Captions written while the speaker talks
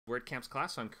WordCamp's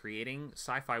class on creating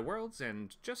sci-fi worlds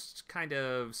and just kind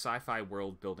of sci-fi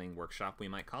world building workshop, we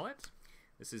might call it.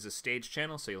 This is a stage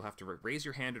channel, so you'll have to raise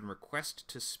your hand and request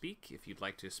to speak if you'd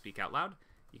like to speak out loud.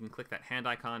 You can click that hand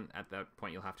icon. At that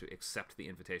point, you'll have to accept the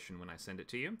invitation when I send it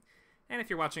to you. And if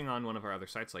you're watching on one of our other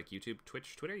sites like YouTube,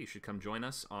 Twitch, Twitter, you should come join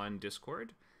us on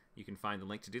Discord. You can find the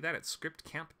link to do that at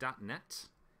scriptcamp.net.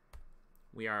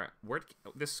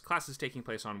 This class is taking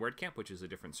place on WordCamp, which is a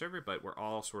different server, but we're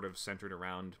all sort of centered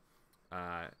around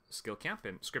SkillCamp,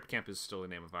 and ScriptCamp is still the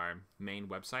name of our main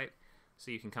website.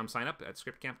 So you can come sign up at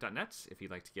scriptcamp.net if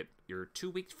you'd like to get your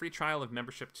 2-week free trial of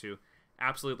membership to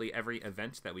absolutely every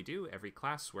event that we do, every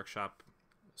class, workshop,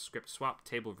 script swap,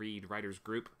 table read, writers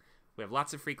group. We have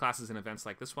lots of free classes and events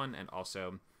like this one, and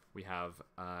also we have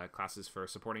classes for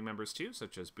supporting members too,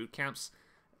 such as boot camps,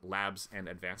 labs, and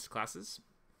advanced classes.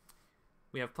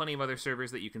 We have plenty of other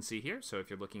servers that you can see here, so if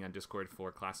you're looking on Discord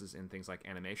for classes in things like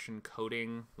animation,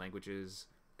 coding, languages,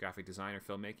 graphic design, or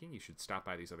filmmaking, you should stop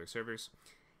by these other servers.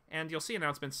 And you'll see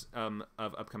announcements of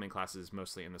upcoming classes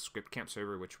mostly in the ScriptCamp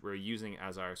server, which we're using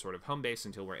as our sort of home base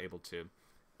until we're able to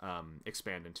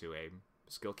expand into a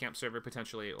SkillCamp server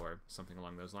potentially, or something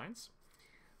along those lines.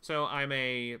 So I'm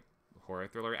a horror,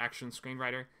 thriller, action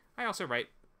screenwriter. I also write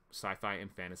sci-fi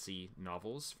and fantasy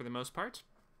novels for the most part.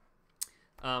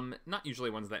 Not usually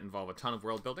ones that involve a ton of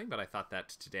world building, but I thought that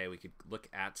today we could look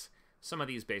at some of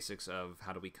these basics of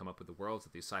how do we come up with the worlds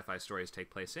that these sci-fi stories take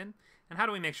place in, and how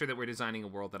do we make sure that we're designing a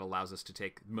world that allows us to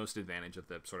take most advantage of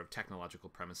the sort of technological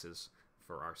premises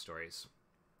for our stories.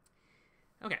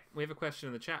 Okay, we have a question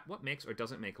in the chat. What makes or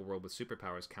doesn't make a world with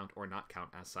superpowers count or not count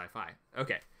as sci-fi?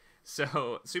 Okay,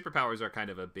 so superpowers are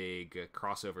kind of a big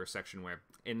crossover section where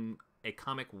in a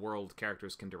comic world,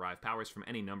 characters can derive powers from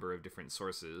any number of different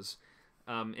sources.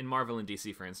 In Marvel and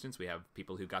DC, for instance, we have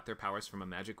people who got their powers from a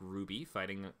magic ruby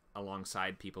fighting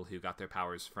alongside people who got their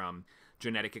powers from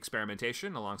genetic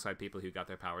experimentation, alongside people who got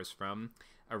their powers from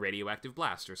a radioactive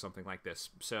blast or something like this.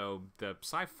 So the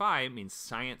sci-fi means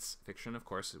science fiction, of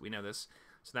course, we know this.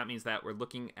 So that means that we're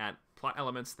looking at plot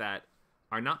elements that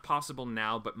are not possible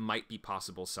now but might be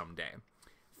possible someday.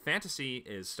 Fantasy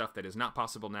is stuff that is not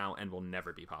possible now and will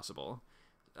never be possible.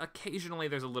 Occasionally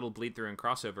there's a little bleed through and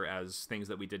crossover as things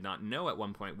that we did not know at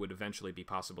one point would eventually be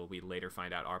possible we later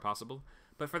find out are possible.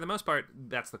 But for the most part,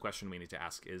 that's the question we need to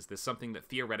ask. Is this something that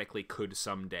theoretically could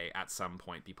someday at some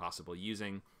point be possible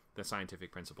using the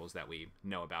scientific principles that we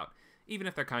know about, even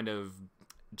if they're kind of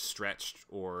stretched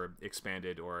or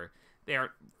expanded or they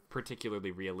aren't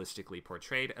particularly realistically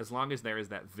portrayed, as long as there is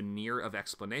that veneer of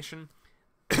explanation,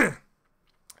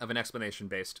 of an explanation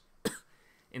based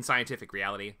in scientific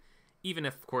reality. Even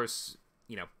if, of course,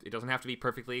 you know, it doesn't have to be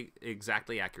perfectly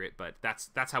exactly accurate, but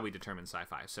that's how we determine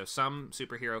sci-fi. So some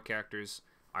superhero characters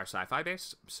are sci-fi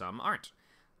based, some aren't.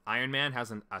 Iron Man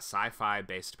has a sci-fi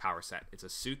based power set. It's a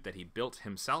suit that he built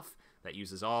himself that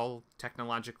uses all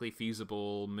technologically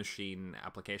feasible machine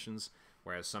applications,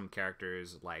 whereas some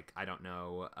characters like, I don't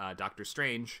know, Doctor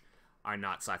Strange are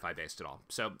not sci-fi based at all.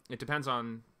 So it depends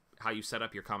on how you set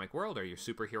up your comic world or your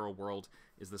superhero world.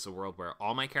 Is this a world where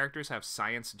all my characters have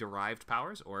science-derived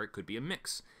powers, or it could be a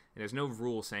mix? And there's no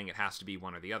rule saying it has to be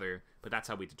one or the other, but that's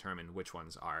how we determine which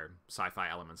ones are sci-fi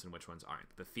elements and which ones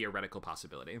aren't. The theoretical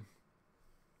possibility.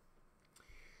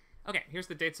 Okay, here's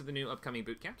the dates of the new upcoming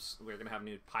boot camps. We're going to have a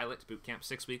new pilot boot camp,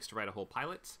 6 weeks to write a whole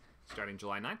pilot, starting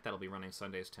July 9th. That'll be running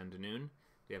Sundays 10 to noon.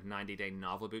 We have 90-day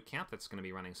novel boot camp. That's going to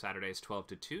be running Saturdays 12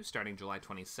 to 2, starting July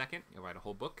 22nd. You'll write a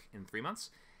whole book in 3 months.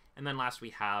 And then last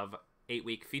we have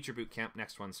 8-week feature boot camp.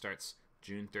 Next one starts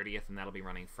June 30th, and that'll be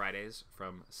running Fridays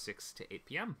from 6 to 8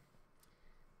 p.m.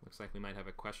 Looks like we might have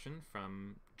a question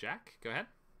from Jack. Go ahead.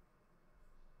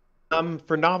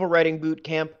 For novel writing boot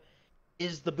camp,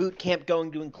 is the boot camp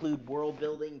going to include world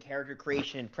building, character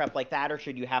creation, and prep like that, or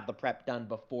should you have the prep done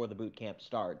before the boot camp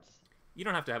starts? You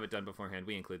don't have to have it done beforehand.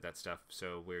 We include that stuff.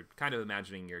 So we're kind of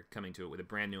imagining you're coming to it with a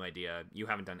brand new idea. You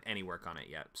haven't done any work on it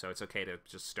yet. So it's okay to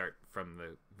just start from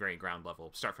the very ground level.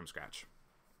 Start from scratch.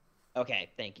 Okay,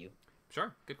 thank you.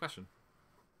 Sure. Good question.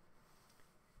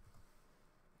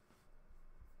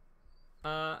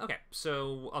 Okay,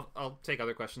 so I'll take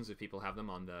other questions if people have them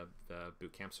on the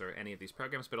boot camps or any of these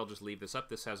programs, but I'll just leave this up.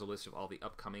 This has a list of all the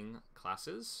upcoming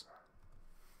classes.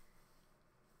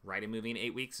 Write a Movie in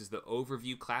 8 weeks is the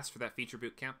overview class for that feature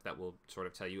boot camp that will sort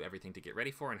of tell you everything to get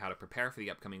ready for and how to prepare for the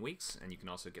upcoming weeks, and you can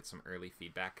also get some early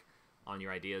feedback on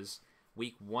your ideas.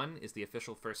 Week 1 is the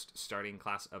official first starting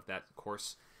class of that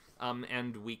course,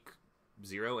 and week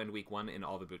 0 and week 1 in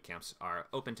all the boot camps are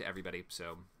open to everybody,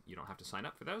 so you don't have to sign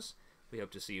up for those. We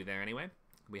hope to see you there anyway.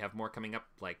 We have more coming up,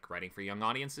 like Writing for Young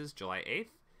Audiences, July 8th,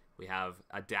 We have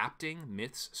adapting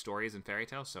myths, stories, and fairy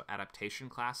tales, so adaptation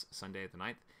class, Sunday the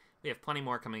 9th. We have plenty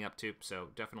more coming up too, so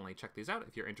definitely check these out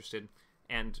if you're interested.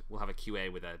 And we'll have a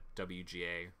QA with a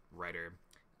WGA writer,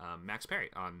 Max Perry,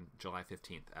 on July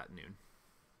 15th at noon.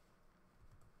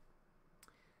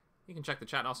 You can check the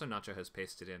chat also. Nacho has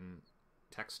pasted in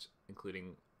text,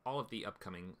 including all of the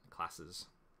upcoming classes.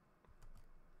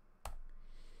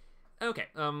 Okay,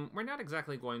 we're not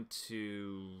exactly going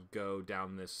to go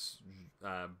down this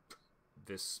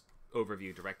this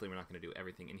overview directly. We're not going to do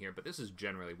everything in here, but this is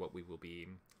generally what we will be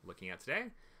looking at today.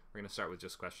 We're going to start with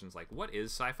just questions like, what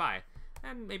is sci-fi?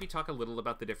 And maybe talk a little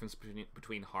about the difference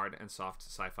between hard and soft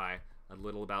sci-fi, a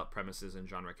little about premises and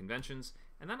genre conventions,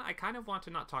 and then I kind of want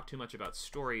to not talk too much about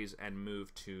stories and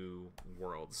move to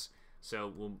worlds.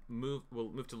 So we'll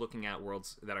move to looking at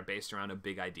worlds that are based around a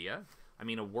big idea. I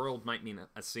mean, a world might mean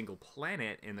a single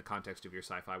planet in the context of your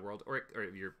sci-fi world or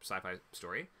your sci-fi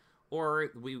story, or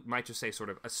we might just say sort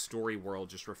of a story world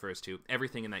just refers to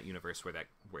everything in that universe where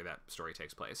that story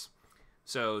takes place.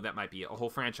 So that might be a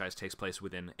whole franchise takes place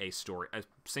within a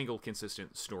single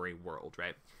consistent story world,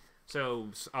 right? So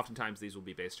oftentimes these will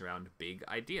be based around big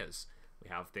ideas. We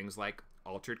have things like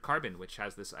Altered Carbon, which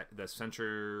has the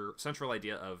central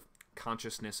idea of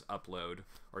consciousness upload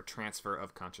or transfer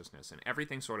of consciousness, and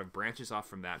everything sort of branches off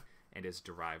from that and is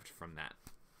derived from that.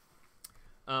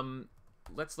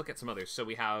 Let's look at some others. So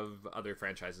we have other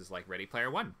franchises like Ready Player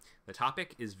One. The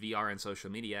topic is VR and social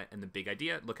media, and the big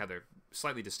idea, look how they're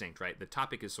slightly distinct, right? The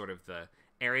topic is sort of the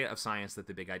area of science that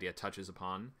the big idea touches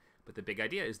upon, but the big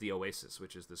idea is the Oasis,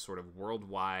 which is this sort of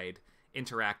worldwide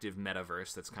interactive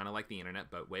metaverse that's kind of like the internet,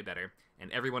 but way better,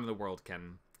 and everyone in the world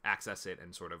can access it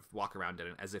and sort of walk around it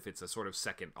as if it's a sort of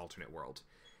second alternate world.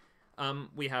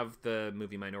 We have the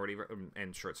movie Minority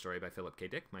and short story by Philip K.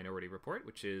 Dick, Minority Report,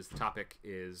 which is the topic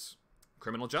is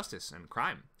criminal justice and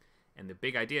crime. And the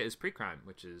big idea is pre-crime,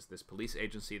 which is this police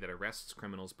agency that arrests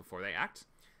criminals before they act.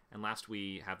 And last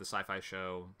we have the sci-fi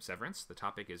show Severance. The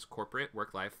topic is corporate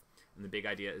work-life, and the big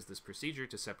idea is this procedure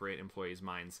to separate employees'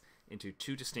 minds into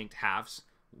two distinct halves,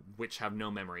 which have no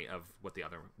memory of what the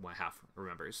other half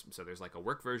remembers. So there's like a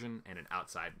work version and an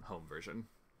outside home version.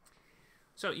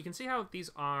 So you can see how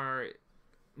these are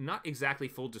not exactly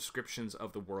full descriptions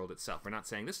of the world itself. We're not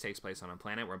saying this takes place on a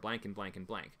planet where blank and blank and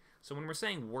blank. So when we're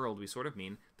saying world, we sort of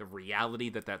mean the reality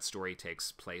that story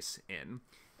takes place in.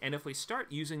 And if we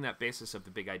start using that basis of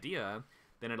the big idea,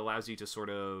 then it allows you to sort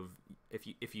of,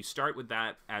 if you start with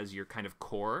that as your kind of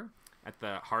core at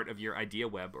the heart of your idea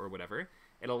web or whatever,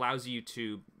 it allows you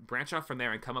to branch off from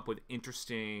there and come up with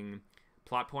interesting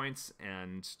plot points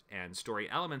and story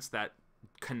elements that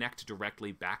connect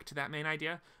directly back to that main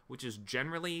idea, which is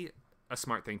generally a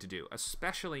smart thing to do,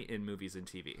 especially in movies and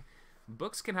TV.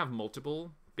 Books can have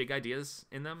multiple big ideas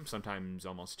in them, sometimes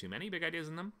almost too many big ideas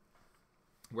in them,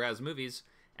 whereas movies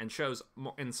and shows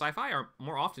in sci-fi are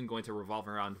more often going to revolve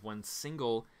around one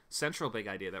single central big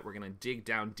idea that we're going to dig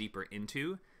down deeper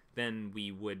into than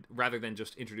we would, rather than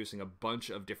just introducing a bunch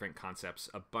of different concepts,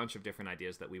 a bunch of different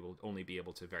ideas that we will only be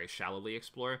able to very shallowly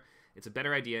explore. It's a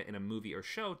better idea in a movie or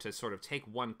show to sort of take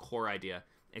one core idea,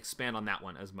 expand on that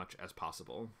one as much as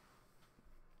possible.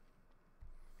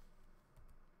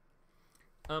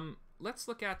 Let's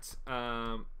look at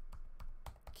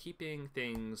keeping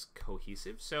things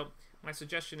cohesive. So my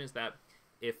suggestion is that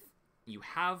if you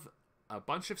have a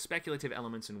bunch of speculative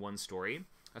elements in one story,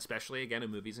 especially again in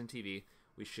movies and TV,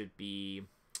 we should be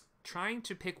trying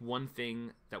to pick one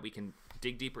thing that we can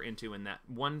dig deeper into, and that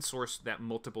one source that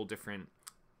multiple different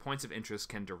points of interest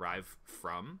can derive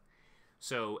from.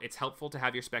 So it's helpful to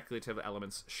have your speculative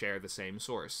elements share the same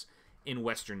source in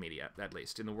Western media, at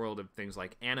least. In the world of things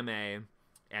like anime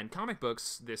and comic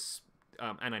books, this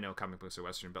and I know comic books are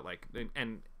Western, but like,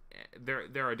 and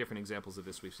there are different examples of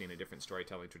this we've seen in different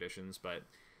storytelling traditions, but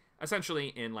essentially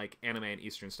in like anime and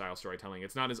Eastern style storytelling,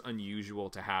 it's not as unusual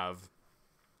to have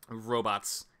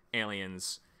robots,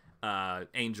 aliens,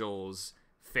 angels,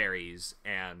 fairies,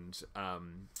 and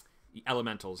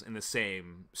elementals in the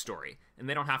same story, and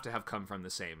they don't have to have come from the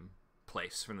same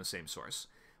place, from the same source.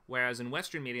 Whereas in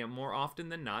Western media, more often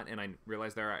than not, and I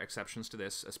realize there are exceptions to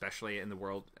this, especially in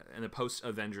the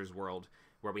post-Avengers world,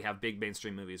 where we have big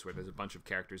mainstream movies where there's a bunch of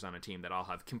characters on a team that all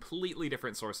have completely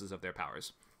different sources of their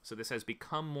powers. So this has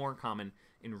become more common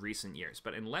in recent years.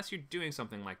 But unless you're doing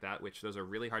something like that, which those are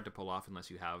really hard to pull off unless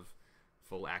you have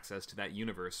full access to that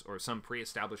universe or some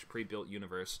pre-established, pre-built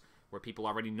universe where people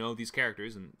already know these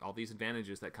characters and all these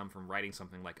advantages that come from writing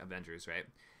something like Avengers, right?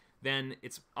 Then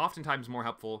it's oftentimes more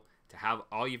helpful to have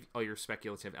all your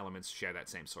speculative elements share that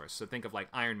same source. So think of like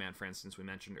Iron Man, for instance, we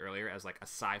mentioned earlier, as like a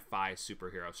sci-fi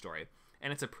superhero story.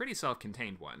 And it's a pretty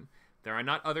self-contained one. There are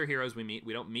not other heroes we meet.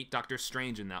 We don't meet Doctor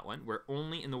Strange in that one. We're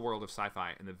only in the world of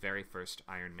sci-fi in the very first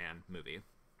Iron Man movie.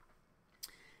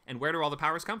 And where do all the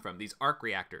powers come from? These arc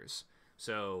reactors.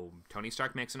 So Tony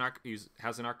Stark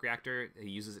has an arc reactor. He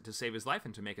uses it to save his life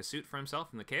and to make a suit for himself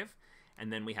in the cave.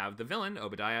 And then we have the villain,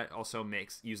 Obadiah, also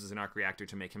uses an arc reactor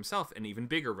to make himself an even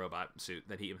bigger robot suit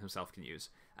that he himself can use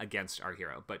against our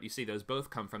hero. But you see, those both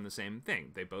come from the same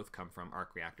thing. They both come from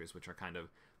arc reactors, which are kind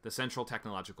of the central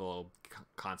technological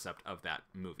concept of that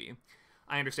movie.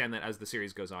 I understand that as the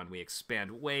series goes on, we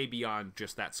expand way beyond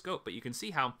just that scope, but you can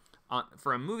see how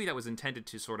for a movie that was intended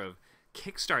to sort of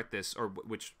kickstart this, or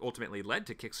which ultimately led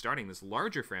to kickstarting this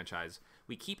larger franchise,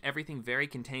 we keep everything very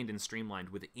contained and streamlined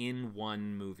within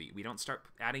one movie. We don't start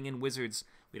adding in wizards.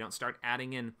 We don't start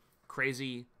adding in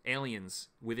crazy aliens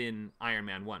within Iron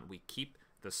Man 1. We keep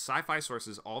the sci-fi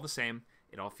sources all the same.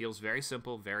 It all feels very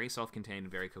simple, very self-contained,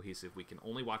 very cohesive. We can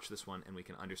only watch this one and we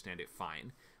can understand it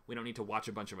fine. We don't need to watch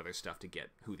a bunch of other stuff to get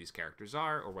who these characters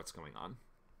are or what's going on.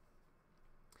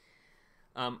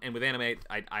 And with anime,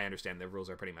 I understand the rules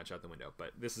are pretty much out the window,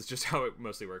 but this is just how it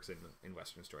mostly works in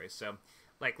Western stories. So,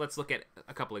 like, let's look at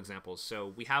a couple examples.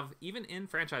 So we have, even in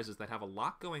franchises that have a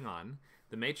lot going on,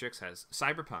 The Matrix has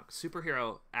cyberpunk,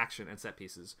 superhero action and set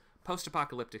pieces,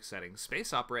 post-apocalyptic settings,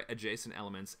 space opera adjacent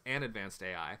elements, and advanced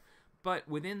AI. But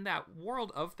within that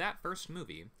world of that first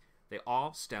movie, they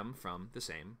all stem from the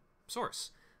same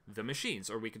source. The machines,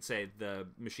 or we could say the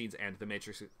machines and the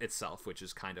Matrix itself, which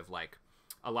is kind of like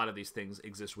a lot of these things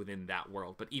exist within that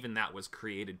world, but even that was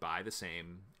created by the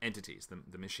same entities,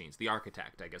 the machines, the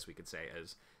architect, I guess we could say,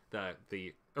 as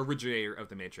the originator of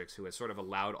the Matrix, who has sort of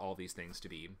allowed all these things to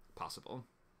be possible.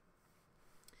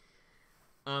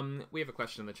 We have a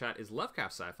question in the chat. Is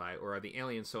Lovecraft sci-fi, or are the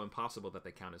aliens so impossible that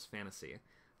they count as fantasy?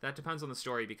 That depends on the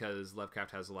story, because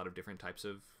Lovecraft has a lot of different types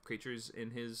of creatures in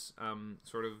his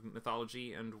sort of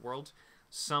mythology and world.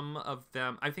 Some of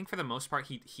them, I think for the most part,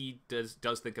 he does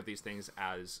think of these things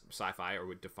as sci-fi, or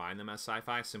would define them as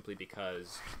sci-fi, simply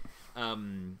because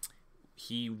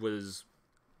he was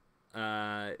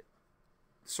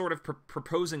sort of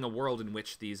proposing a world in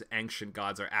which these ancient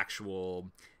gods are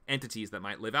actual entities that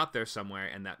might live out there somewhere,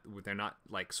 and that they're not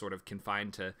like sort of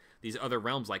confined to these other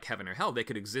realms like heaven or hell. They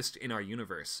could exist in our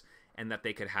universe, and that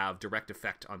they could have direct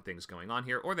effect on things going on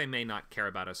here, or they may not care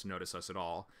about us, notice us at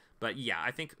all. But yeah, I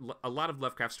think a lot of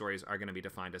Lovecraft stories are going to be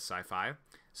defined as sci-fi,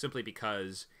 simply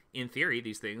because, in theory,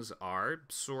 these things are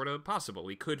sort of possible.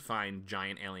 We could find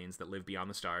giant aliens that live beyond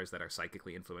the stars that are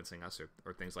psychically influencing us,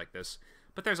 or things like this.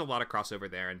 But there's a lot of crossover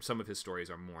there, and some of his stories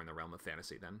are more in the realm of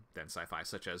fantasy than sci-fi,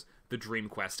 such as The Dream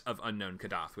Quest of Unknown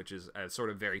Kadath, which is a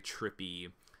sort of very trippy,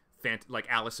 like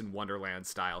Alice in Wonderland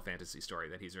style fantasy story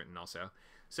that he's written also.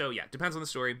 So yeah, depends on the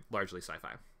story, largely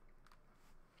sci-fi.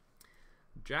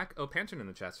 Jack O'Panton in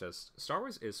the chat says, Star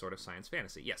Wars is sort of science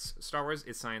fantasy. Yes, Star Wars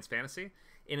is science fantasy.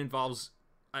 It involves...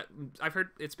 I've heard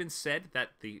it's been said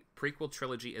that the prequel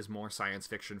trilogy is more science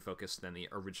fiction focused than the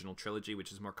original trilogy, which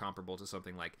is more comparable to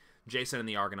something like Jason and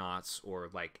the Argonauts, or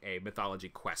like a mythology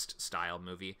quest style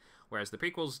movie, whereas the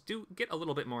prequels do get a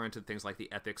little bit more into things like the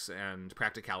ethics and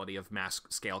practicality of mass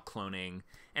scale cloning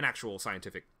and actual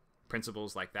scientific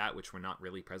principles like that, which were not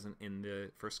really present in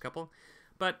the first couple.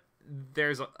 But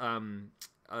there's a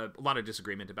lot of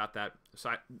disagreement about that.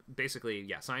 So basically,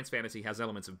 yeah, science fantasy has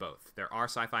elements of both. There are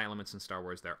sci-fi elements in Star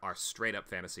Wars. There are straight-up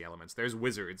fantasy elements. There's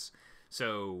wizards.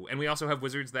 And we also have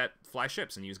wizards that fly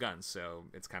ships and use guns. So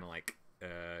it's kind of like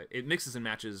it mixes and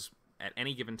matches at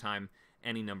any given time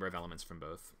any number of elements from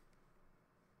both.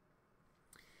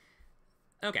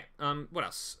 Okay, what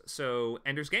else? So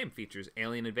Ender's Game features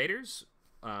alien invaders,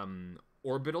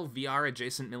 orbital VR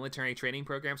adjacent military training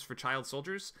programs for child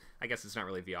soldiers. I guess it's not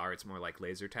really VR, it's more like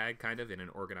laser tag, kind of, in an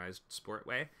organized sport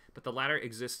way. But the latter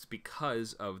exists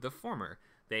because of the former.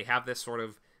 They have this sort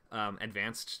of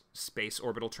advanced space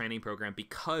orbital training program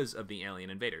because of the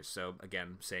alien invaders. So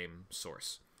again, same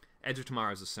source. Edge of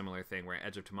Tomorrow is a similar thing, where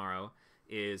Edge of Tomorrow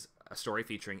is a story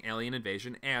featuring alien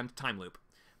invasion and time loop.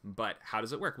 But how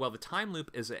does it work? Well, the time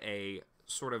loop is a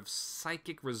sort of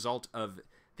psychic result of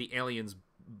the aliens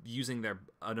using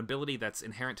an ability that's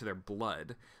inherent to their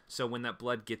blood. So when that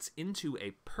blood gets into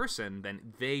a person,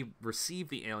 then they receive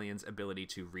the alien's ability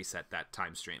to reset that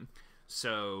time stream.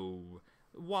 So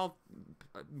while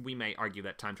we may argue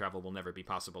that time travel will never be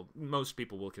possible, most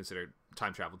people will consider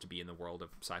time travel to be in the world of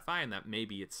sci-fi, and that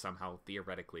maybe it's somehow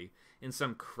theoretically in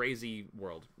some crazy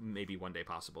world maybe one day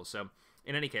possible. So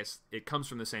in any case, it comes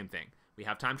from the same thing. We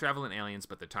have time travel and aliens,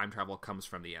 but the time travel comes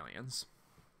from the aliens.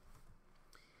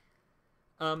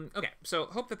 Okay, so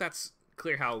hope that's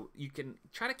clear how you can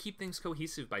try to keep things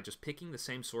cohesive by just picking the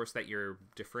same source that your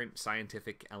different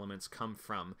scientific elements come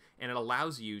from, and it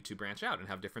allows you to branch out and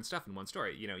have different stuff in one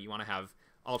story. You know, you want to have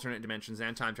alternate dimensions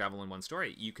and time travel in one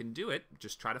story. You can do it.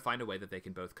 Just try to find a way that they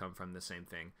can both come from the same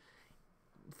thing,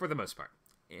 for the most part.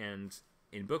 And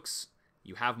in books,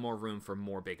 you have more room for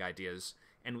more big ideas,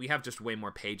 and we have just way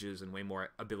more pages and way more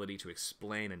ability to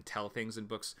explain and tell things in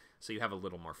books, so you have a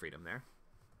little more freedom there.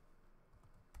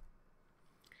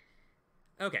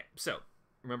 Okay, so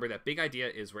remember that big idea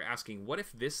is we're asking, what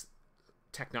if this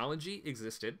technology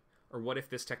existed, or what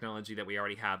if this technology that we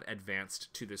already have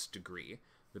advanced to this degree?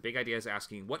 The big idea is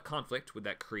asking, what conflict would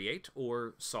that create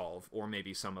or solve, or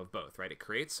maybe some of both, right? It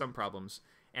creates some problems,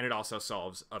 and it also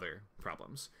solves other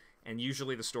problems. And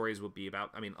usually the stories will be about,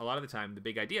 I mean, a lot of the time, the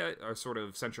big idea, or sort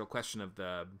of central question of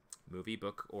the movie,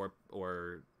 book, or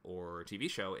TV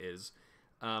show is,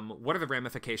 what are the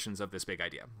ramifications of this big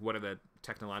idea? What are the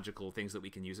technological things that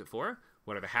we can use it for?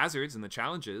 What are the hazards and the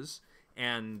challenges?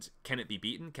 And can it be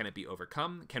beaten? Can it be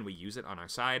overcome? Can we use it on our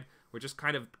side? We're just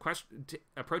kind of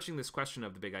approaching this question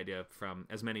of the big idea from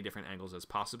as many different angles as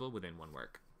possible within one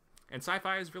work. And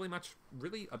sci-fi is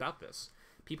really about this.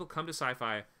 People come to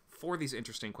sci-fi for these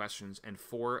interesting questions and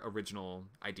for original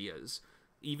ideas,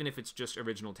 even if it's just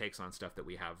original takes on stuff that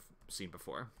we have seen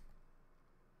before.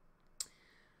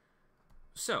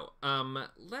 So,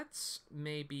 let's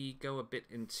maybe go a bit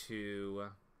into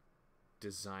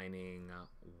designing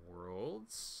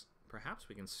worlds. Perhaps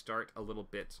we can start a little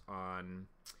bit on...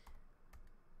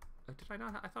 Oh, did I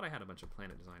not? I thought I had a bunch of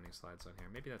planet designing slides on here.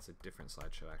 Maybe that's a different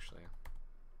slideshow, actually.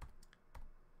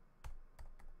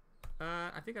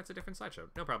 I think that's a different slideshow.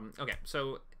 No problem. Okay,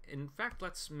 so in fact,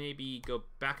 let's maybe go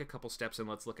back a couple steps and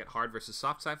let's look at hard versus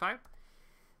soft sci-fi,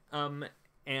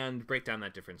 and break down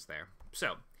that difference there.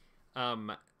 So,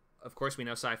 of course, we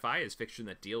know sci-fi is fiction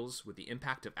that deals with the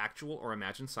impact of actual or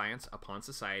imagined science upon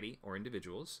society or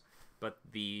individuals, but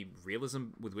the realism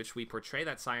with which we portray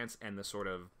that science and the sort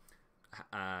of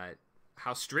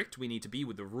how strict we need to be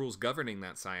with the rules governing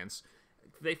that science,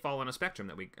 they fall on a spectrum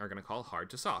that we are going to call hard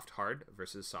to soft. Hard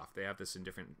versus soft. They have this in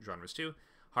different genres too.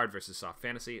 Hard versus soft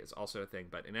fantasy is also a thing,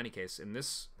 but in any case, in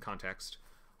this context,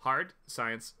 hard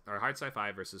science or hard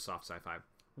sci-fi versus soft sci-fi.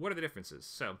 What are the differences?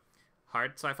 So,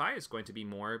 hard sci-fi is going to be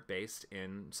more based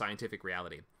in scientific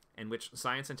reality, in which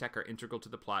science and tech are integral to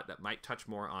the plot that might touch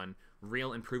more on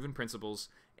real and proven principles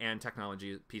and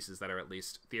technology pieces that are at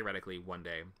least theoretically one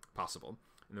day possible.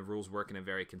 And the rules work in a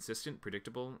very consistent,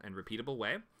 predictable, and repeatable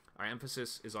way. Our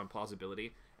emphasis is on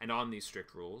plausibility and on these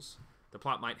strict rules. The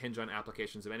plot might hinge on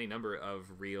applications of any number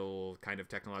of real kind of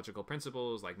technological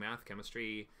principles like math,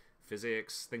 chemistry,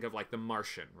 physics. Think of like The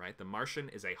Martian, right? The Martian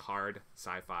is a hard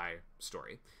sci-fi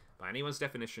story. By anyone's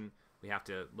definition, we have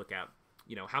to look at,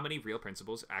 you know, how many real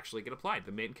principles actually get applied.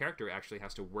 The main character actually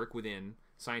has to work within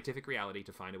scientific reality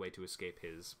to find a way to escape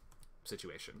his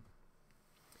situation.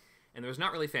 And there's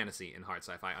not really fantasy in hard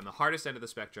sci-fi. On the hardest end of the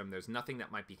spectrum, there's nothing that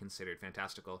might be considered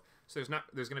fantastical. So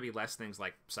there's going to be less things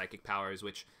like psychic powers,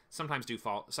 which sometimes do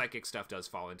fall. Psychic stuff does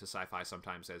fall into sci-fi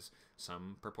sometimes, as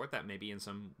some purport that maybe in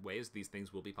some ways these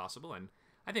things will be possible. And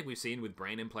I think we've seen with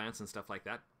brain implants and stuff like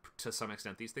that, to some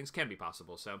extent, these things can be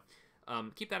possible. So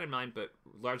keep that in mind, but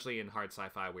largely in hard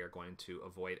sci-fi, we are going to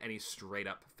avoid any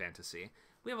straight-up fantasy.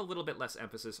 We have a little bit less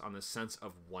emphasis on the sense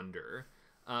of wonder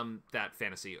that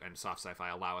fantasy and soft sci-fi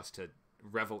allow us to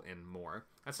revel in more.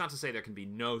 That's not to say there can be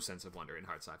no sense of wonder in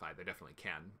hard sci-fi. There definitely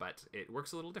can, but it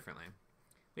works a little differently.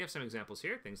 We have some examples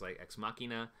here, things like Ex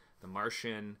Machina, The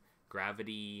Martian,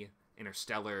 Gravity,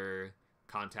 Interstellar,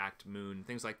 Contact, Moon,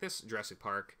 things like this, Jurassic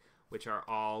Park, which are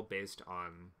all based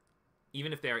on,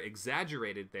 even if they're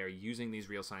exaggerated, they're using these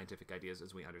real scientific ideas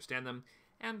as we understand them,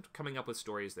 and coming up with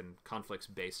stories and conflicts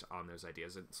based on those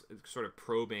ideas. It's sort of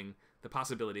probing the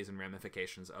possibilities and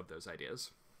ramifications of those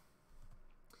ideas.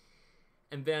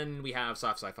 And then we have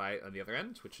soft sci-fi on the other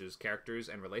end, which is characters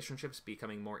and relationships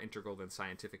becoming more integral than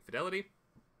scientific fidelity.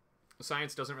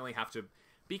 Science doesn't really have to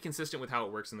be consistent with how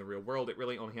it works in the real world. It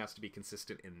really only has to be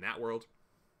consistent in that world.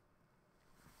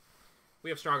 We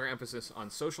have stronger emphasis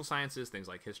on social sciences, things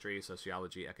like history,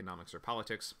 sociology, economics, or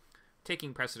politics,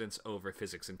 taking precedence over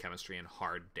physics and chemistry and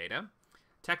hard data.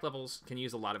 Tech levels can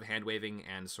use a lot of hand-waving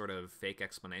and sort of fake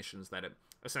explanations that it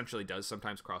essentially does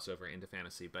sometimes cross over into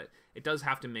fantasy, but it does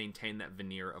have to maintain that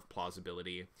veneer of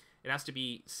plausibility. It has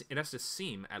to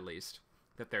seem, at least,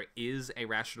 that there is a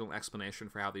rational explanation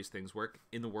for how these things work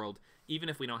in the world, even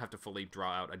if we don't have to fully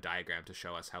draw out a diagram to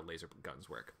show us how laser guns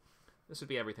work. This would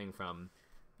be everything from,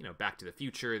 you know, Back to the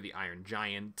Future, The Iron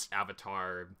Giant,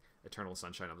 Avatar, Eternal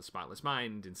Sunshine of the Spotless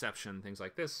Mind, Inception, things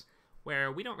like this,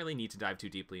 where we don't really need to dive too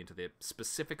deeply into the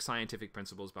specific scientific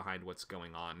principles behind what's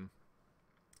going on,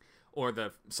 or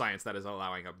the science that is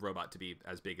allowing a robot to be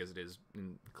as big as it is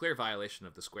in clear violation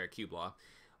of the square cube law,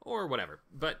 or whatever.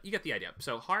 But you get the idea.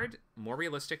 So hard, more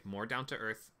realistic, more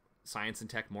down-to-earth, science and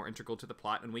tech more integral to the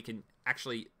plot, and we can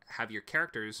actually have your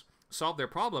characters solve their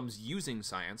problems using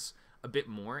science a bit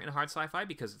more in hard sci-fi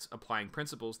because it's applying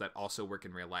principles that also work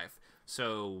in real life.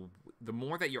 So the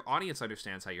more that your audience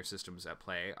understands how your systems at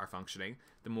play are functioning,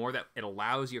 the more that it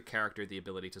allows your character the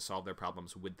ability to solve their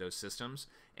problems with those systems.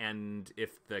 And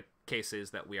if the case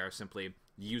is that we are simply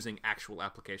using actual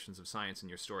applications of science in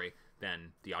your story,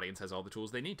 then the audience has all the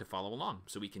tools they need to follow along,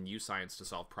 so we can use science to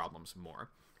solve problems more.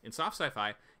 In soft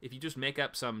sci-fi, if you just make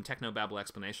up some technobabble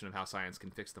explanation of how science can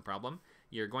fix the problem,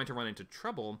 you're going to run into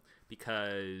trouble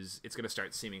because it's going to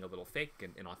start seeming a little fake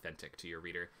and inauthentic to your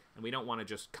reader. And we don't want to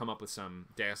just come up with some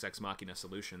Deus Ex Machina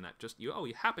solution that just, you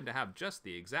happen to have just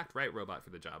the exact right robot for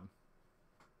the job.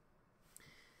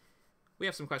 We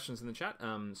have some questions in the chat.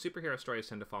 Superhero stories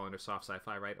tend to fall under soft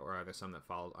sci-fi, right? Or are there some that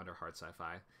fall under hard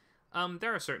sci-fi?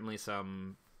 There are certainly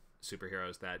some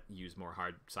superheroes that use more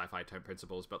hard sci-fi type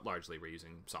principles, but largely we're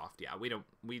using soft. Yeah,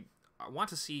 we want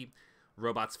to see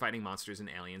robots fighting monsters and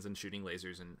aliens and shooting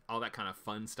lasers and all that kind of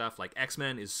fun stuff. Like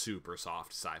X-Men is super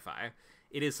soft sci-fi.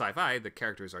 It is sci-fi. The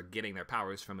characters are getting their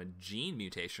powers from a gene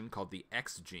mutation called the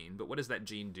X gene. But what does that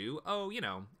gene do? Oh,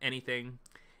 anything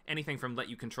from let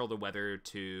you control the weather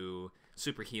to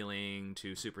super healing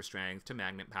to super strength to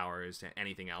magnet powers to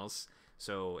anything else.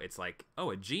 So it's like,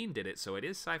 oh, a gene did it, so it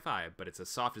is sci-fi, but it's as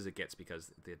soft as it gets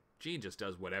because the gene just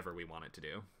does whatever we want it to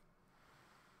do.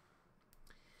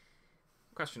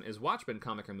 Question, is Watchmen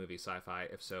comic or movie sci-fi?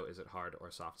 If so, is it hard or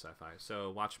soft sci-fi?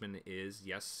 So Watchmen is,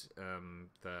 yes,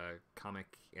 the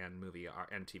comic and movie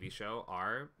and TV show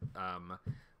are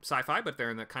sci-fi, but they're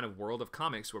in the kind of world of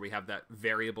comics where we have that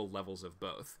variable levels of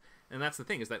both. And that's the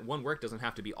thing, is that one work doesn't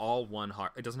have to be all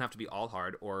hard. It doesn't have to be all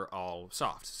hard or all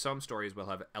soft. Some stories will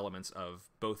have elements of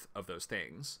both of those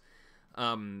things.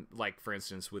 Like, for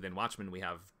instance, within Watchmen, we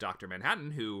have Dr.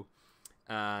 Manhattan, who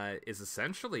is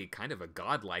essentially kind of a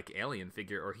godlike alien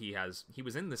figure, or he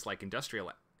was in this, like, a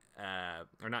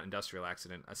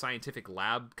scientific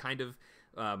lab kind of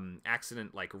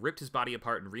accident, like, ripped his body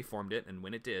apart and reformed it, and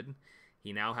when it did,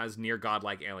 he now has near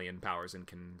godlike alien powers and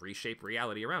can reshape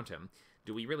reality around him.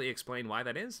 Do we really explain why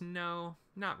that is? No,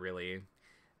 not really.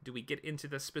 Do we get into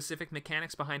the specific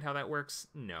mechanics behind how that works?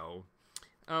 No.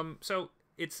 So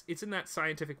it's in that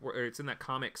it's in that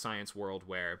comic science world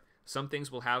where some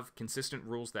things will have consistent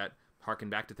rules that harken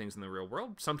back to things in the real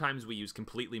world. Sometimes we use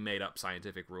completely made up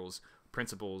scientific rules,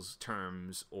 principles,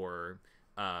 terms, or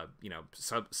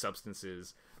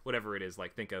substances, whatever it is.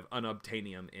 Like, think of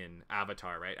unobtainium in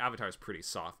Avatar, right? Avatar is pretty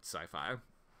soft sci-fi.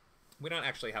 We're not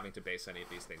actually having to base any of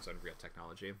these things on real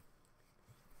technology.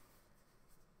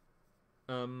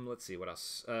 Let's see, what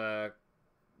else?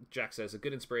 Jack says, a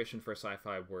good inspiration for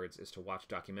sci-fi words is to watch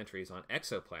documentaries on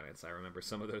exoplanets. I remember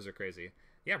some of those are crazy.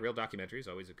 Yeah, real documentaries,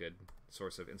 always a good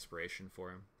source of inspiration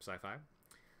for sci-fi.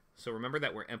 So remember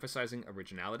that we're emphasizing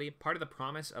originality. Part of the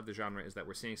promise of the genre is that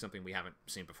we're seeing something we haven't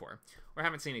seen before, or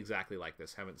haven't seen exactly like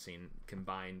this, haven't seen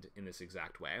combined in this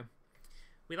exact way.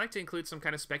 We like to include some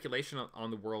kind of speculation on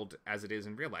the world as it is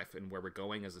in real life and where we're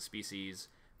going as a species,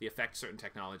 the effect certain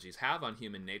technologies have on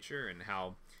human nature, and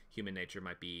how human nature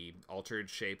might be altered,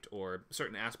 shaped, or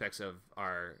certain aspects of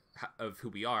who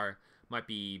we are might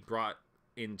be brought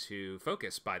into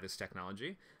focus by this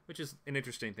technology, which is an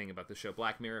interesting thing about the show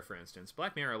Black Mirror, for instance.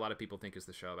 Black Mirror, a lot of people think, is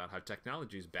the show about how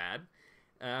technology is bad,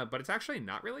 but it's actually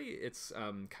not really. It's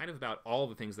kind of about all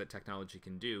the things that technology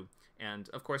can do. And,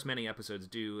 of course, many episodes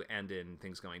do end in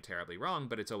things going terribly wrong,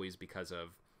 but it's always because of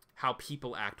how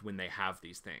people act when they have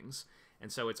these things.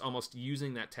 And so it's almost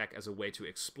using that tech as a way to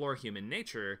explore human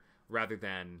nature rather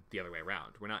than the other way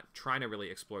around. We're not trying to really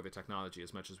explore the technology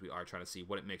as much as we are trying to see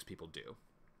what it makes people do.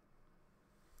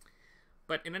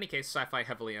 But in any case, sci-fi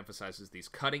heavily emphasizes these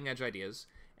cutting-edge ideas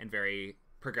and very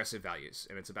progressive values,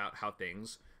 and it's about how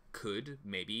things could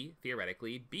maybe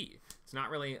theoretically be. It's not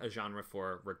really a genre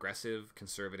for regressive,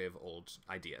 conservative, old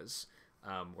ideas.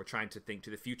 We're trying to think to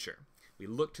the future. We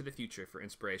look to the future for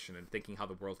inspiration and thinking how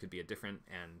the world could be a different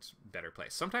and better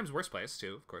place. Sometimes worse place,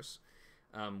 too, of course.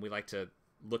 We like to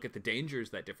look at the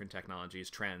dangers that different technologies,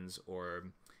 trends, or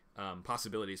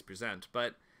possibilities present.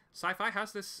 But sci-fi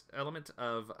has this element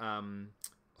of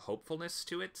hopefulness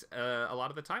to it a lot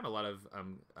of the time. A lot of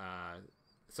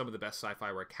some of the best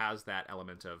sci-fi work has that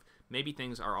element of maybe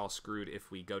things are all screwed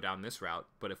if we go down this route,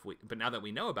 but now that we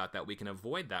know about that, we can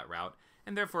avoid that route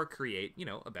and therefore create,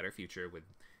 a better future with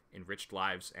enriched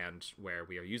lives, and where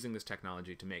we are using this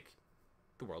technology to make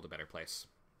the world a better place.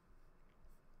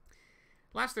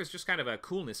 Last, there's just kind of a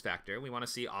coolness factor. We want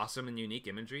to see awesome and unique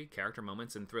imagery, character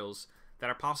moments, and thrills that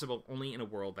are possible only in a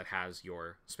world that has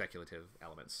your speculative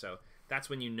elements. So that's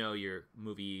when you know your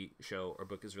movie, show, or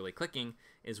book is really clicking,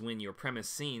 is when your premise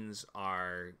scenes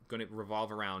are going to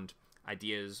revolve around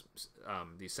ideas,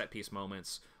 these set-piece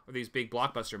moments, or these big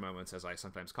blockbuster moments, as I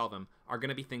sometimes call them, are going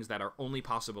to be things that are only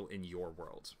possible in your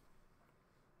world.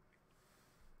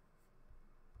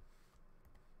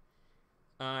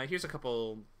 Here's a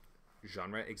couple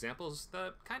genre examples.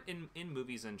 The kind in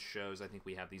movies and shows, I think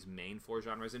we have these main 4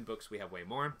 genres. In books, we have way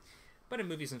more. But in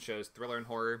movies and shows, thriller and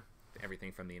horror,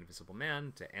 everything from The Invisible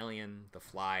Man to Alien, The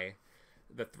Fly.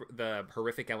 The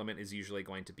horrific element is usually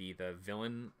going to be the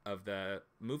villain of the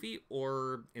movie,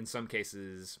 or in some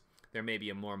cases, there may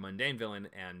be a more mundane villain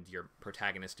and your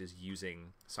protagonist is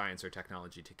using science or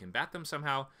technology to combat them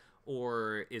somehow,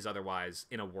 or is otherwise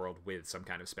in a world with some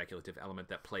kind of speculative element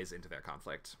that plays into their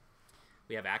conflict.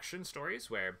 We have action stories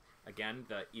where, again,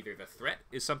 either the threat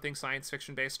is something science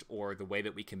fiction based, or the way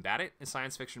that we combat it is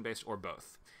science fiction based, or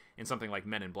both. In something like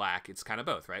Men in Black, it's kind of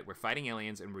both, right? We're fighting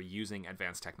aliens and we're using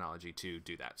advanced technology to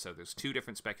do that. So there's 2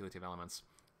 different speculative elements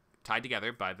tied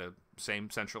together by the same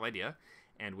central idea,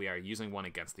 and we are using one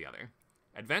against the other.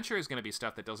 Adventure is going to be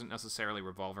stuff that doesn't necessarily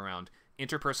revolve around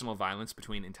interpersonal violence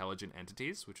between intelligent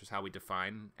entities, which is how we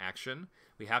define action.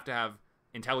 We have to have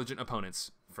intelligent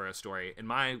opponents for a story, in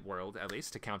my world at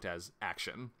least, to count as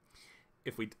action.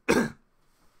 If we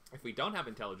if we don't have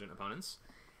intelligent opponents,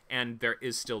 and there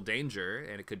is still danger,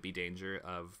 and it could be danger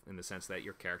of, in the sense that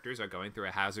your characters are going through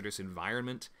a hazardous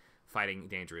environment, fighting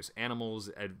dangerous animals,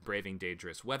 braving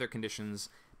dangerous weather conditions,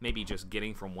 maybe just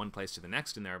getting from one place to the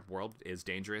next in their world is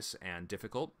dangerous and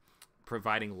difficult,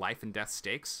 providing life and death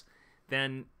stakes,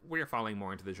 then we're falling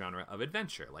more into the genre of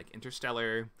adventure, like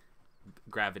Interstellar,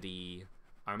 Gravity,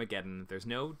 Armageddon. There's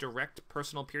no direct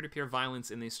personal peer-to-peer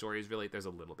violence in these stories, really. There's a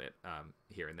little bit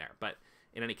here and there, but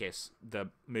in any case, the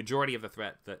majority of the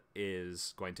threat that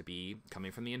is going to be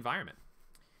coming from the environment.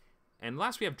 And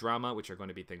last, we have drama, which are going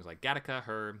to be things like Gattaca,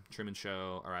 Her, Truman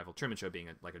Show, Arrival, Truman Show being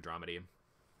like a dramedy.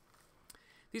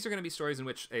 These are going to be stories in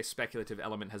which a speculative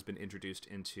element has been introduced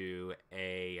into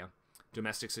a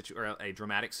dramatic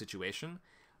situation,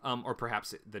 or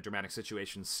perhaps the dramatic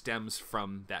situation stems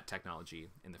from that technology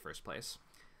in the first place.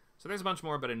 So there's a bunch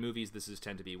more, but in movies, this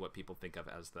tend to be what people think of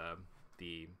as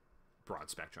the broad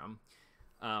spectrum.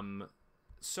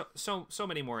 So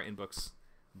many more in books,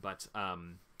 but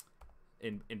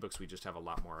in books we just have a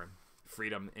lot more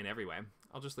freedom in every way.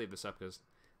 I'll just leave this up because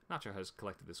Nacho has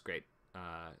collected this great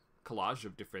collage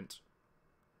of different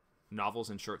novels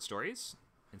and short stories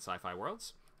in sci-fi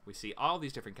worlds. We see all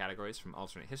these different categories, from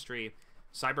alternate history,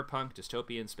 cyberpunk,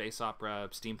 dystopian, space opera,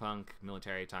 steampunk,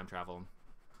 military, time travel.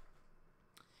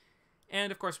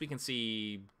 And of course we can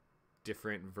see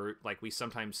different like we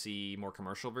sometimes see more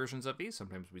commercial versions of these.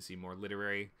 Sometimes we see more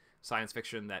literary science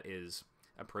fiction that is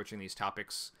approaching these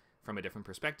topics from a different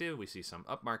perspective. We see some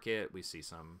upmarket, we see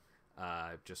some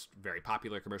just very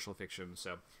popular commercial fiction.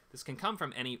 So this can come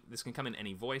in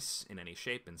any voice, in any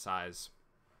shape and size.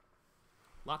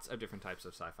 Lots of different types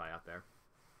of sci-fi out there.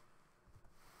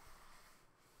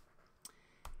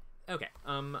 Okay,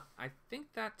 I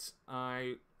think that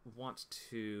I want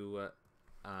to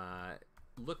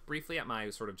look briefly at my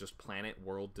sort of just planet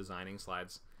world designing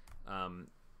slides,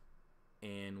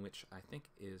 in which I think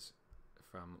is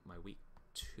from my week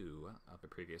 2 of the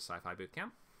previous sci-fi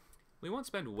bootcamp. We won't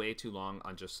spend way too long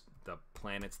on just the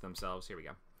planets themselves. Here we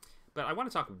go. But I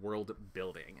want to talk world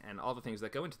building and all the things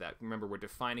that go into that. Remember, we're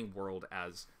defining world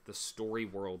as the story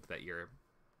world that your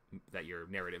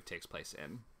narrative takes place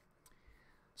in.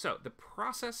 So the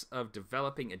process of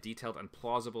developing a detailed and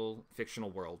plausible fictional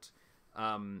world,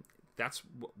 that's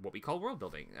what we call world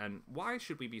building. And why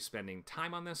should we be spending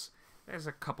time on this? There's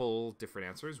a couple different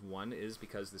answers. One is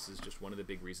because this is just one of the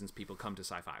big reasons people come to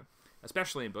sci-fi.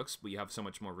 Especially in books, we have so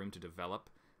much more room to develop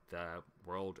the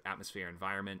world, atmosphere,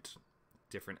 environment,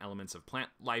 different elements of plant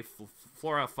life,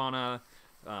 flora, fauna,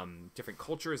 different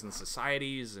cultures and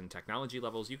societies and technology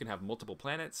levels. You can have multiple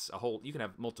planets, you can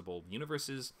have multiple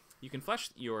universes. You can flesh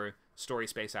your story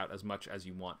space out as much as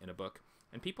you want in a book.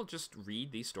 And people just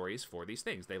read these stories for these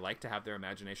things. They like to have their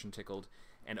imagination tickled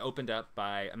and opened up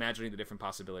by imagining the different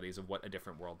possibilities of what a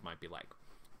different world might be like.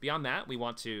 Beyond that, we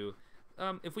want to,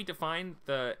 if we define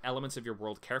the elements of your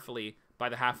world carefully by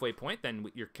the halfway point, then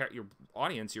your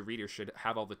audience, your reader, should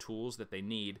have all the tools that they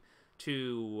need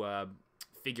to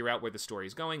figure out where the story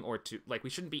is going, or to, like, we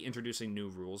shouldn't be introducing new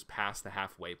rules past the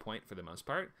halfway point for the most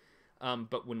part.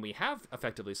 But when we have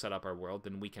effectively set up our world,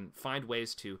 then we can find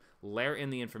ways to layer in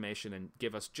the information and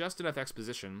give us just enough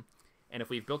exposition And if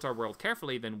we've built our world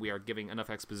carefully, then we are giving enough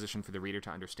exposition for the reader to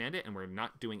understand it, and we're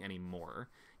not doing any more.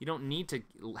 You don't need to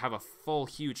have a full,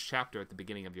 huge chapter at the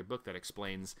beginning of your book that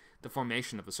explains the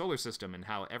formation of the solar system and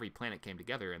how every planet came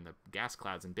together and the gas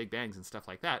clouds and big bangs and stuff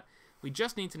like that. We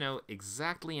just need to know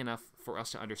exactly enough for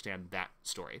us to understand that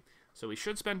story. So we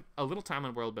should spend a little time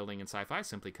on world building in sci-fi,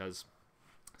 simply because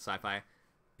sci-fi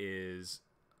is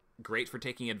great for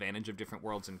taking advantage of different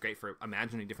worlds and great for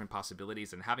imagining different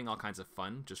possibilities and having all kinds of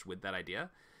fun just with that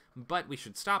idea. But we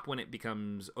should stop when it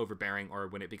becomes overbearing or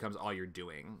when it becomes all you're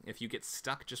doing. If you get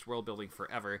stuck just world building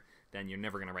forever, then you're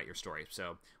never going to write your story.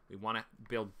 So we want to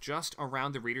build just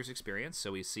around the reader's experience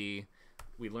so we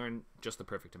learn just the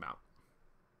perfect amount.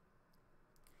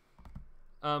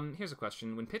 Here's a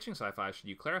question. When pitching sci-fi, should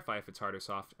you clarify if it's hard or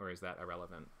soft, or is that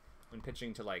irrelevant? When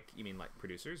pitching to, like, you mean like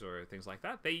producers or things like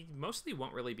that, they mostly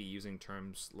won't really be using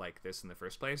terms like this in the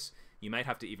first place. You might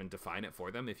have to even define it for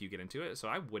them if you get into it, so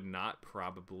I would not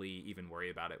probably even worry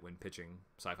about it when pitching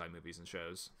sci-fi movies and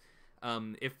shows.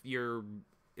 If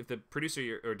the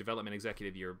producer or development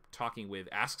executive you're talking with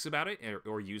asks about it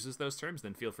or uses those terms,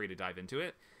 then feel free to dive into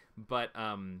it. But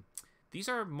these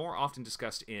are more often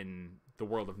discussed in the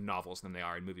world of novels than they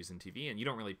are in movies and TV, and you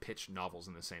don't really pitch novels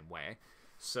in the same way.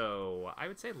 So I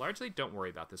would say largely don't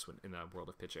worry about this one in the world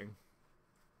of pitching.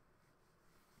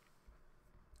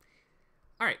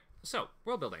 All right, so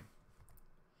world building.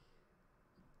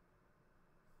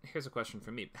 Here's a question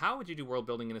from me. How would you do world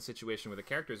building in a situation where the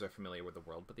characters are familiar with the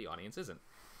world, but the audience isn't?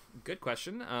 Good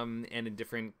question, and in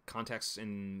different contexts,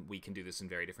 and we can do this in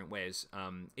very different ways.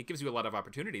 It gives you a lot of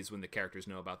opportunities when the characters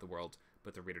know about the world,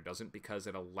 but the reader doesn't, because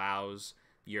it allows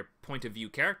your point of view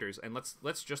characters, and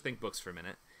let's just think books for a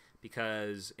minute.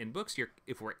 Because in books,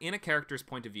 if we're in a character's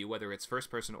point of view, whether it's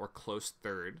first person or close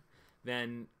third,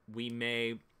 then we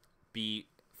may be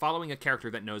following a character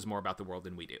that knows more about the world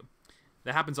than we do.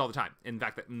 That happens all the time. In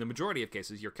fact, in the majority of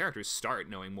cases, your characters start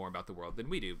knowing more about the world than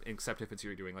we do, except if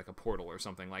you're doing like a portal or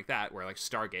something like that, where like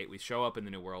Stargate, we show up in the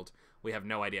new world, we have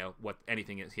no idea what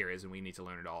anything here is, and we need to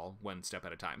learn it all one step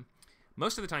at a time.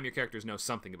 Most of the time, your characters know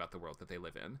something about the world that they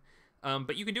live in.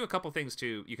 But you can do a couple things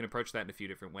too. You can approach that in a few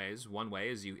different ways. One way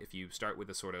is if you start with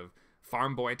a sort of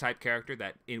farm boy type character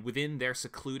that within their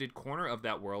secluded corner of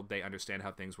that world, they understand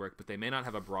how things work, but they may not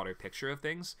have a broader picture of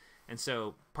things. And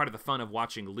so part of the fun of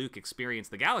watching Luke experience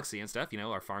the galaxy and stuff,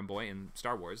 our farm boy in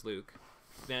Star Wars, Luke,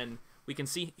 then we can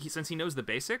see, since he knows the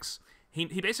basics, he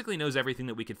basically knows everything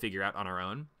that we could figure out on our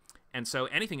own. And so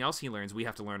anything else he learns, we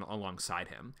have to learn alongside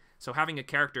him. So having a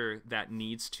character that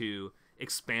needs to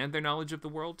expand their knowledge of the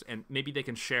world, and maybe they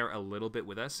can share a little bit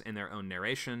with us in their own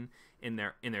narration, in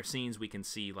their scenes, we can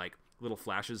see like little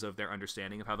flashes of their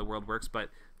understanding of how the world works, but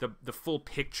the full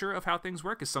picture of how things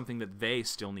work is something that they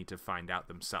still need to find out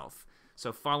themselves.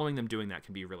 So following them doing that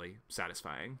can be really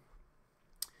satisfying.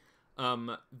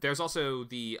 There's also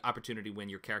the opportunity when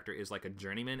your character is like a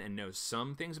journeyman and knows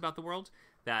some things about the world,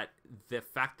 that the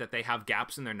fact that they have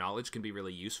gaps in their knowledge can be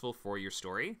really useful for your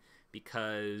story,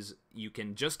 because you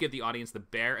can just give the audience the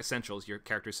bare essentials. Your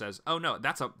character says, "Oh no,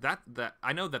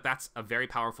 I know that's a very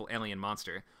powerful alien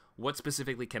monster. What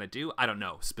specifically can it do? I don't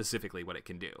know specifically what it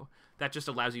can do." That just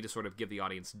allows you to sort of give the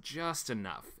audience just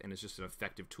enough, and it's just an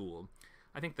effective tool.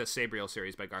 I think the Sabriel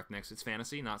series by Garth Nix, it's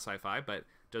fantasy, not sci-fi, but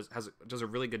does a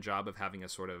really good job of having a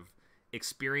sort of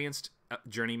experienced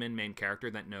journeyman main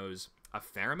character that knows a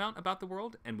fair amount about the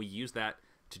world, and we use that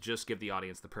to just give the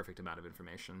audience the perfect amount of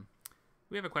information.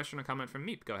 We have a question or comment from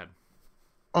Meep. Go ahead.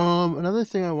 Another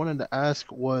thing I wanted to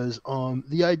ask was,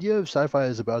 the idea of sci-fi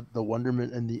is about the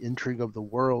wonderment and the intrigue of the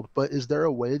world, but is there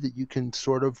a way that you can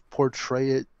sort of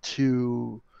portray it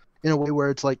in a way where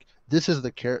it's like, this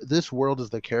world is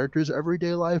the character's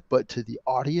everyday life, but to the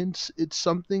audience, it's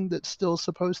something that's still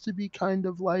supposed to be kind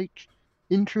of like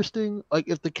interesting? Like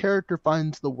if the character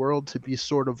finds the world to be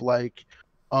sort of like,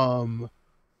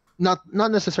 not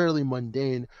necessarily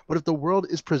mundane, but if the world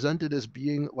is presented as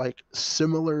being like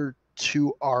similar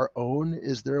to our own,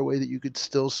 is there a way that you could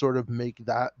still sort of make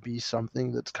that be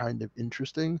something that's kind of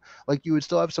interesting? Like you would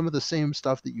still have some of the same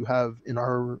stuff that you have in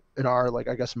our like,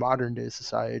 I guess, modern day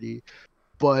society,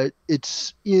 but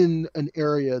it's in an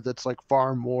area that's like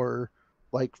far more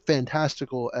like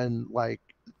fantastical and like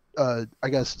I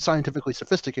guess scientifically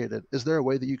sophisticated. Is there a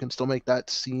way that you can still make that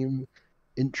seem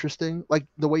interesting? Like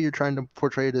the way you're trying to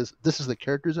portray it is, this is the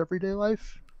character's everyday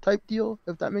life type deal,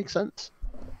 if that makes sense.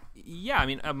 Yeah, I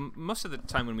mean, most of the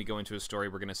time when we go into a story,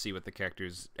 we're going to see what the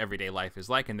character's everyday life is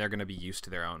like, and they're going to be used to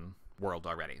their own world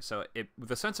already. So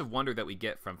the sense of wonder that we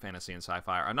get from fantasy and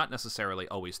sci-fi are not necessarily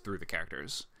always through the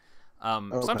characters.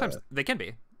 Okay. Sometimes they can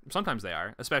be, Sometimes they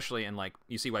are, especially in, like,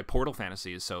 you see why Portal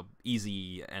fantasy is so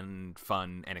easy and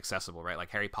fun and accessible, right? Like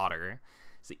Harry Potter.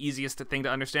 It's the easiest thing to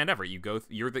understand ever.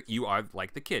 You are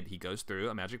like the kid. He goes through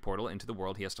a magic portal into the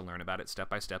world. He has to learn about it step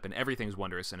by step, and everything's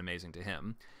wondrous and amazing to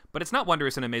him. But it's not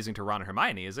wondrous and amazing to Ron and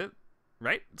Hermione, is it?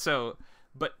 Right? So,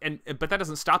 but that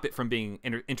doesn't stop it from being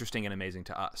interesting and amazing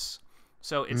to us.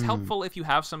 So it's helpful if you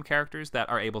have some characters that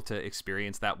are able to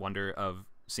experience that wonder of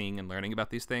seeing and learning about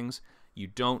these things. You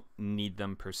don't need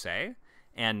them per se,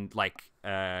 and like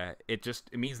it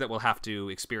means that we'll have to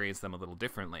experience them a little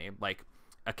differently. Like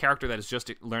a character that is just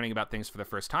learning about things for the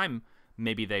first time,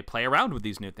 maybe they play around with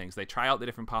these new things, they try out the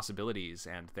different possibilities,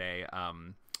 and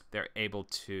they're able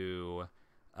to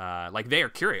like, they are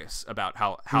curious about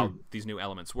how these new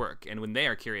elements work, and when they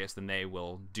are curious, then they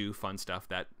will do fun stuff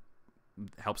that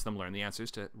helps them learn the answers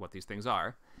to what these things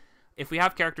are. If we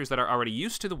have characters that are already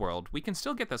used to the world, we can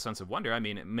still get that sense of wonder. I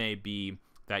mean, it may be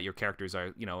that your characters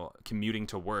are, commuting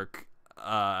to work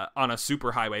on a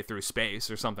super highway through space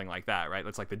or something like that, right?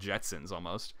 That's like the Jetsons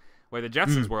almost, where the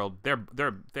Jetsons world,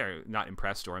 they're not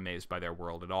impressed or amazed by their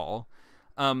world at all.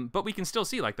 But we can still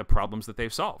see, like, the problems that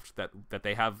they've solved, that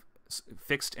they have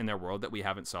fixed in their world that we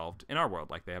haven't solved in our world.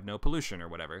 Like, they have no pollution or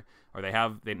whatever, or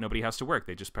nobody has to work.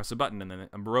 They just press a button and then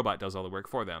a robot does all the work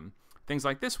for them. Things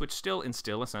like this, which still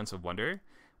instill a sense of wonder.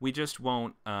 We just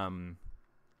won't,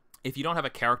 if you don't have a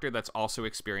character that's also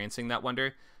experiencing that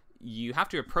wonder, you have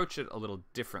to approach it a little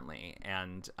differently.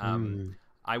 And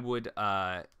I would,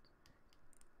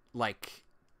 like,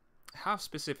 how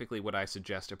specifically would I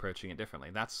suggest approaching it differently?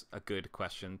 That's a good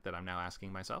question that I'm now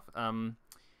asking myself.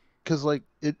 Because like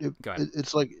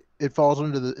it's like it falls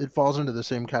into the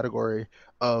same category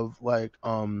of like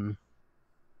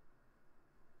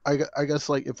I guess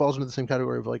like it falls into the same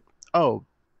category of like, oh,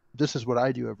 this is what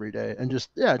I do every day, and just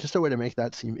a way to make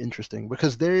that seem interesting,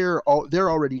 because they're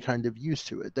already kind of used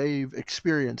to it. They've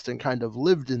experienced and kind of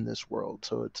lived in this world,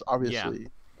 so it's obviously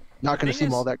not going to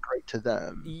seem all that great to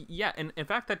them. Yeah, and in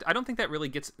fact, that I don't think that really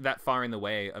gets that far in the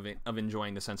way of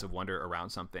enjoying the sense of wonder around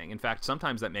something. In fact,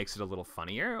 sometimes that makes it a little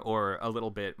funnier or a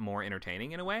little bit more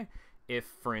entertaining in a way. If,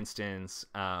 for instance,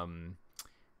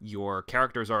 your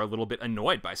characters are a little bit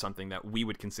annoyed by something that we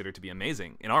would consider to be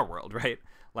amazing in our world, right?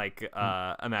 Like,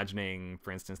 imagining,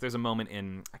 for instance, there's a moment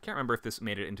in, I can't remember if this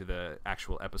made it into the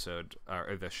actual episode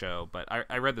or the show, but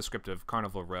I read the script of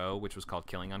Carnival Row, which was called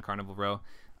Killing on Carnival Row,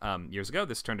 years ago.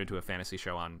 This turned into a fantasy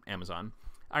show on Amazon.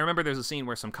 I remember there's a scene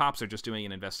where some cops are just doing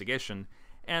an investigation,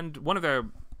 and one of their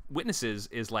witnesses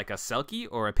is like a Selkie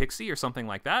or a pixie or something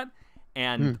like that,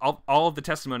 and all of the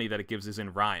testimony that it gives is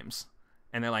in rhymes.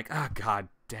 And they're like, oh, God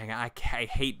dang it, I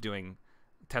hate doing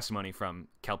testimony from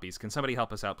Kelpies. Can somebody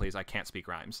help us out, please? I can't speak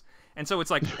rhymes. And so it's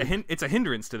like, it's a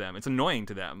hindrance to them. It's annoying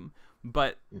to them.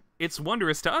 But it's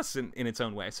wondrous to us in its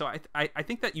own way. So I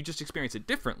think that you just experience it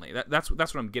differently. That's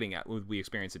what I'm getting at. We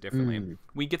experience it differently.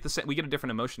 We get a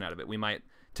different emotion out of it.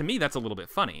 To me, that's a little bit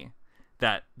funny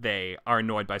that they are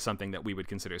annoyed by something that we would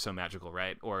consider so magical,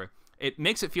 right? Or it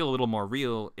makes it feel a little more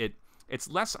real. It's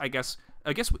less, I guess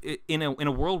in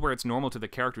a world where it's normal to the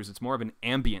characters, it's more of an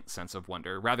ambient sense of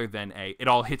wonder rather than it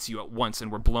all hits you at once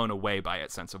and we're blown away by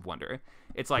it sense of wonder.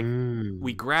 It's like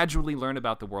we gradually learn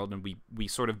about the world and we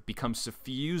sort of become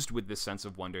suffused with this sense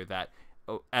of wonder that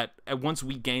at once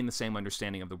we gain the same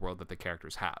understanding of the world that the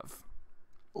characters have.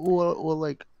 Well,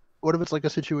 like, what if it's like a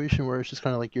situation where it's just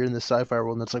kind of like you're in this sci-fi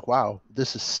world and it's like, wow,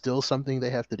 this is still something they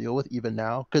have to deal with even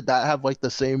now? Could that have like the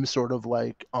same sort of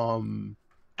like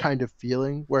kind of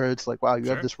feeling where it's like, wow, you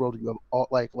have this world, you have all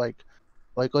like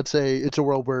let's say it's a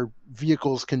world where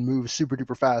vehicles can move super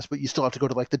duper fast, but you still have to go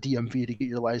to like the DMV to get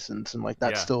your license, and like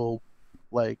that's still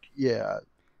like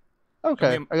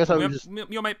okay. I guess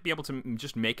you might be able to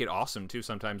just make it awesome too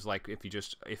sometimes. Like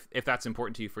if that's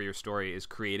important to you for your story, is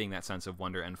creating that sense of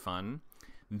wonder and fun,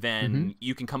 then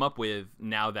you can come up with,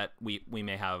 now that we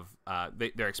may have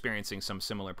they're experiencing some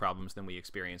similar problems than we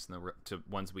experience to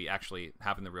ones we actually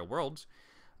have in the real world.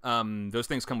 Those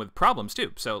things come with problems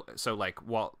too. So like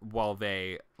while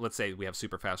they, let's say we have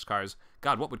super fast cars,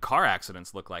 God, what would car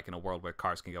accidents look like in a world where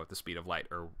cars can go at the speed of light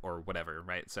or whatever,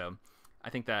 right? So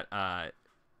I think that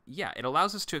it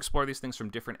allows us to explore these things from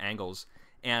different angles,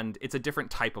 and it's a different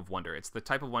type of wonder. It's the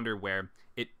type of wonder where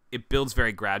it builds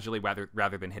very gradually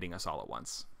rather than hitting us all at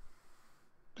once.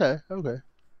 Okay.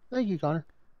 Thank you, Connor.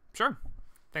 Sure.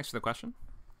 Thanks for the question.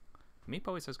 Meep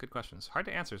always has good questions. Hard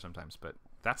to answer sometimes, but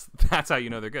that's how you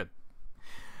know they're good.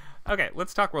 Okay,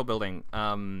 let's talk world building.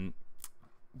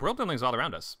 World building is all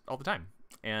around us all the time,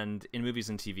 and in movies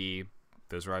and TV,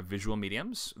 those are our visual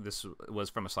mediums. This was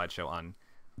from a slideshow on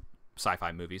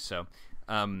sci-fi movies, so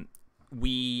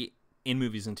we in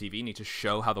movies and TV need to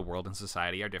show how the world and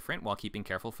society are different while keeping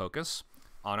careful focus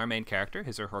on our main character,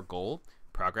 his or her goal,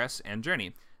 progress, and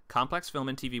journey. Complex film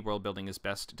and TV world building is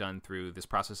best done through this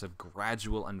process of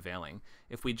gradual unveiling.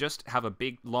 If we just have a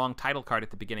big, long title card at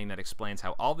the beginning that explains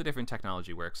how all the different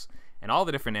technology works and all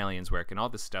the different aliens work and all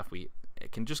this stuff,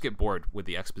 it can just get bored with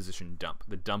the exposition dump,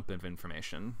 the dump of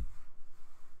information.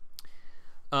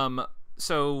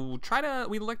 So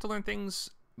we like to learn things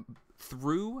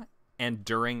through and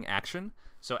during action.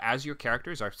 So as your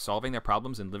characters are solving their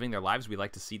problems and living their lives, we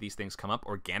like to see these things come up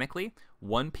organically,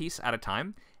 one piece at a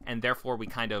time, and therefore we're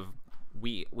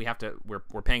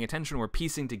paying attention, we're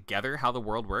piecing together how the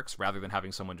world works rather than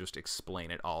having someone just explain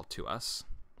it all to us.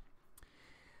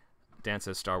 Dan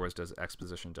says Star Wars does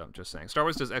exposition dump, just saying. Star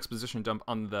Wars does exposition dump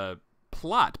on the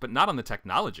plot, but not on the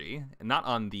technology, and not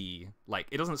on the, like,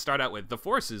 it doesn't start out with the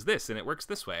Force is this and it works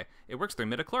this way. It works through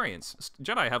midichlorians.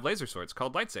 Jedi have laser swords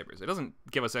called lightsabers. It doesn't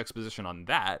give us exposition on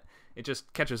that. It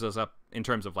just catches us up in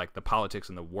terms of like the politics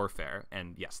and the warfare,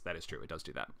 and yes, that is true. It does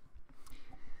do that.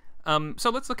 So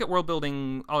let's look at world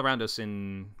building all around us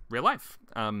in real life.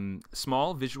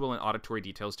 Small visual and auditory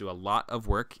details do a lot of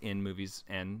work in movies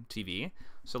and TV.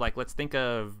 So, like, let's think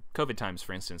of COVID times,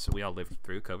 for instance. So we all lived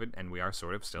through COVID, and we are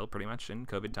sort of still pretty much in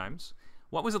COVID times.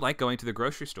 What was it like going to the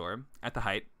grocery store at the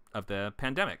height of the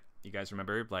pandemic? You guys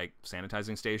remember, like,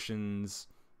 sanitizing stations,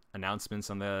 announcements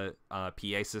on the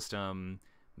PA system,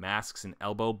 masks and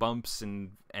elbow bumps and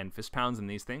fist pounds and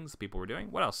these things people were doing?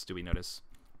 What else do we notice?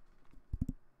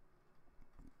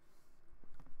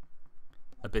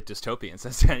 A bit dystopian,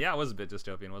 says yeah, it was a bit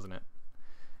dystopian, wasn't it?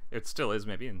 It still is,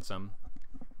 maybe, in some...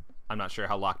 I'm not sure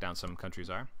how locked down some countries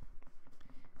are. I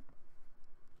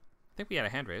think we had a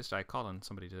hand raised. I called on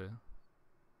somebody to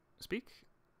speak.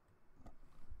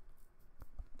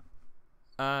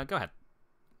 Go ahead.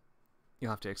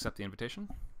 You'll have to accept the invitation.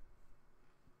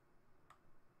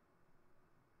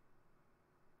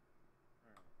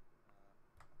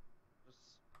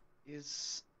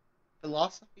 Is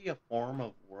philosophy a form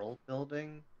of world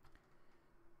building?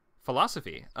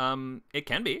 Philosophy. It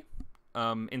can be.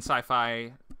 In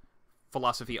sci-fi,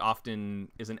 philosophy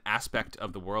often is an aspect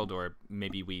of the world, or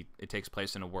maybe it takes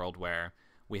place in a world where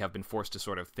we have been forced to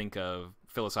sort of think of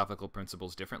philosophical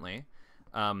principles differently.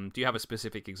 Do you have a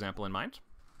specific example in mind?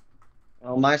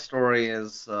 Well, my story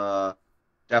is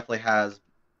definitely has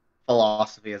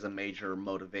philosophy as a major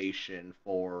motivation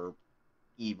for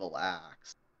evil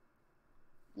acts.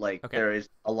 Like, okay. There is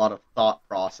a lot of thought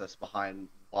process behind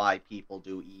why people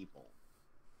do evil.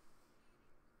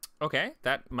 Okay,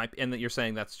 that might, and that you're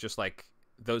saying that's just like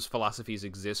those philosophies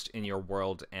exist in your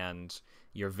world, and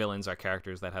your villains are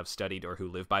characters that have studied or who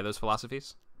live by those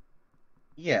philosophies?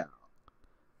 Yeah.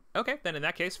 Okay, then in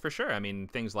that case, for sure. I mean,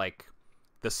 things like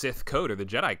the Sith Code or the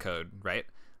Jedi Code, right?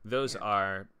 Those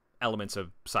are elements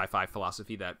of sci-fi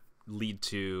philosophy that lead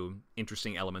to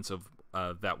interesting elements of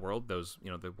that world. Those,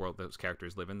 the world those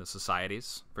characters live in, the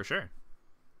societies, for sure.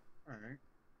 All right.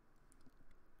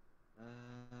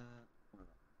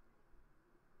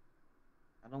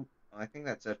 I think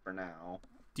that's it for now.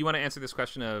 Do you want to answer this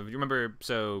question of, you remember,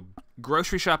 so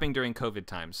grocery shopping during COVID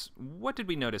times, what did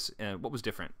we notice? What was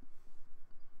different?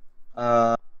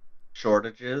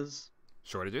 Shortages.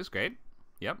 Shortages, great.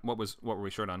 Yep. What were we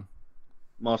short on?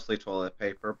 Mostly toilet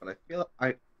paper, but I feel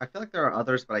like there are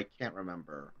others, but I can't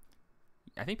remember.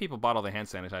 I think people bought all the hand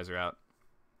sanitizer out.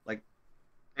 Like,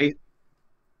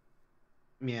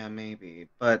 yeah, maybe.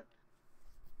 But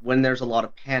when there's a lot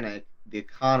of panic, the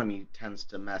economy tends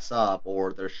to mess up,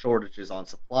 or there's shortages on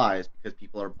supplies because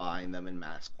people are buying them in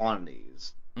mass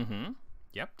quantities. Mm-hmm.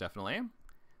 Yep, definitely.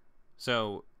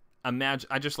 So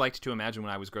I just liked to imagine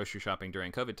when I was grocery shopping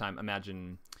during COVID time,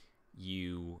 imagine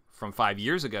you from 5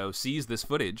 years ago sees this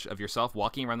footage of yourself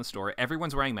walking around the store.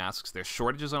 Everyone's wearing masks. There's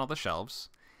shortages on all the shelves.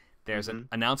 There's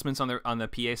announcements on the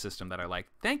PA system that are like,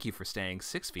 thank you for staying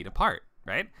 6 feet apart,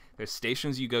 right? There's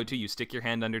stations you go to, you stick your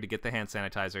hand under to get the hand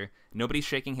sanitizer. Nobody's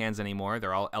shaking hands anymore.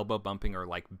 They're all elbow bumping or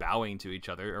like bowing to each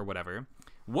other or whatever.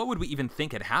 What would we even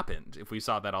think had happened if we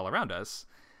saw that all around us?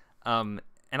 And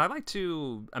I like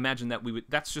to imagine that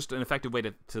that's just an effective way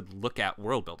to look at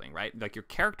world building, right? Like your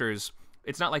characters,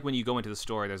 it's not like when you go into the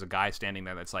store, there's a guy standing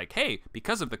there that's like, hey,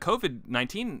 because of the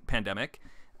COVID-19 pandemic,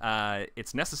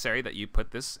 it's necessary that you put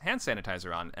this hand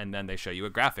sanitizer on, and then they show you a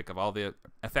graphic of all the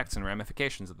effects and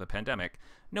ramifications of the pandemic.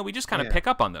 No, we just kind of pick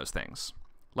up on those things.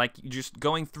 Like, just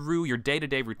going through your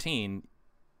day-to-day routine,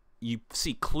 you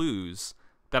see clues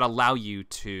that allow you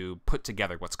to put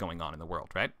together what's going on in the world,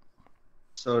 right?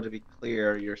 So to be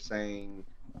clear, you're saying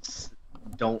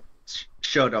don't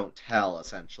tell,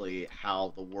 essentially,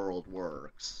 how the world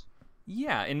works.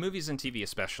 Yeah, in movies and TV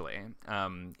especially.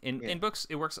 In books,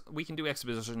 it works. We can do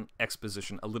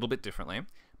exposition a little bit differently,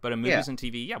 but in movies and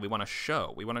TV, yeah, we want to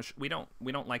show. We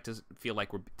don't like to feel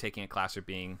like we're taking a class or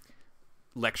being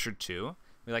lectured to.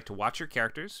 We like to watch your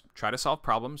characters try to solve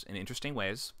problems in interesting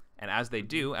ways, and as they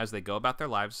do, as they go about their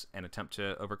lives and attempt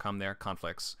to overcome their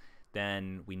conflicts,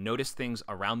 then we notice things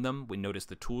around them. We notice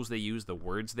the tools they use, the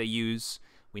words they use.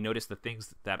 We notice the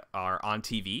things that are on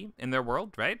TV in their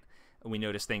world, right? We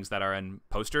notice things that are in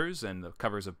posters and the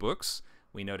covers of books.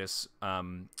 We notice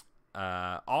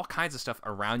all kinds of stuff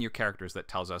around your characters that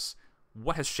tells us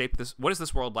what has shaped this. What is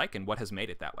this world like, and what has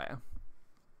made it that way?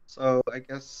 So I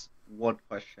guess one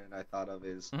question I thought of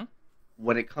is,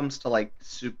 when it comes to like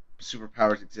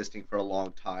superpowers existing for a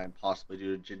long time, possibly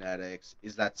due to genetics,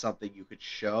 is that something you could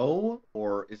show,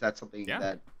 or is that something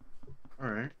that? All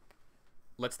right.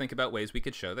 Let's think about ways we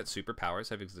could show that superpowers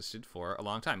have existed for a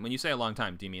long time. When you say a long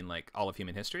time, do you mean like all of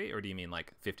human history, or do you mean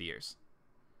like 50 years?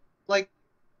 Like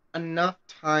enough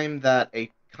time that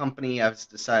a company has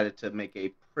decided to make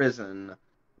a prison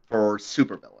for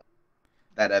supervillains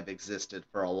that have existed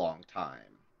for a long time.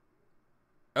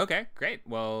 Okay, great.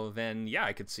 Well, then, yeah,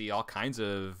 I could see all kinds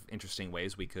of interesting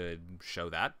ways we could show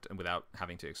that without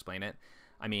having to explain it.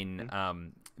 I mean,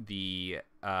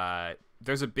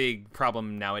 there's a big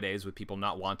problem nowadays with people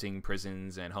not wanting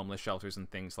prisons and homeless shelters and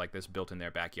things like this built in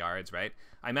their backyards, right?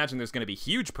 I imagine there's going to be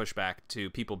huge pushback to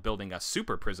people building a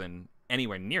super prison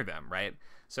anywhere near them, right?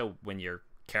 So when your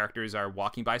characters are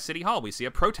walking by City Hall, we see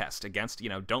a protest against,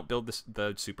 don't build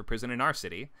the super prison in our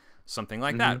city, something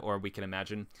like that. Or we can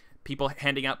imagine people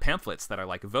handing out pamphlets that are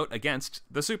like, vote against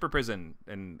the super prison,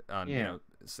 and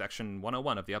section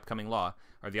 101 of the upcoming law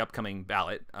or the upcoming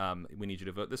ballot, we need you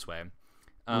to vote this way.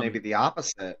 Maybe the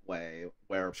opposite way,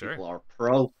 where people are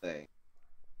pro thing.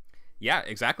 Yeah,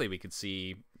 exactly. We could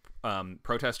see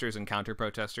protesters and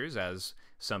counter-protesters, as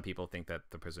some people think that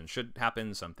the prison should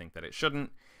happen, some think that it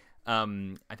shouldn't.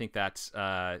 I think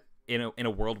that in a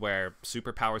world where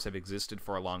superpowers have existed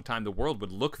for a long time, the world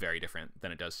would look very different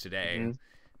than it does today,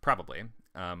 probably,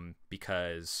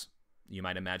 because you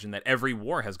might imagine that every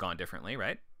war has gone differently,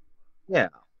 right? Yeah.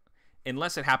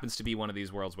 Unless it happens to be one of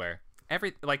these worlds where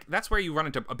that's where you run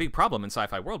into a big problem in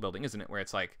sci-fi world building, isn't it? Where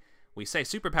it's like, we say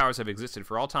superpowers have existed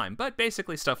for all time, but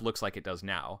basically stuff looks like it does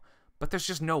now. But there's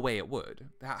just no way it would.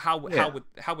 How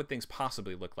would things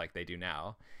possibly look like they do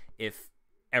now if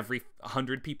every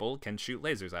 100 people can shoot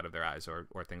lasers out of their eyes or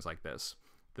things like this?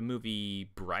 The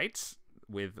movie Bright,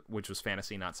 which was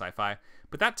fantasy, not sci-fi,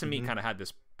 but that to me kind of had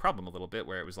this problem a little bit,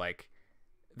 where it was like,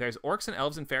 there's orcs and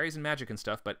elves and fairies and magic and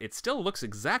stuff, but it still looks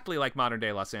exactly like modern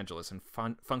day Los Angeles and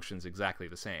functions exactly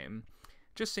the same.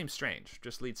 Just seems strange.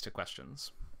 Just leads to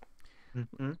questions.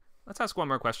 Let's ask one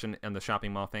more question on the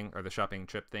shopping mall thing, or the shopping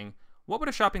trip thing. What would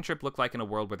a shopping trip look like in a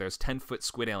world where there's 10-foot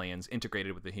squid aliens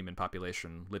integrated with the human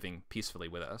population living peacefully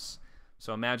with us?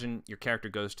 So imagine your character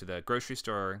goes to the grocery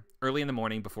store early in the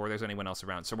morning before there's anyone else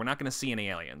around. So we're not going to see any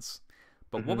aliens.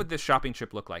 But what would this shopping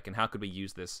trip look like, and how could we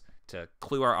use this to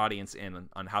clue our audience in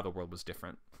on how the world was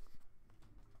different?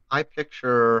 I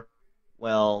picture,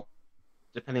 well,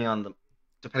 depending on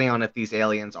if these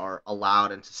aliens are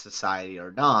allowed into society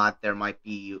or not, there might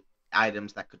be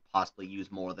items that could possibly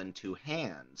use more than two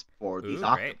hands for these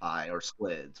octopi or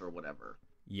squids or whatever.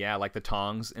 Yeah, like the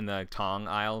tongs in the tong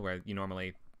aisle, where you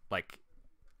normally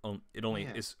it only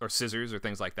is, or scissors or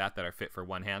things like that are fit for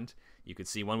one hand. You could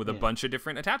see one with a bunch of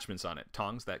different attachments on it,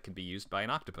 tongs that could be used by an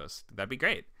octopus. That'd be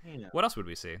great. Yeah. What else would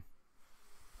we see?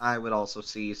 I would also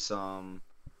see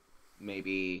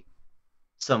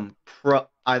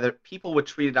either people would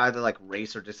treat it either like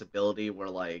race or disability, where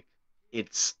like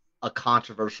it's a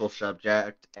controversial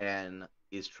subject and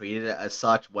is treated as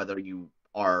such, whether you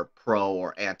are pro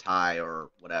or anti or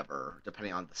whatever,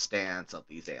 depending on the stance of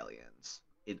these aliens.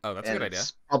 That's a good idea.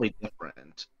 It's probably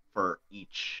different for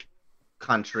each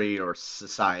country or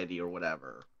society or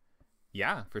whatever.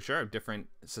 Yeah, for sure. Different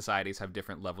societies have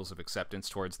different levels of acceptance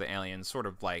towards the aliens, sort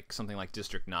of like something like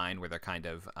District 9, where they're kind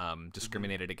of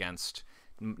discriminated against.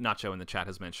 Nacho in the chat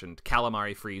has mentioned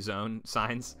calamari-free zone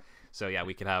signs. So yeah,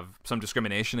 we could have some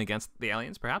discrimination against the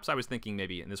aliens, perhaps. I was thinking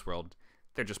maybe in this world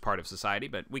they're just part of society,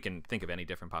 but we can think of any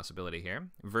different possibility here.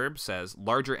 Verb says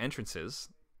larger entrances,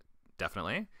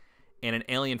 definitely, and an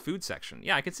alien food section.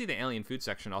 Yeah, I could see the alien food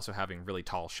section also having really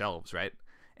tall shelves, right?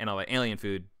 And all the alien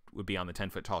food would be on the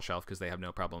 10-foot tall shelf because they have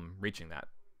no problem reaching that.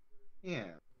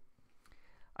 Yeah.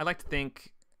 I like to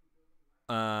think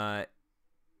of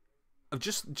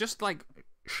just like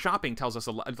shopping tells us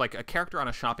a lot, like a character on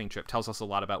a shopping trip tells us a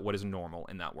lot about what is normal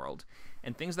in that world.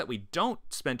 And things that we don't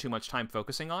spend too much time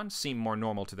focusing on seem more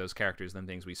normal to those characters than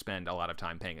things we spend a lot of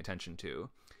time paying attention to.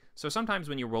 So sometimes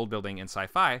when you're world building in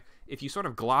sci-fi, if you sort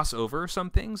of gloss over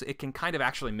some things, it can kind of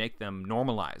actually make them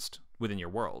normalized within your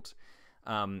world.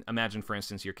 Imagine, for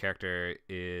instance, your character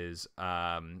is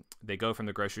they go from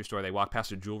the grocery store, they walk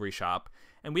past a jewelry shop,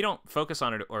 and we don't focus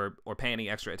on it or pay any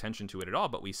extra attention to it at all,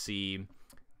 but we see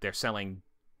they're selling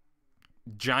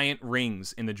giant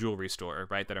rings in the jewelry store,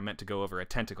 right, that are meant to go over a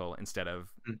tentacle instead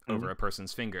of over a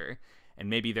person's finger. And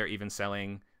maybe they're even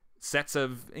selling sets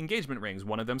of engagement rings.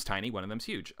 One of them's tiny, one of them's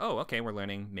huge. Oh, okay, we're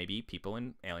learning maybe people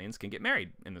and aliens can get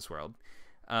married in this world.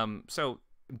 So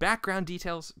background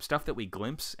details, stuff that we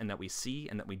glimpse and that we see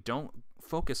and that we don't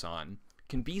focus on,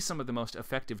 can be some of the most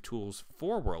effective tools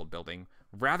for world building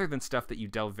rather than stuff that you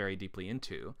delve very deeply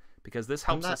into, because this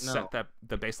helps us set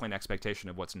the baseline expectation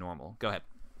of what's normal. Go ahead.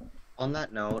 On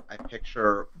that note, I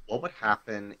picture what would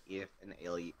happen if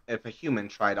if a human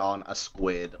tried on a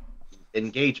squid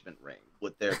engagement ring.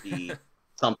 Would there be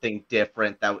something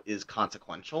different that is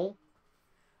consequential?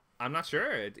 I'm not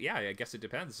sure. Yeah, I guess it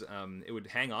depends. It would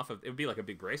hang off of. It would be like a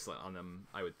big bracelet on them,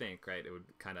 I would think, right? It would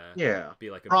kind of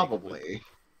be like a probably.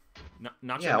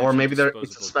 Not yeah, or maybe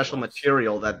it's a special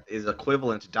material that is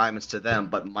equivalent to diamonds to them,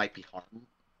 but might be harmful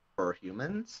for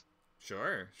humans.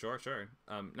 Sure.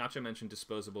 Nacho mentioned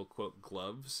disposable, quote,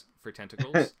 gloves for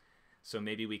tentacles. So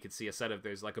maybe we could see a set of,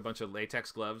 there's like a bunch of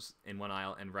latex gloves in one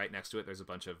aisle, and right next to it there's a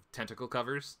bunch of tentacle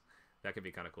covers. That could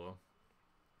be kind of cool.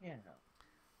 Yeah.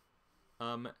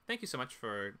 Thank you so much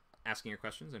for asking your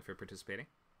questions and for participating.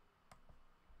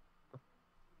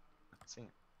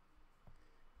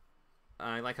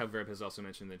 I like how Verb has also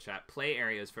mentioned in the chat, play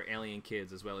areas for alien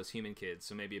kids as well as human kids,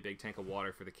 so maybe a big tank of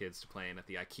water for the kids to play in at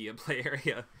the IKEA play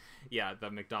area. Yeah, the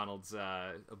McDonald's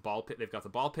ball pit. They've got the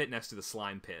ball pit next to the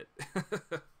slime pit.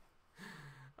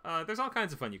 There's all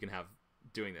kinds of fun you can have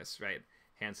doing this, right?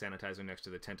 Hand sanitizer next to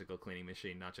the tentacle cleaning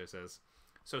machine, Nacho says.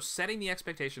 So setting the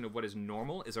expectation of what is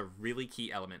normal is a really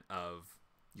key element of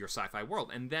your sci-fi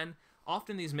world. And then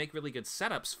often these make really good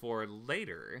setups for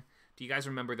later. Do you guys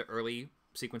remember the early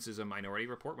sequences of Minority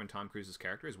Report when Tom Cruise's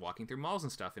character is walking through malls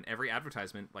and stuff, and every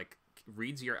advertisement like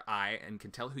reads your eye and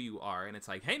can tell who you are, and it's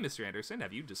like, hey, Mr. Anderson,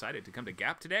 have you decided to come to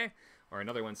Gap today? Or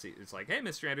another one, it's like, hey,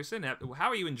 Mr. Anderson, how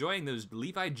are you enjoying those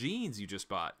Levi jeans you just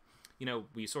bought? You know,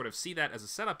 we sort of see that as a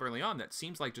setup early on that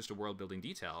seems like just a world-building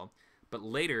detail, but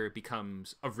later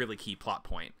becomes a really key plot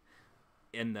point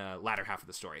in the latter half of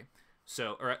the story.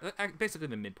 So, or basically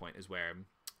the midpoint is where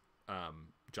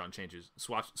John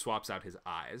swaps out his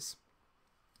eyes.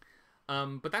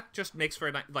 But that just makes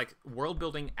for like world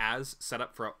building as set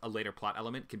up for a later plot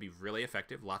element can be really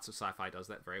effective. Lots of sci-fi does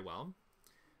that very well.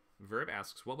 Verb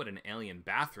asks, what would an alien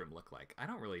bathroom look like? I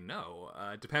don't really know.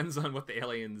 Depends on what the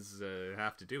aliens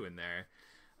have to do in there.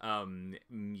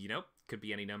 You know, could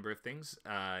be any number of things.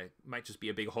 Might just be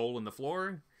a big hole in the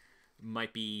floor.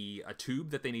 Might be a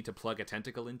tube that they need to plug a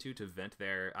tentacle into to vent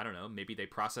their, I don't know, maybe they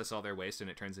process all their waste and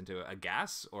it turns into a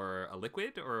gas or a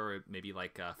liquid, or maybe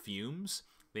like fumes.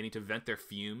 They need to vent their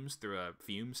fumes through a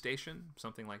fume station,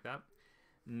 something like that.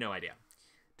 No idea.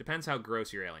 Depends how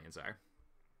gross your aliens are.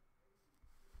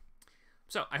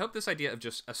 So I hope this idea of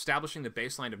just establishing the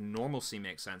baseline of normalcy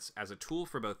makes sense as a tool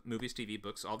for both movies, TV,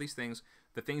 books, all these things.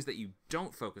 The things that you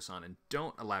don't focus on and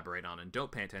don't elaborate on and don't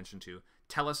pay attention to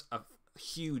tell us a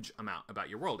huge amount about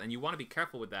your world. And you want to be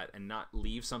careful with that and not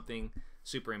leave something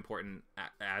super important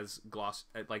as gloss,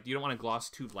 like you don't want to gloss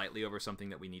too lightly over something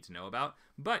that we need to know about,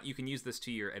 but you can use this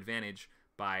to your advantage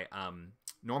by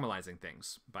normalizing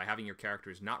things, by having your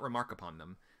characters not remark upon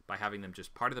them, by having them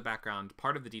just part of the background,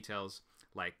 part of the details.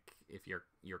 Like if your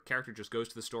character just goes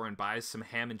to the store and buys some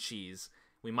ham and cheese,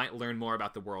 we might learn more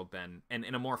about the world then, and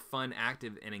in a more fun,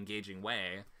 active, and engaging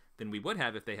way than we would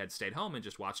have if they had stayed home and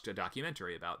just watched a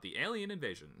documentary about the alien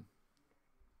invasion.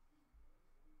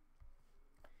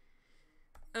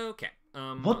 Okay.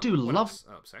 What do love?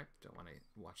 Oh, sorry. Don't want to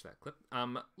watch that clip.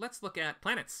 Let's look at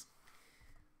planets.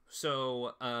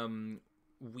 So,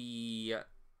 we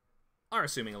are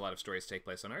assuming a lot of stories take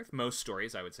place on Earth. Most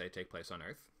stories, I would say, take place on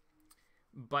Earth.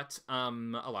 But a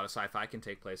lot of sci-fi can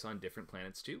take place on different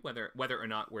planets too, whether or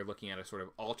not we're looking at a sort of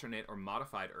alternate or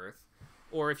modified Earth,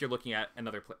 or if you're looking at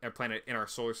another planet in our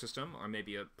solar system, or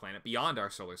maybe a planet beyond our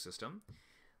solar system.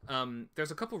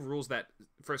 There's a couple of rules that,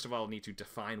 first of all, need to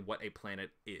define what a planet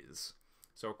is.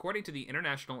 So according to the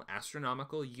International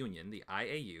Astronomical Union, the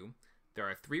IAU, there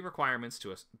are 3 requirements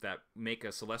that make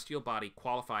a celestial body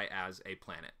qualify as a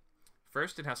planet.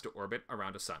 First, it has to orbit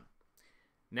around a sun.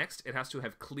 Next, it has to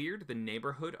have cleared the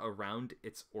neighborhood around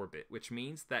its orbit, which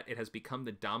means that it has become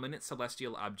the dominant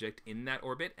celestial object in that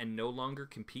orbit and no longer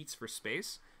competes for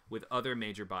space with other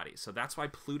major bodies. So that's why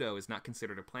Pluto is not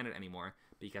considered a planet anymore,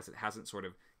 because it hasn't sort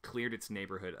of cleared its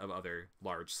neighborhood of other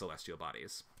large celestial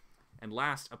bodies. And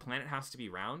last, a planet has to be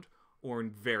round or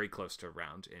very close to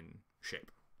round in shape.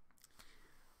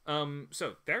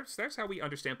 So there's how we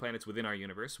understand planets within our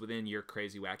universe. Within your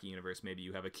crazy, wacky universe, maybe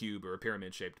you have a cube or a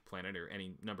pyramid-shaped planet or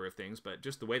any number of things, but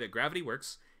just the way that gravity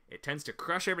works, it tends to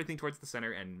crush everything towards the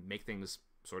center and make things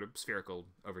sort of spherical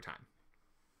over time.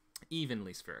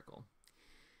 Evenly spherical.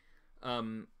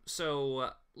 So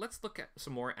let's look at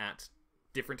some more at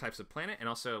different types of planet and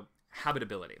also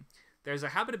habitability. There's a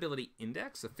habitability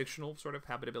index, a fictional sort of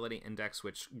habitability index,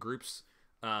 which groups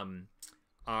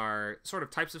our sort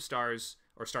of types of stars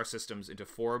or star systems into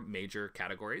 4 major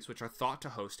categories, which are thought to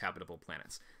host habitable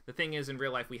planets. The thing is, in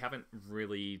real life, we haven't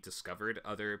really discovered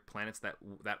other planets that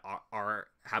are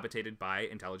habitated by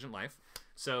intelligent life,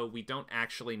 so we don't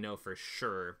actually know for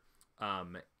sure,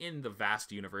 in the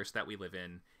vast universe that we live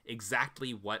in,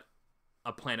 exactly what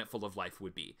a planet full of life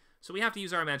would be. So we have to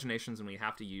use our imaginations, and we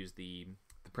have to use the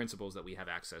principles that we have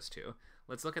access to.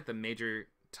 Let's look at the major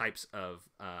types of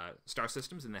star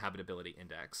systems in the habitability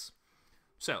index.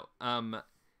 So,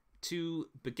 to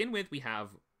begin with, we have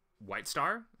white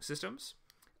star systems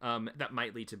that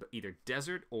might lead to either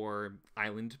desert or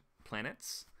island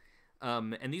planets.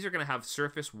 And these are going to have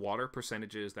surface water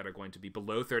percentages that are going to be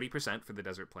below 30% for the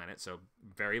desert planet, so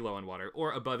very low on water,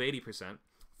 or above 80%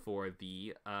 for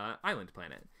the island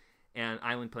planet. And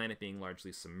island planet being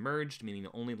largely submerged, meaning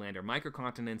the only land are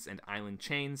microcontinents and island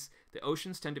chains. The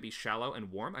oceans tend to be shallow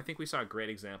and warm. I think we saw a great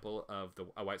example of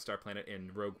a white star planet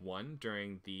in Rogue One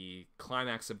during the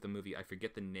climax of the movie. I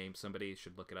forget the name. Somebody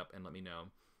should look it up and let me know.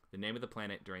 The name of the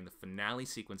planet during the finale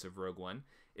sequence of Rogue One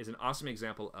is an awesome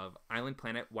example of island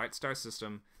planet, white star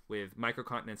system with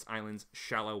microcontinents, islands,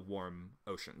 shallow, warm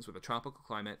oceans with a tropical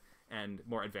climate and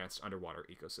more advanced underwater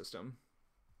ecosystem.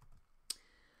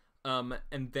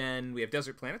 And then we have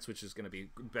desert planets, which is going to be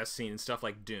best seen in stuff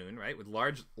like Dune, right? With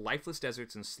large, lifeless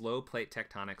deserts and slow plate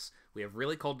tectonics. We have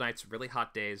really cold nights, really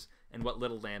hot days, and what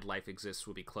little land life exists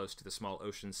will be close to the small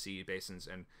ocean sea basins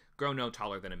and grow no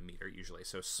taller than a meter, usually.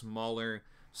 So smaller,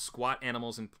 squat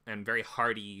animals and very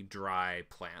hardy, dry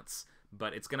plants.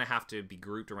 But it's going to have to be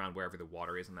grouped around wherever the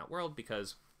water is in that world,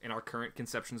 because in our current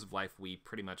conceptions of life, we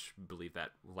pretty much believe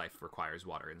that life requires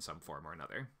water in some form or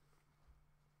another.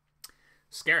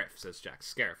 Scarif, says Jack.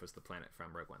 Scarif was the planet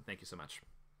from Rogue One. Thank you so much.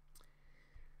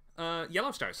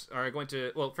 Yellow stars are going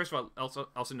to... Well, first of all,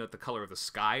 also note the color of the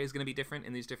sky is going to be different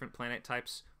in these different planet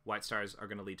types. White stars are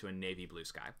going to lead to a navy blue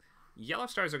sky. Yellow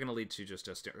stars are going to lead to just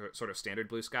a sort of standard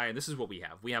blue sky, and this is what we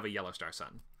have. We have a yellow star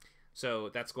sun. So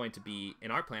that's going to be,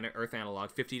 in our planet, Earth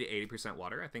analog, 50 to 80%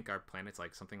 water. I think our planet's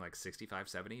like something like 65,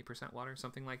 70% water,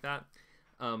 something like that.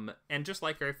 And just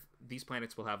like Earth, these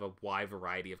planets will have a wide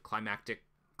variety of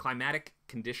climatic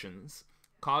conditions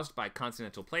caused by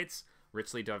continental plates,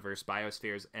 richly diverse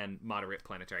biospheres, and moderate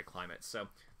planetary climates. So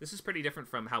this is pretty different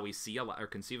from how we see a lot or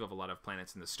conceive of a lot of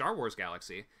planets in the Star Wars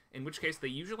galaxy, in which case they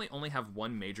usually only have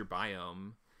one major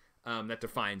biome that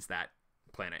defines that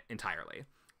planet entirely.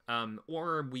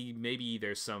 Or maybe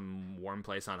there's some warm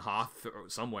place on Hoth or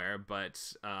somewhere, but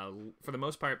for the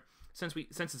most part, since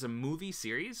it's a movie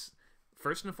series,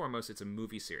 first and foremost, it's a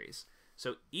movie series.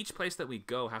 So each place that we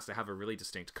go has to have a really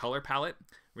distinct color palette,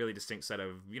 really distinct set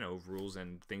of, rules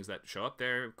and things that show up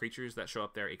there, creatures that show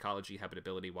up there, ecology,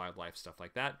 habitability, wildlife, stuff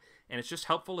like that. And it's just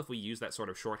helpful if we use that sort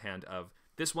of shorthand of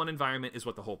this one environment is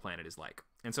what the whole planet is like.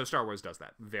 And so Star Wars does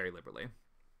that very liberally.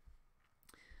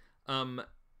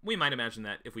 We might imagine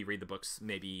that if we read the books,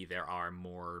 maybe there are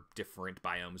more different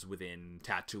biomes within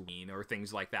Tatooine or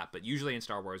things like that. But usually in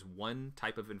Star Wars, one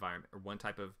type of environment or one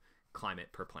type of climate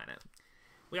per planet.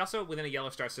 We also, within a yellow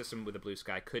star system with a blue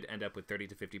sky, could end up with 30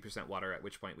 to 50% water, at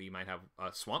which point we might have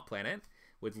a swamp planet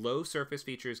with low surface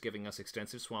features giving us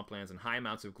extensive swamplands and high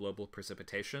amounts of global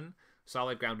precipitation.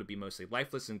 Solid ground would be mostly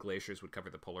lifeless, and glaciers would cover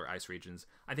the polar ice regions.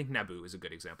 I think Naboo is a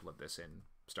good example of this in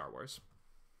Star Wars.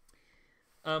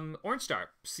 Orange star,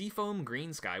 seafoam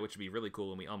green sky, which would be really cool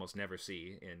and we almost never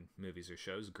see in movies or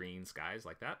shows, green skies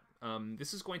like that.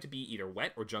 This is going to be either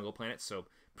wet or jungle planets, so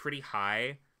pretty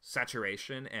high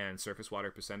saturation and surface water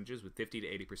percentages with 50 to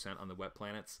 80% on the wet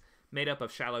planets, made up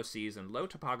of shallow seas and low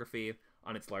topography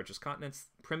on its largest continents,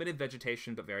 primitive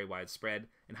vegetation but very widespread,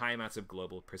 and high amounts of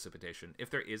global precipitation. If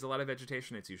there is a lot of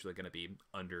vegetation, it's usually going to be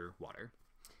underwater.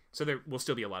 So there will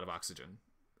still be a lot of oxygen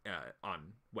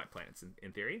on wet planets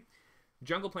in theory.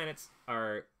 Jungle planets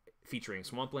are featuring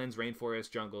swamplands,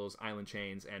 rainforests, jungles, island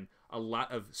chains, and a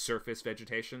lot of surface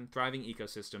vegetation, thriving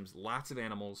ecosystems, lots of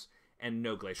animals, and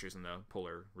no glaciers in the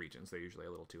polar regions. They're usually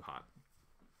a little too hot.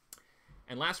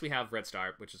 And last we have red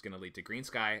star, which is going to lead to green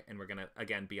sky, and we're going to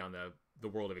again be on the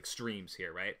world of extremes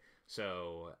here, right?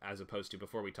 So as opposed to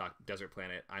before we talked desert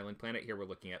planet, island planet, here we're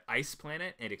looking at ice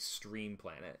planet and extreme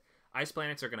planet. Ice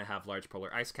planets are going to have large polar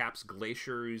ice caps,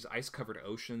 glaciers, ice-covered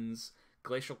oceans,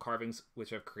 glacial carvings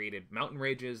which have created mountain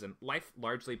ranges, and life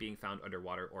largely being found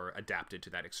underwater or adapted to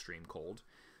that extreme cold.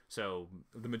 So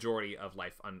the majority of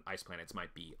life on ice planets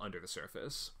might be under the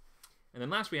surface. And then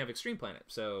last we have extreme planet.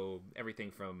 So everything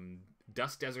from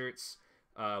dust deserts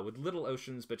with little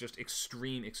oceans, but just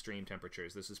extreme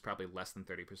temperatures. This is probably less than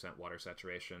 30% water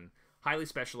saturation. Highly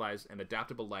specialized and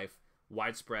adaptable life,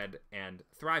 widespread and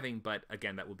thriving, but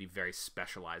again, that will be very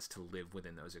specialized to live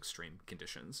within those extreme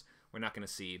conditions. We're not going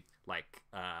to see like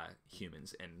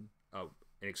humans in an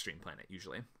extreme planet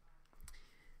usually.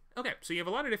 Okay, so you have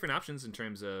a lot of different options in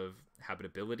terms of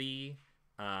habitability,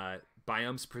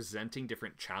 biomes presenting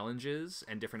different challenges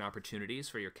and different opportunities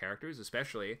for your characters,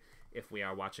 especially if we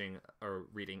are watching or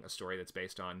reading a story that's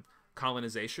based on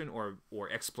colonization or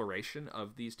exploration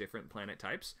of these different planet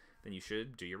types. Then you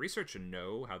should do your research and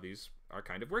know how these are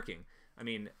kind of working. I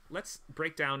mean, let's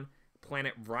break down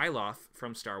planet Ryloth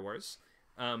from Star Wars.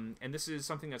 And this is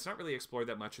something that's not really explored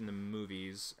that much in the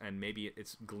movies, and maybe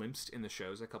it's glimpsed in the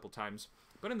shows a couple times.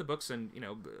 But in the books and, you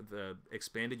know, the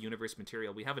expanded universe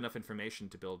material, we have enough information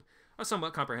to build a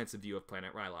somewhat comprehensive view of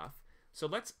planet Ryloth. So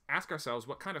let's ask ourselves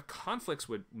what kind of conflicts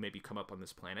would maybe come up on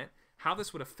this planet, how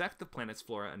this would affect the planet's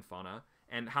flora and fauna,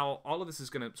 and how all of this is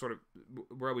going to sort of,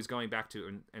 we're always going back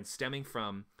to and stemming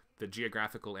from the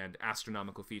geographical and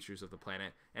astronomical features of the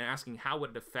planet, and asking how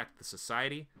would it affect the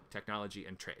society, technology,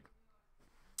 and trade.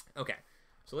 Okay,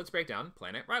 so let's break down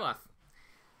planet Ryloth.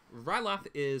 Ryloth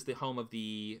is the home of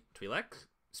the Twi'lek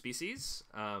species,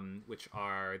 which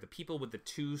are the people with the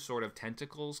two sort of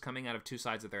tentacles coming out of two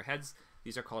sides of their heads.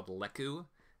 These are called Leku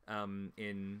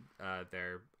in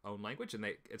their own language, and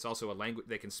it's also a language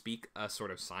they can speak a sort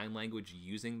of sign language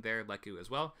using their Leku as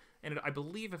well. And I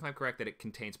believe, if I'm correct, that it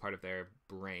contains part of their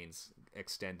brains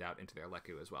extend out into their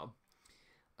Leku as well.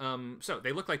 So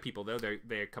they look like people, though.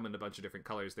 They come in a bunch of different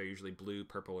colors. They're usually blue,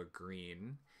 purple, or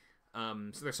green.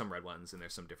 So there's some red ones, and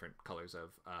there's some different colors of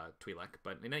Twi'lek.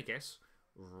 But in any case,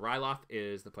 Ryloth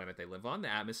is the planet they live on.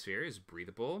 The atmosphere is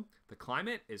breathable. The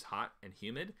climate is hot and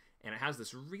humid, and it has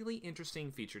this really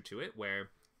interesting feature to it where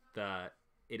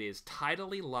it is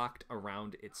tidally locked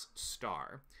around its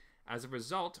star. As a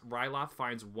result, Ryloth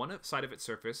finds one side of its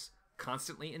surface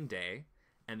constantly in day,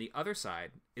 and the other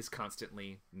side is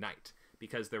constantly night,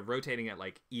 because they're rotating at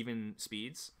like even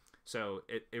speeds. So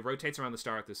it rotates around the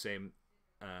star at the same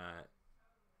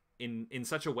in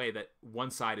such a way that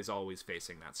one side is always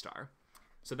facing that star.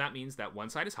 So that means that one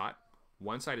side is hot,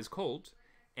 one side is cold,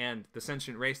 and the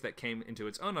sentient race that came into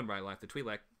its own on Ryloth, the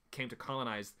Twi'lek, came to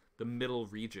colonize the middle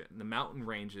region, the mountain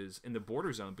ranges in the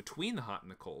border zone between the hot and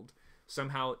the cold,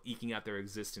 somehow eking out their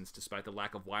existence despite the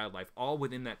lack of wildlife, all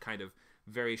within that kind of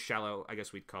very shallow, I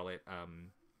guess we'd call it,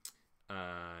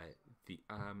 I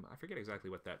forget exactly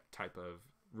what that type of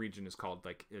region is called,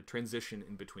 like a transition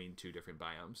in between two different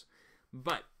biomes.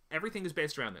 But everything is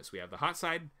based around this. We have the hot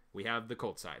side, we have the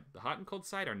cold side. The hot and cold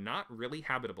side are not really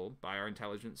habitable by our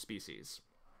intelligent species.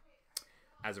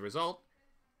 As a result,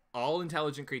 all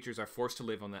intelligent creatures are forced to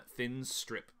live on that thin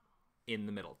strip in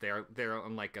the middle. They're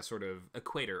on like a sort of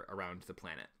equator around the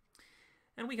planet.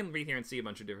 And we can read here and see a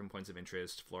bunch of different points of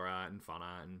interest, flora and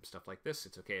fauna and stuff like this.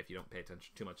 It's okay if you don't pay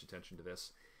too much attention to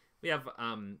this. We have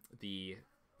the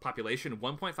population of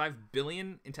 1.5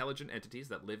 billion intelligent entities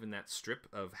that live in that strip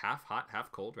of half hot,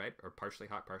 half cold, right? Or partially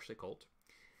hot, partially cold.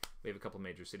 We have a couple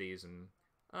major cities, and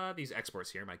these exports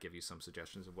here might give you some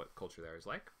suggestions of what culture there is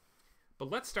like.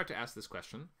 But let's start to ask this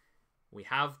question. We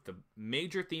have the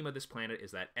major theme of this planet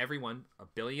is that everyone, 1.5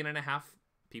 billion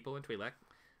people in Twi'lek,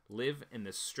 live in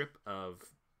this strip of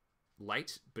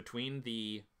light between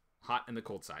the hot and the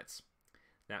cold sides.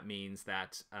 That means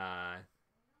that,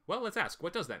 well, let's ask,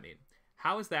 what does that mean?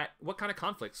 How is that, what kind of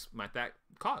conflicts might that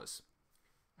cause?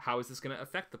 How is this going to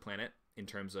affect the planet in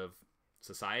terms of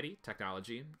society,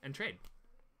 technology, and trade?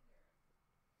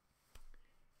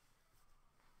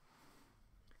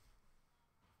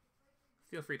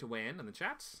 Feel free to weigh in the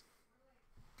chats.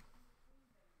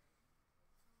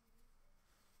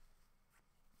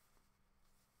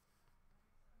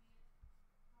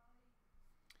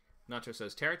 Nacho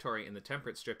says, territory in the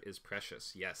temperate strip is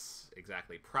precious. Yes,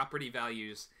 exactly. Property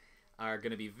values are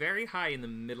going to be very high in the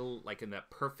middle, like in that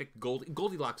perfect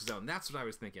Goldilocks zone. That's what I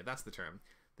was thinking. That's the term.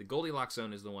 The Goldilocks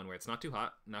zone is the one where it's not too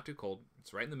hot, not too cold.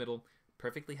 It's right in the middle,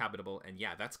 perfectly habitable. And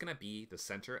yeah, that's going to be the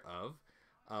center of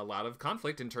a lot of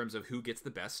conflict in terms of who gets the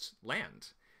best land,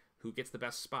 who gets the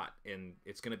best spot. And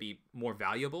it's going to be more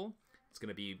valuable It's going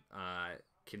to be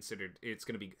it's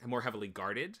going to be more heavily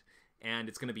guarded, and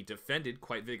it's going to be defended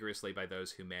quite vigorously by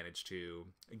those who manage to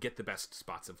get the best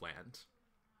spots of land.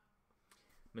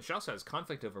 Michelle says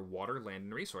conflict over water, land,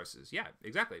 and resources. Yeah,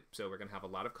 exactly. So we're going to have a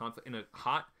lot of conflict in a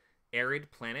hot, arid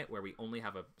planet where we only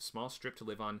have a small strip to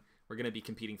live on. We're going to be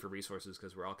competing for resources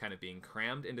because we're all kind of being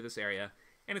crammed into this area,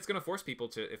 and it's going to force people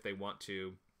to, if they want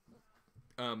to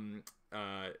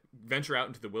venture out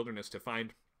into the wilderness to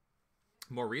find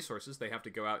more resources, they have to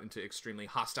go out into extremely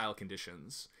hostile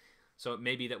conditions. So it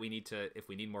may be that we need to, if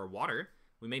we need more water,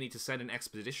 we may need to send an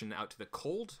expedition out to the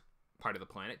cold part of the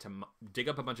planet to dig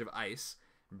up a bunch of ice,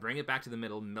 bring it back to the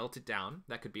middle, melt it down.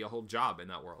 That could be a whole job in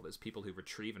that world, is people who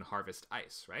retrieve and harvest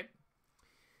ice, right?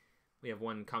 We have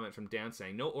one comment from Dan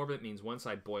saying, no orbit means one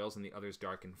side boils and the other's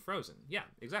dark and frozen. Yeah,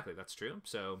 exactly, that's true.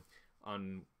 So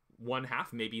on one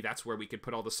half, maybe that's where we could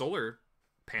put all the solar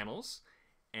panels,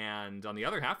 and on the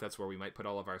other half, that's where we might put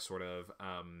all of our sort of,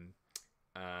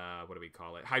 what do we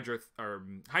call it?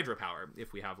 Hydropower,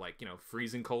 if we have, like, you know,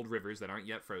 freezing cold rivers that aren't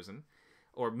yet frozen.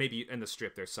 Or maybe in the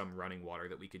strip there's some running water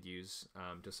that we could use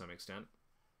to some extent.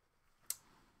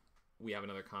 We have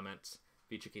another comment.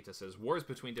 Vichikita says, wars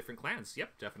between different clans.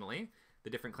 Yep, definitely. The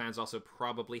different clans also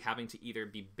probably having to either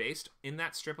be based in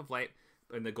that strip of light,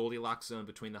 in the Goldilocks zone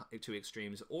between the two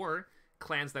extremes, or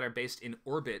clans that are based in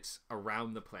orbit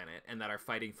around the planet and that are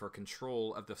fighting for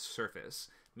control of the surface.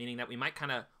 Meaning that we might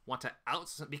kind of want to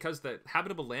because the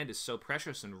habitable land is so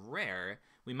precious and rare,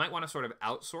 we might want to sort of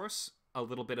outsource a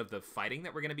little bit of the fighting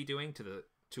that we're going to be doing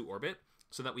to orbit,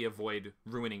 so that we avoid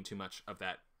ruining too much of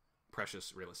that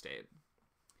precious real estate.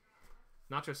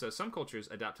 Nacho says some cultures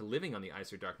adapt to living on the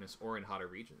ice or darkness or in hotter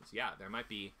regions. Yeah, there might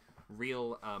be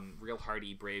real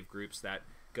hardy, brave groups that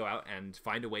go out and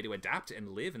find a way to adapt and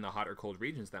live in the hot or cold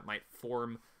regions that might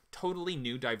form totally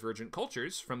new divergent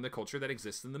cultures from the culture that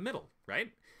exists in the middle,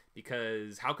 right?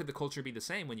 Because how could the culture be the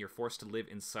same when you're forced to live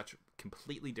in such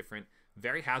completely different,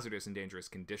 very hazardous and dangerous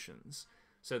conditions?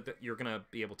 So that you're going to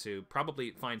be able to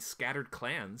probably find scattered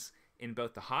clans in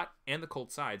both the hot and the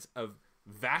cold sides of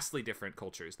vastly different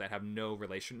cultures that have no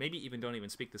relation, maybe even don't even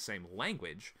speak the same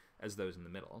language as those in the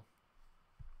middle.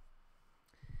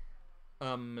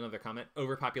 Another comment,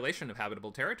 overpopulation of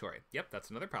habitable territory. Yep,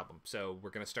 that's another problem. So we're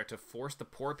going to start to force the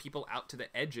poor people out to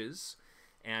the edges,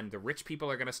 and the rich people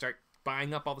are going to start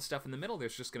buying up all the stuff in the middle.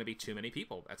 There's just going to be too many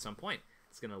people at some point.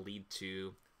 It's going to lead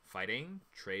to fighting,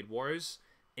 trade wars,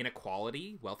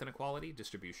 inequality, wealth inequality,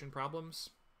 distribution problems.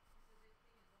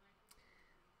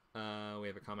 We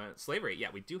have a comment. Slavery. Yeah,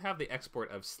 we do have the export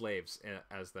of slaves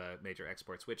as the major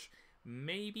exports, which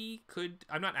maybe could...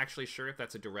 I'm not actually sure if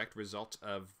that's a direct result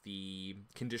of the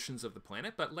conditions of the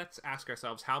planet, but let's ask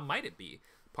ourselves, how might it be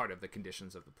part of the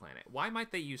conditions of the planet? Why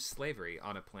might they use slavery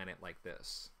on a planet like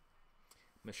this?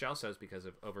 Michelle says because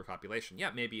of overpopulation.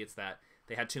 Yeah, maybe it's that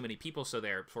they had too many people, so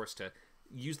they're forced to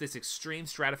use this extreme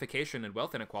stratification and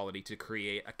wealth inequality to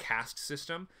create a caste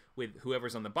system with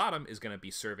whoever's on the bottom is going to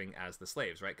be serving as the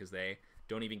slaves, right? Because they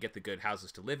don't even get the good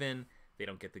houses to live in. They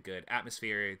don't get the good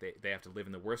atmosphere. They have to live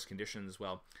in the worst conditions.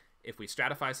 Well, if we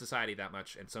stratify society that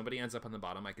much and somebody ends up on the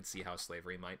bottom, I could see how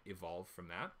slavery might evolve from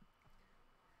that.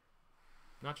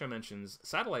 Nacho mentions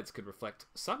satellites could reflect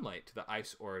sunlight to the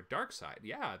ice or dark side.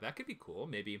 Yeah, that could be cool.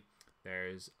 Maybe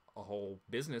there's a whole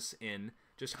business in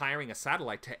just hiring a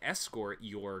satellite to escort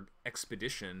your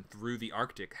expedition through the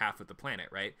Arctic half of the planet,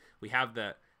 right? We have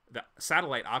the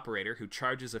satellite operator who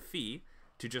charges a fee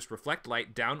to just reflect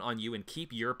light down on you and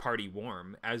keep your party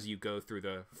warm as you go through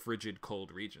the frigid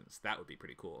cold regions. That would be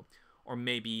pretty cool. Or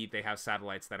maybe they have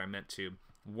satellites that are meant to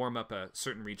warm up a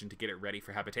certain region to get it ready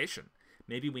for habitation.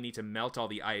 Maybe we need to melt all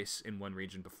the ice in one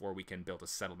region before we can build a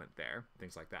settlement there.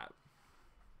 Things like that.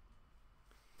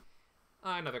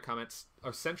 Another comment,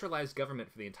 a centralized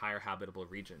government for the entire habitable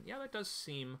region. Yeah, that does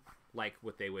seem like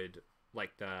what they would,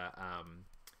 like a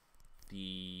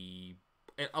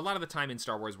lot of the time in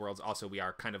Star Wars worlds also we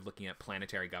are kind of looking at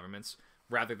planetary governments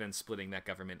rather than splitting that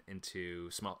government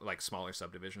into smaller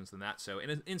subdivisions than that. So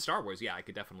in Star Wars, yeah, I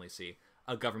could definitely see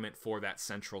a government for that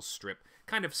central strip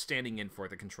kind of standing in for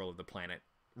the control of the planet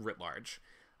writ large.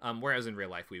 Whereas in real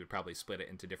life, we would probably split it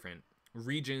into different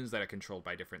regions that are controlled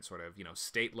by different sort of,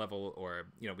 state level, or,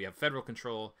 we have federal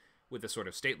control with a sort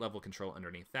of state level control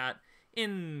underneath that.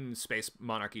 In space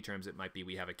monarchy terms, it might be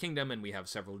we have a kingdom and we have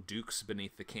several dukes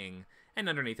beneath the king, and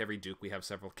underneath every duke we have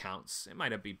several counts. It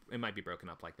might be broken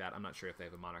up like that. I'm not sure if they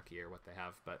have a monarchy or what they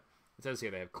have, but it says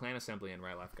here they have clan assembly and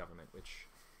right left government, which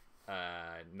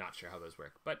not sure how those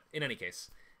work. But in any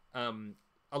case,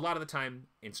 a lot of the time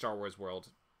in Star Wars world,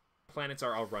 planets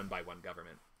are all run by one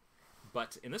government.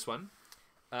 But in this one,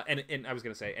 and I was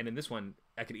going to say, and in this one,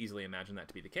 I could easily imagine that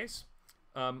to be the case.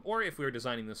 Or if we were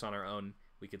designing this on our own,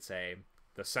 we could say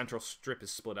the central strip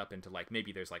is split up into like,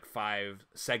 maybe there's like 5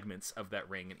 segments of that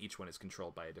ring, and each one is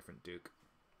controlled by a different duke.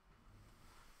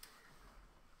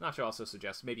 Nacho also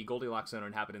suggests maybe Goldilocks zone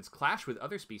inhabitants clash with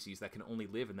other species that can only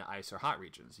live in the ice or hot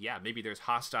regions. Yeah, maybe there's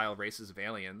hostile races of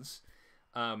aliens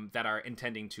that are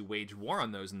intending to wage war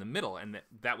on those in the middle, and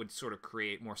that would sort of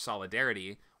create more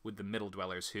solidarity with the middle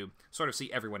dwellers who sort of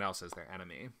see everyone else as their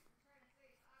enemy.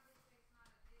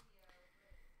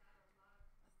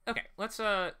 Okay, let's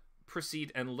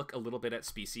proceed and look a little bit at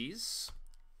species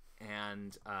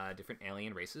and different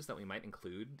alien races that we might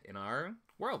include in our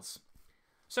worlds.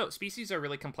 So, species are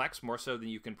really complex, more so than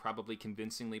you can probably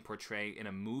convincingly portray in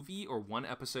a movie or one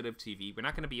episode of TV. We're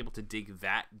not going to be able to dig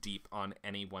that deep on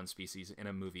any one species in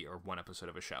a movie or one episode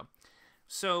of a show.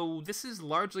 So, this is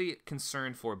largely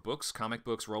concerned for books, comic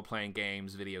books, role-playing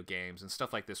games, video games, and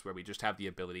stuff like this, where we just have the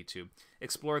ability to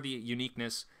explore the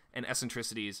uniqueness and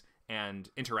eccentricities and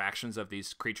interactions of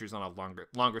these creatures on a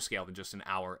longer scale than just an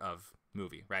hour of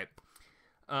movie, right?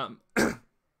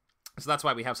 So that's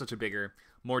why we have such a bigger,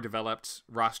 more developed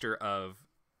roster of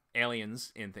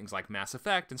aliens in things like Mass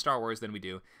Effect and Star Wars than we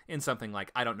do in something like,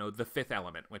 I don't know, The Fifth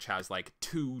Element, which has like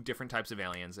 2 different types of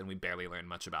aliens and we barely learn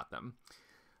much about them.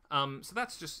 So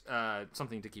that's just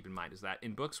something to keep in mind, is that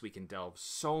in books we can delve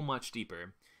so much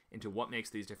deeper into what makes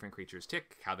these different creatures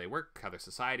tick, how they work, how their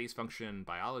societies function,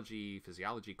 biology,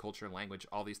 physiology, culture, language,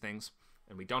 all these things,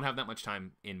 and we don't have that much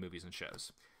time in movies and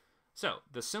shows. So,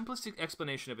 the simplest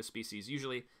explanation of a species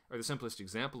usually, or the simplest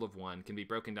example of one, can be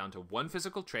broken down to 1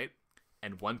 physical trait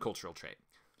and 1 cultural trait.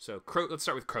 So, let's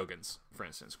start with Krogans, for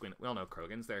instance. We all know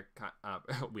Krogans.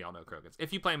 We all know Krogans.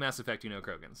 If you play Mass Effect, you know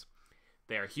Krogans.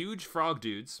 They are huge frog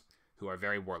dudes who are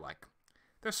very warlike.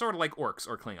 They're sort of like orcs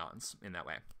or Klingons in that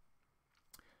way.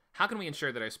 How can we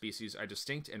ensure that our species are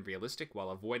distinct and realistic while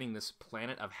avoiding this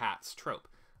Planet of Hats trope?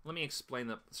 Let me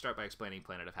start by explaining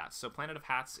Planet of Hats. So Planet of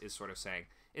Hats is sort of saying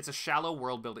it's a shallow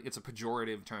world building. It's a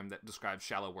pejorative term that describes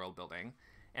shallow world building,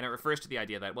 and it refers to the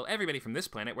idea that, well, everybody from this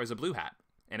planet wears a blue hat,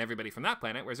 and everybody from that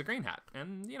planet wears a green hat,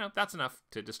 and that's enough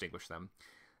to distinguish them.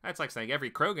 That's like saying every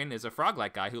Krogan is a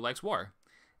frog-like guy who likes war,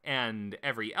 and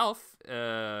every elf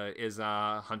is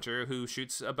a hunter who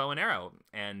shoots a bow and arrow,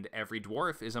 and every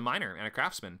dwarf is a miner and a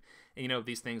craftsman. And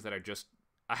these things that are just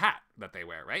a hat that they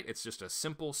wear, right? It's just a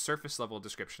simple surface level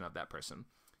description of that person.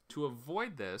 To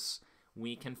avoid this,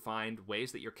 we can find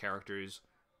ways that your characters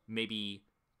maybe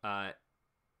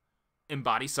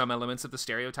embody some elements of the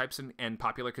stereotypes and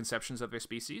popular conceptions of their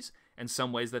species, and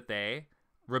some ways that they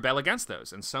rebel against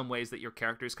those, and some ways that your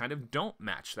characters kind of don't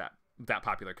match that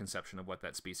popular conception of what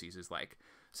that species is like.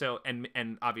 So, and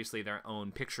obviously their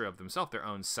own picture of themselves, their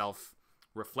own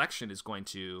self-reflection is going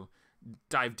to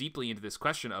dive deeply into this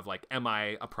question of, like, am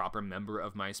I a proper member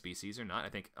of my species or not? I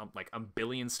think like a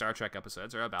billion Star Trek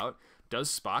episodes are about, does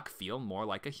Spock feel more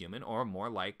like a human or more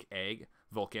like a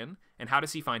Vulcan? And how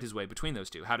does he find his way between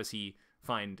those two? How does he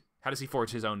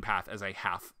forge his own path as a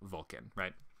half Vulcan,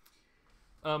 right?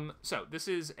 So this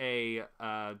is a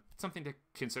something to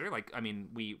consider. Like, I mean,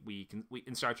 we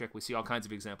in Star Trek we see all kinds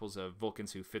of examples of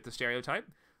Vulcans who fit the stereotype,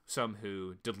 some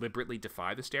who deliberately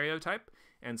defy the stereotype,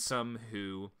 and some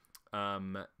who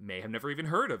may have never even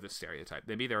heard of the stereotype.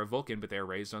 Maybe they're a Vulcan, but they're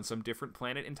raised on some different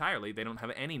planet entirely. They don't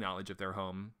have any knowledge of their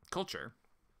home culture.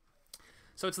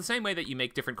 So it's the same way that you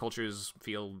make different cultures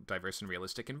feel diverse and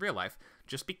realistic in real life.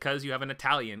 Just because you have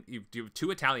you have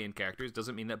 2 Italian characters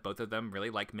doesn't mean that both of them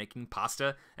really like making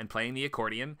pasta and playing the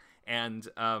accordion and,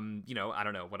 I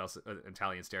don't know, what else,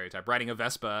 Italian stereotype, riding a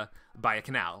Vespa by a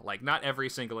canal. Like, not every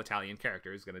single Italian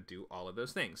character is going to do all of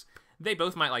those things. They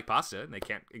both might like pasta, and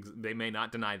they may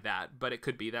not deny that, but it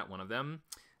could be that one of them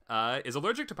is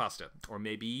allergic to pasta. Or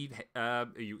maybe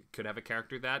you could have a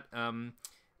character that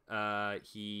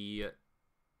he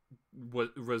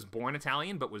was born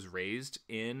Italian but was raised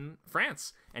in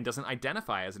France and doesn't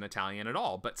identify as an Italian at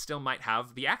all, but still might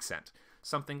have the accent.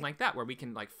 Something like that, where we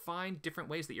can like find different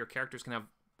ways that your characters can have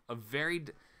a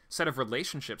varied set of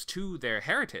relationships to their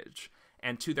heritage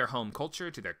and to their home culture,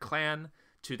 to their clan,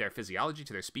 to their physiology,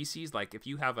 to their species. Like, if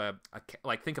you have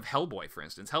like, think of Hellboy, for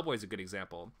instance. Hellboy is a good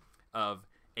example of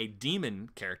a demon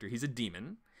character. He's a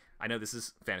demon. I know this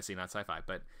is fantasy, not sci-fi,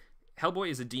 but Hellboy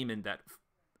is a demon that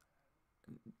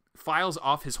files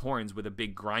off his horns with a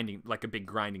big grinding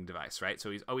device, right? So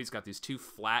he's always got these 2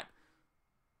 flat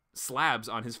slabs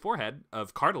on his forehead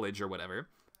of cartilage or whatever.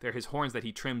 They're his horns that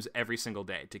he trims every single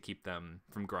day to keep them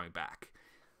from growing back.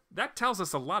 That tells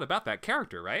us a lot about that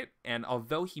character, right? And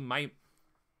although he might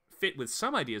fit with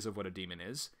some ideas of what a demon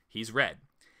is, he's red.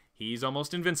 He's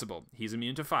almost invincible. He's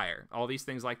immune to fire. All these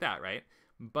things like that, right?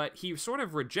 but he sort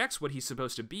of rejects what he's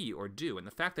supposed to be or do, and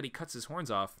the fact that he cuts his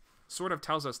horns off sort of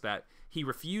tells us that he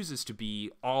refuses to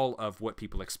be all of what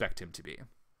people expect him to be.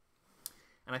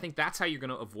 And I think that's how you're going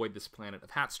to avoid this Planet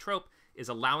of Hats trope, is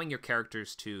allowing your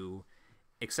characters to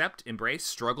accept, embrace,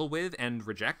 struggle with, and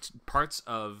reject parts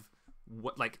of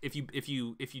what, like, if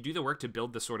you do the work to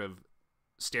build the sort of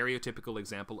stereotypical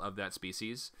example of that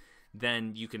species,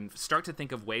 then you can start to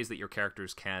think of ways that your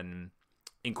characters can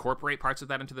incorporate parts of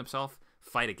that into themselves,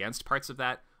 fight against parts of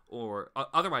that, or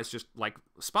otherwise just, like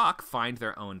Spock, find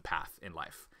their own path in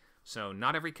life. So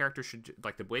not every character should,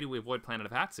 like, the way to avoid Planet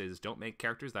of Hats is don't make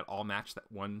characters that all match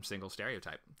that one single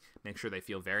stereotype. Make sure they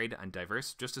feel varied and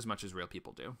diverse just as much as real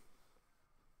people do.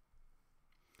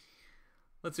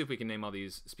 Let's see if we can name all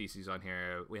these species on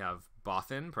here. We have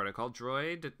Bothan, Protocol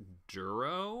Droid,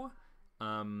 Duro.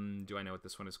 Do I know what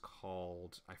this one is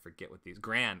called? I forget what these...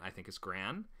 Gran, I think it's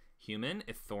Gran. Human,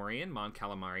 Ithorian, Mon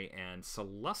Calamari, and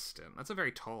Celestin. That's a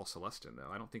very tall Celestin, though.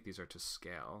 I don't think these are to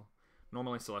scale.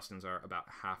 Normally, Celestins are about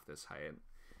half this height.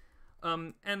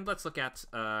 And let's look at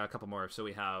a couple more. So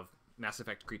we have Mass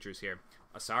Effect creatures here.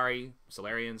 Asari,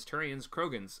 Solarians, Turians,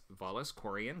 Krogans, Volus,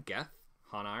 Quarian, Geth,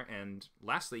 Hanar, and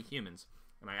lastly, humans.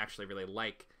 And I actually really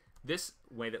like this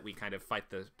way that we kind of fight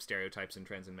the stereotypes and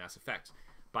trends in Mass Effect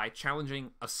by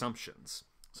challenging assumptions.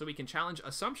 So we can challenge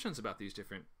assumptions about these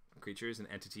different creatures and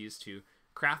entities to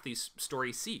craft these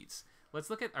story seeds. Let's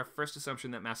look at our first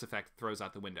assumption that Mass Effect throws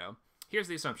out the window. Here's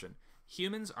the assumption.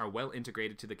 Humans are well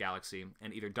integrated to the galaxy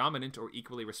and either dominant or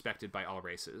equally respected by all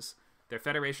races. Their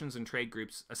federations and trade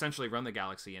groups essentially run the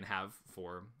galaxy and have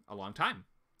for a long time.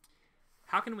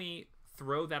 How can we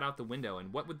throw that out the window,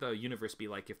 and what would the universe be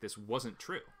like if this wasn't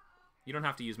true? You don't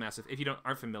have to use Mass Effect. If you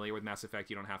aren't familiar with Mass Effect,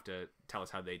 you don't have to tell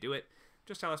us how they do it.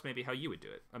 Just tell us maybe how you would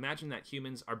do it. Imagine that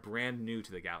humans are brand new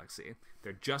to the galaxy.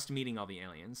 They're just meeting all the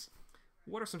aliens.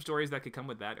 What are some stories that could come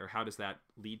with that, or how does that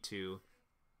lead to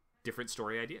different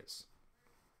story ideas?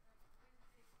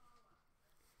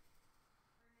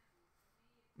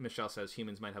 Michelle says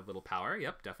humans might have little power.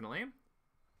 Yep, definitely.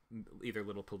 Either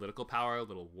little political power,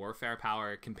 little warfare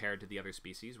power compared to the other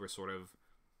species. We're sort of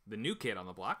the new kid on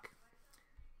the block.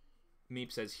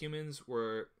 Meep says humans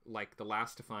were like the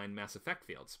last to find Mass Effect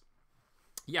fields.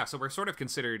 Yeah, so we're sort of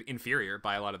considered inferior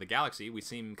by a lot of the galaxy. We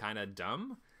seem kind of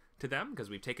dumb to them because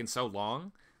we've taken so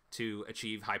long to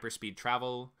achieve hyperspeed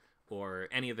travel or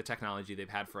any of the technology they've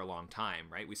had for a long time,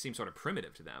 right? We seem sort of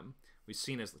primitive to them. We're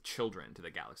seen as the children to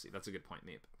the galaxy. That's a good point,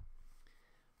 Meep.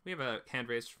 We have a hand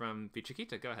raised from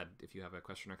Vichikita. Go ahead if you have a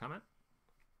question or comment.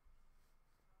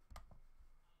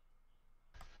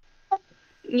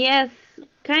 Yes,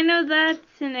 kind of that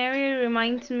scenario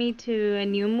reminds me to a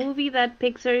new movie that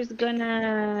Pixar's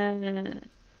gonna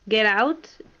get out,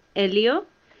 Elio,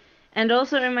 and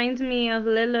also reminds me of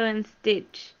Lilo and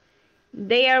Stitch.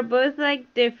 They are both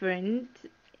like different,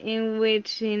 in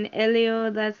which in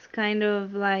Elio that's kind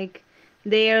of like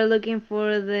they are looking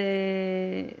for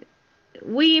the...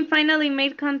 We finally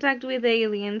made contact with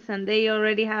aliens and they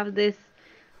already have this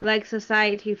like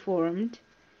society formed.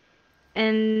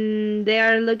 And they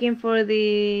are looking for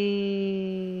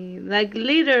the like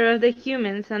leader of the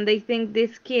humans, and they think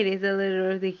this kid is the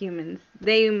leader of the humans.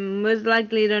 They most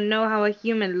likely don't know how a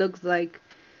human looks like,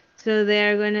 so they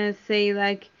are gonna say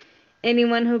like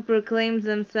anyone who proclaims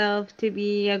themselves to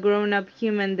be a grown-up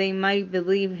human, they might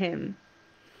believe him.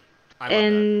 I love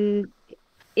And that.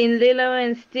 in Lilo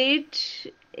and Stitch,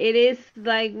 it is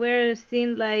like we're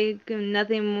seen like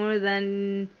nothing more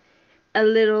than a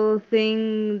little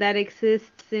thing that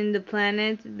exists in the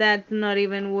planet that's not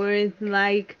even worth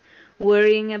like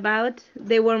worrying about.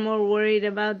 They were more worried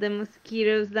about the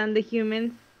mosquitoes than the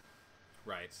humans.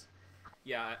 Right.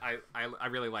 Yeah, I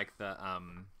really like the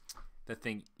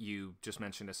thing you just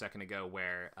mentioned a second ago,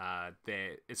 where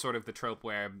it's sort of the trope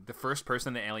where the first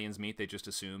person the aliens meet they just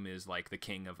assume is like the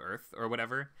king of Earth or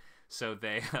whatever. So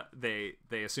they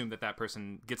assume that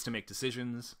person gets to make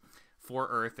decisions for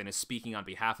Earth and is speaking on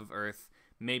behalf of Earth,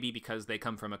 maybe because they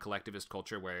come from a collectivist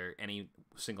culture where any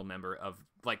single member of,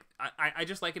 like, I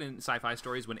just like it in sci-fi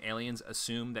stories when aliens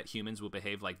assume that humans will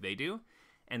behave like they do,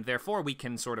 and therefore we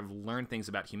can sort of learn things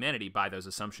about humanity by those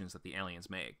assumptions that the aliens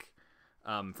make.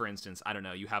 For instance, I don't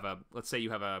know, let's say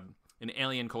you have an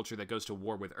alien culture that goes to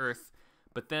war with Earth,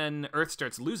 but then Earth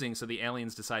starts losing, so the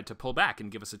aliens decide to pull back and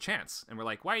give us a chance. And we're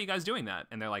like, why are you guys doing that?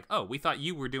 And they're like, oh, we thought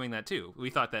you were doing that too. We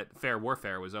thought that fair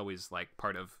warfare was always like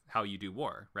part of how you do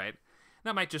war, right?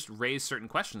 That might just raise certain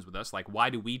questions with us, like why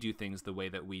do we do things the way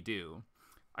that we do?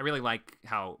 I really like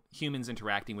how humans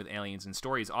interacting with aliens in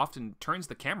stories often turns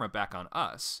the camera back on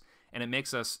us, and it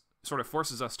makes us, sort of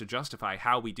forces us to justify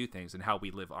how we do things and how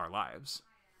we live our lives.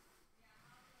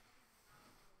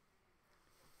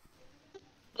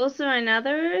 Also,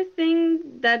 another thing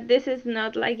that this is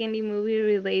not like any movie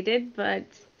related, but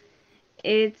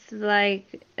it's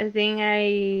like a thing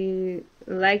I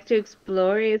like to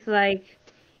explore. It's like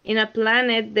in a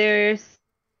planet there's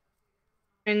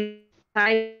different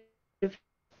types of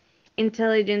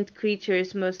intelligent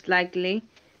creatures, most likely.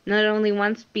 Not only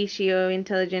one species of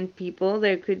intelligent people,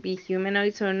 there could be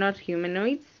humanoids or not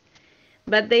humanoids,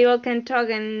 but they all can talk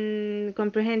and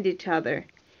comprehend each other.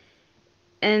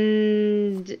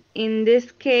 And in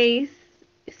this case,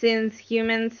 since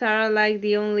humans are like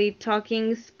the only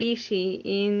talking species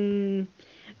in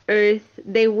Earth,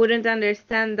 they wouldn't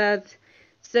understand that.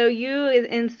 So you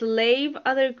enslave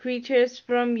other creatures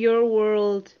from your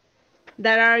world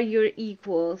that are your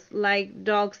equals, like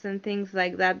dogs and things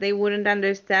like that. They wouldn't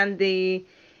understand the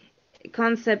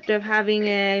concept of having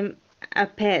a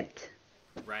pet.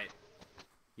 Right.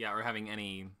 Yeah, or having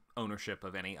any ownership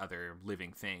of any other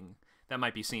living thing. That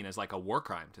might be seen as like a war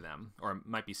crime to them, or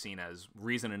might be seen as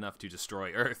reason enough to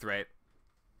destroy Earth, right?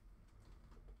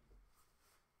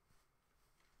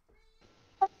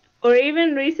 Or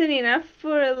even reason enough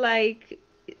for like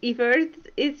if Earth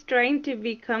is trying to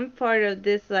become part of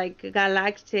this like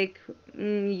galactic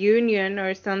union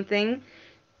or something,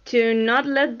 to not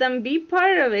let them be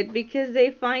part of it because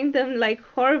they find them like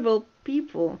horrible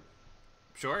people.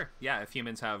 Sure, yeah, if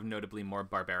humans have notably more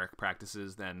barbaric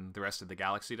practices than the rest of the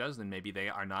galaxy does, then maybe they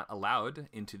are not allowed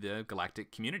into the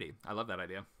galactic community. I love that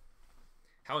idea.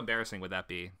 How embarrassing would that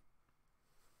be?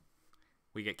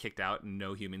 We get kicked out and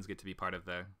no humans get to be part of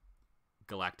the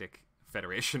Galactic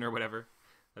Federation or whatever.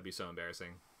 That'd be so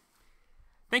embarrassing.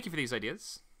 Thank you for these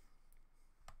ideas.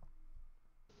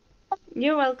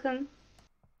 You're welcome.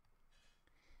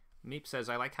 Meep says,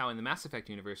 I like how in the Mass Effect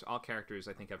universe, all characters,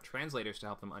 I think, have translators to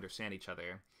help them understand each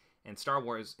other. And in Star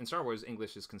Wars,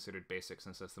 English is considered basic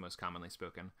since that's the most commonly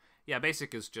spoken. Yeah,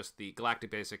 basic is just the galactic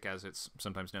basic, as it's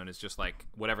sometimes known, is just like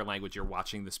whatever language you're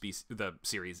watching the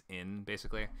series in,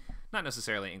 basically. Not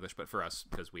necessarily English, but for us,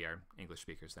 because we are English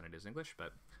speakers, then it is English.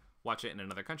 But watch it in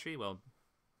another country, well,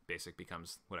 basic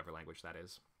becomes whatever language that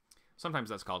is. Sometimes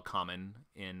that's called common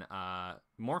in I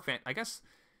guess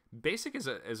basic is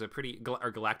a pretty,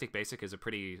 or galactic basic is a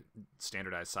pretty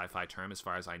standardized sci-fi term as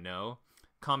far as I know.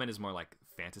 Common is more like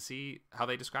fantasy, how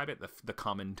they describe it. The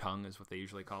common tongue is what they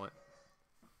usually call it.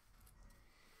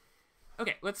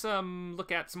 Okay, let's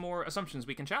look at some more assumptions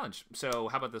we can challenge. So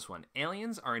how about this one?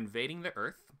 Aliens are invading the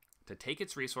Earth to take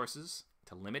its resources,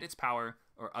 to limit its power,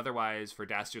 or otherwise for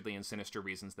dastardly and sinister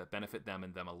reasons that benefit them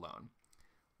and them alone.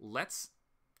 Let's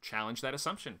challenge that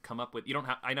assumption. Come up with, you don't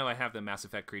have, I know I have the Mass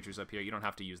Effect creatures up here. You don't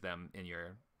have to use them in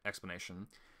your explanation.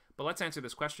 But let's answer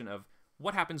this question of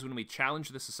what happens when we challenge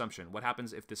this assumption? What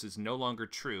happens if this is no longer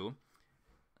true?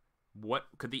 What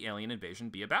could the alien invasion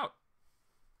be about?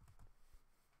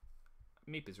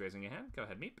 Meep is raising a hand. Go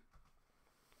ahead, Meep.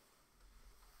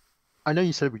 I know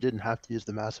you said we didn't have to use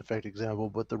the Mass Effect example,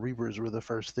 but the Reapers were the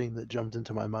first thing that jumped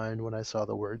into my mind when I saw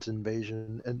the words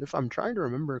invasion. And if I'm trying to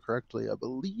remember correctly, I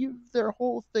believe their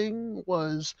whole thing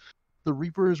was the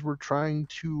Reapers were trying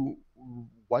to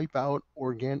wipe out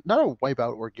not wipe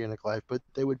out organic life, but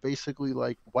they would basically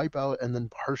like wipe out and then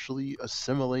partially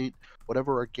assimilate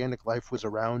whatever organic life was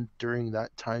around during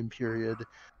that time period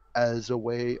as a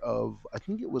way of, I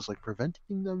think it was like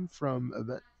preventing them from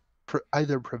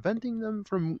either preventing them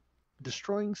from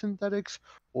destroying synthetics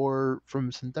or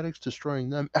from synthetics destroying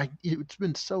them. It's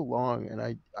been so long, and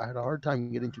I had a hard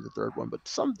time getting to the third one, but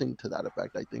something to that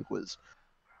effect I think was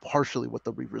partially what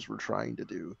the Reapers were trying to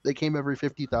do. They came every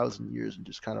 50,000 years and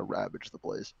just kind of ravaged the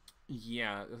place.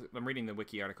 Yeah, I'm reading the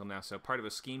wiki article now. So part of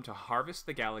a scheme to harvest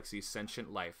the galaxy's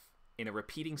sentient life in a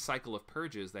repeating cycle of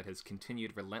purges that has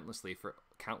continued relentlessly for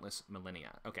countless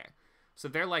millennia. Okay, so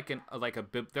they're like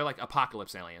they're like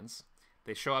apocalypse aliens.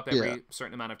 They show up every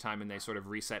certain amount of time and they sort of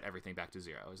reset everything back to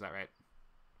zero. Is that right?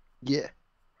 Yeah.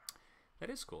 That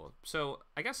is cool. So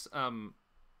I guess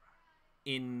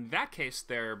in that case,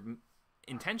 their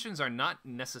intentions are not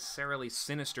necessarily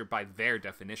sinister by their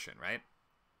definition, right?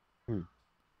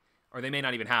 Or they may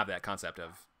not even have that concept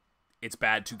of it's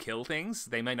bad to kill things.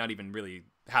 They might not even really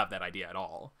have that idea at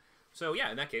all. So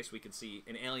yeah, in that case, we could see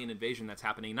an alien invasion that's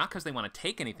happening not because they want to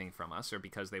take anything from us or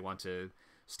because they want to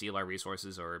steal our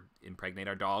resources or impregnate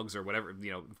our dogs or whatever,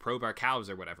 probe our cows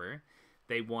or whatever.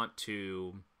 They want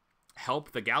to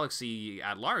help the galaxy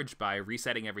at large by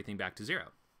resetting everything back to zero.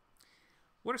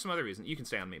 What are some other reasons? You can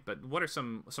stay on me, but what are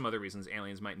some other reasons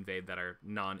aliens might invade that are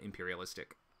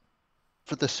non-imperialistic?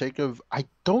 For the sake of, I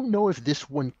don't know if this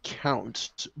one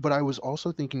counts, but I was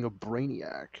also thinking of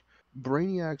Brainiac,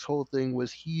 Brainiac's whole thing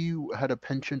was he had a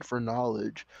penchant for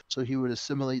knowledge, so he would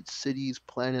assimilate cities,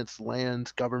 planets,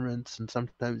 lands, governments, and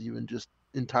sometimes even just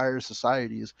entire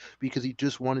societies because he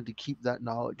just wanted to keep that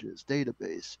knowledge in his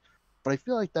database. But I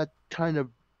feel like that kind of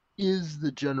is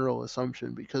the general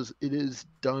assumption because it is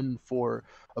done for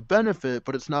a benefit,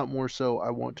 but it's not more so I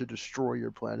want to destroy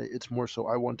your planet. It's more so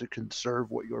I want to conserve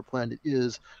what your planet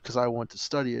is because I want to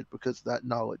study it because that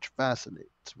knowledge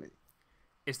fascinates me.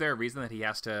 Is there a reason that he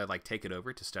has to like take it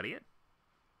over to study it?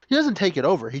 He doesn't take it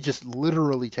over. He just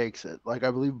literally takes it. Like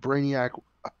I believe Brainiac,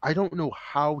 I don't know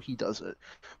how he does it,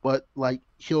 but like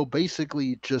he'll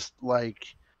basically just like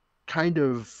kind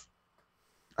of,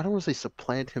 I don't want to say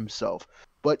supplant himself,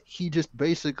 but he just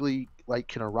basically like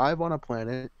can arrive on a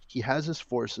planet. He has his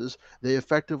forces. They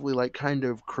effectively like kind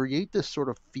of create this sort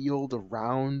of field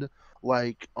around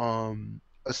like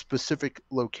a specific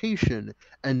location,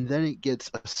 and then it gets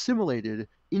assimilated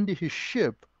into his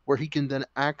ship where he can then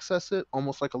access it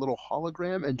almost like a little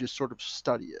hologram and just sort of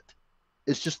study it.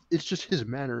 It's just his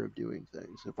manner of doing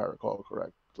things, if I recall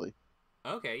correctly.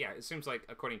 Okay, yeah. It seems like,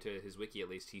 according to his wiki at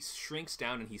least, he shrinks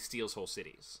down and he steals whole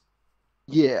cities.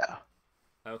 Yeah.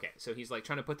 Okay, so he's like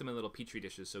trying to put them in little petri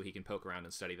dishes so he can poke around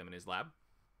and study them in his lab.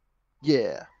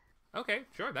 Yeah. Okay,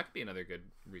 sure. That could be another good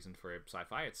reason for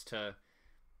sci-fi. It's to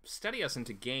study us and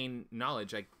to gain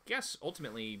knowledge. I guess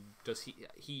ultimately, does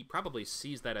he probably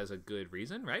sees that as a good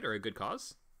reason, right, or a good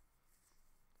cause?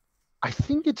 I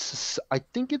think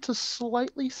it's a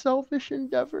slightly selfish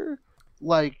endeavor.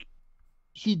 Like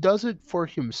he does it for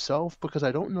himself because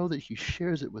I don't know that he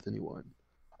shares it with anyone.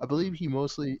 I believe he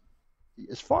mostly,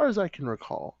 as far as I can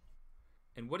recall.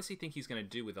 And what does he think he's going to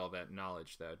do with all that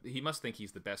knowledge, though? He must think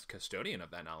he's the best custodian of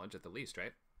that knowledge, at the least,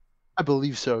 right? I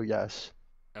believe so, yes.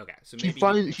 Okay, so He maybe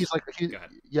finds Go ahead.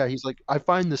 yeah, he's like I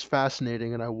find this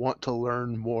fascinating and I want to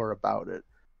learn more about it.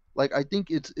 Like I think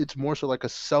it's more so like a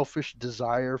selfish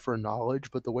desire for knowledge,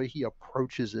 but the way he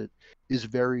approaches it is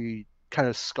very kind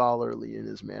of scholarly in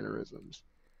his mannerisms.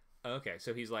 Okay,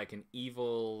 so he's like an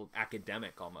evil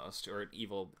academic almost, or an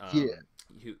evil. Yeah.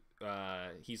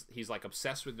 He's like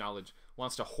obsessed with knowledge,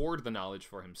 wants to hoard the knowledge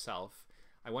for himself.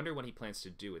 I wonder what he plans to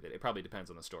do with it. It probably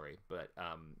depends on the story, but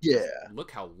Yeah.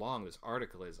 look how long this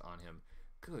article is on him.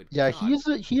 Good Yeah,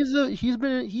 God. he's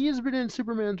been in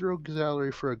Superman's rogues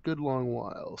gallery for a good long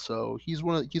while. So he's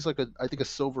like a I think a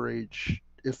Silver Age,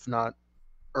 if not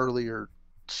earlier,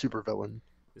 supervillain.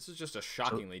 This is just a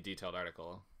shockingly detailed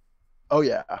article. Oh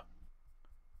yeah.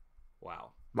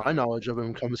 Wow. My knowledge of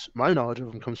him comes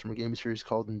from a game series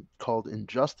called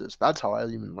Injustice. That's how I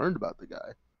even learned about the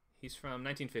guy. He's from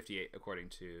 1958, according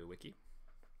to Wiki.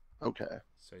 Okay.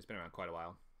 So he's been around quite a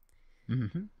while.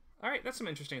 Mm-hmm. All right, that's some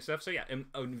interesting stuff. So yeah,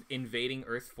 invading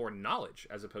Earth for knowledge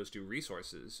as opposed to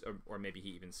resources, or maybe he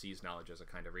even sees knowledge as a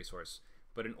kind of resource.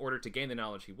 But in order to gain the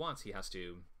knowledge he wants, he has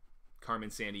to Carmen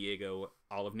Sandiego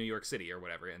all of New York City or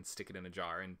whatever and stick it in a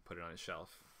jar and put it on his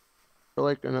shelf. Or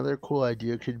like another cool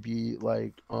idea could be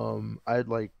like I'd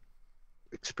like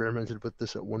experimented with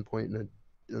this at one point in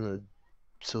a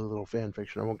silly little fan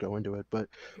fiction. I won't go into it, but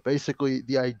basically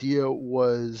the idea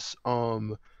was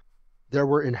there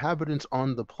were inhabitants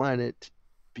on the planet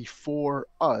before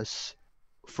us.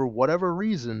 For whatever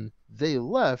reason, they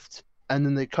left, and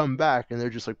then they come back, and they're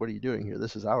just like, "What are you doing here?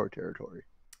 This is our territory."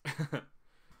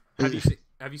 Have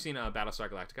you seen Battlestar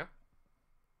Galactica?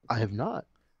 I have not.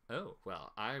 Oh,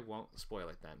 well, I won't spoil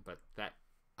it then, but that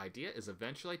idea is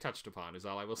eventually touched upon, is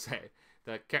all I will say.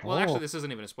 Actually, this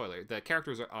isn't even a spoiler. The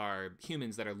characters are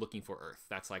humans that are looking for Earth.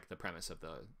 That's like the premise of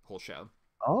the whole show.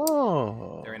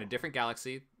 Oh. They're in a different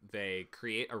galaxy. They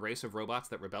create a race of robots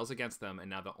that rebels against them, and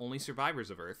now the only survivors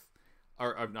of Earth,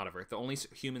 or not of Earth, the only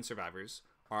human survivors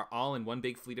are all in one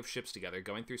big fleet of ships together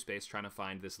going through space trying to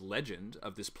find this legend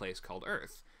of this place called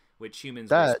Earth, which humans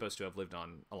were supposed to have lived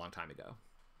on a long time ago.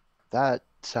 That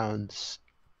sounds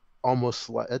almost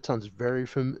like it sounds very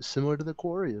similar to the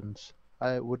Quarians.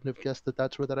 I wouldn't have guessed that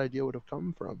that's where that idea would have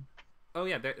come from. Oh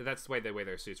yeah, that's the way they wear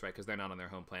their suits, right? Because they're not on their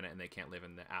home planet and they can't live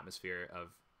in the atmosphere of.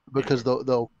 Because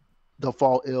they'll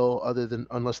fall ill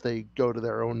unless they go to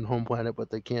their own home planet, but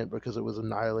they can't because it was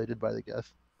annihilated by the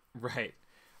Geth. Right.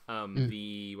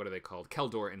 The what are they called?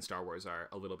 Keldor in Star Wars are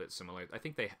a little bit similar. I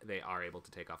think they are able to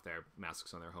take off their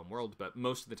masks on their home world, but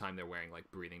most of the time they're wearing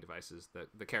like breathing devices.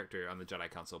 The character on the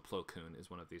Jedi Council, Plo Koon, is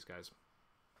one of these guys.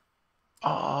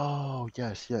 Oh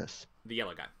yes. The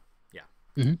yellow guy. Yeah.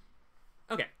 Mm-hmm.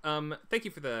 Okay. Thank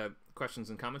you for the questions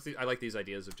and comments. I like these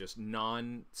ideas of just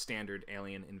non-standard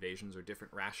alien invasions or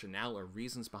different rationale or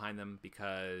reasons behind them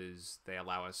because they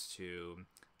allow us to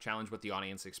challenge what the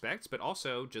audience expects, but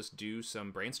also just do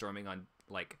some brainstorming on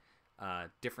like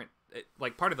different.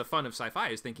 Like part of the fun of sci-fi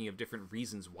is thinking of different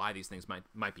reasons why these things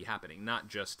might be happening, not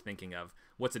just thinking of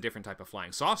what's a different type of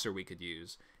flying saucer we could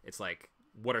use. It's like,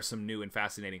 what are some new and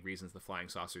fascinating reasons the flying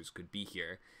saucers could be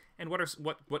here, and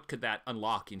what could that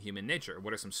unlock in human nature?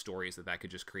 What are some stories that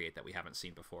could just create that we haven't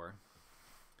seen before?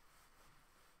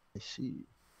 I see.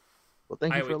 Well,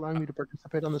 thank you for allowing me to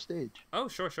participate on the stage. Oh,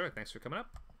 sure. Thanks for coming up.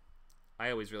 I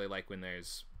always really like when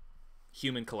there's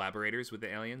human collaborators with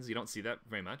the aliens. You don't see that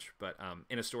very much, but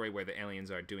in a story where the aliens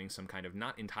are doing some kind of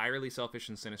not entirely selfish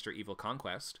and sinister evil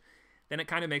conquest, then it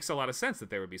kind of makes a lot of sense that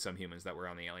there would be some humans that were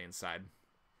on the alien side.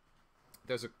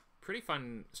 There's a pretty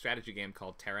fun strategy game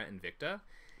called Terra Invicta,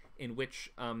 in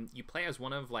which you play as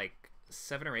one of like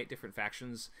 7 or 8 different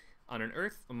factions on an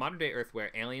Earth, a modern-day Earth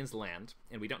where aliens land,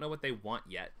 and we don't know what they want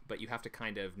yet, but you have to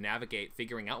kind of navigate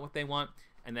figuring out what they want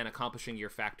and then accomplishing your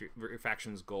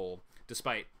faction's goal,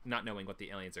 despite not knowing what the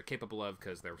aliens are capable of,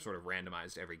 because they're sort of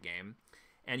randomized every game.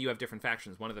 And you have different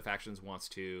factions. One of the factions wants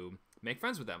to make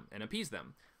friends with them and appease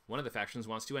them. One of the factions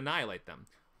wants to annihilate them.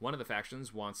 One of the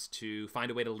factions wants to find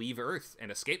a way to leave Earth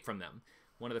and escape from them.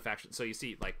 One of the factions... So you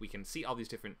see, like, we can see all these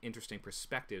different interesting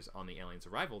perspectives on the aliens'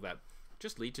 arrival that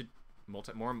just lead to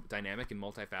more dynamic and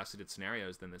multifaceted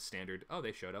scenarios than the standard, oh,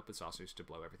 they showed up with saucers to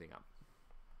blow everything up.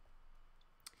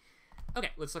 Okay,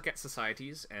 let's look at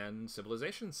societies and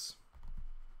civilizations.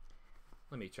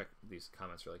 Let me check these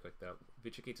comments really quick, though.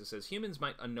 Vichikitsu says, humans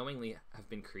might unknowingly have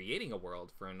been creating a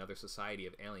world for another society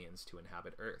of aliens to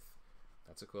inhabit Earth.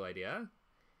 That's a cool idea.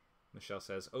 Michelle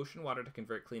says, ocean water to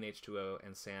convert clean H2O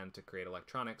and sand to create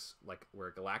electronics, like we're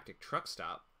a galactic truck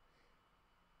stop.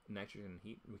 Nitrogen and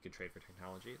heat, we could trade for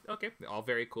technology. Okay, all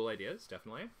very cool ideas,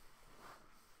 definitely.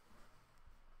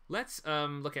 Let's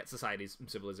look at societies and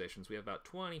civilizations. We have about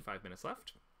 25 minutes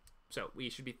left. So we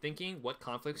should be thinking, what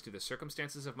conflicts do the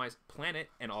circumstances of my planet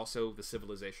and also the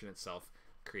civilization itself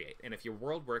create? And if your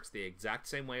world works the exact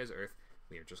same way as Earth,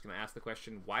 we are just going to ask the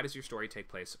question, why does your story take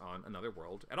place on another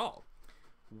world at all?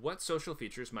 What social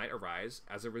features might arise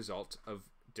as a result of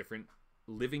different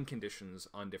living conditions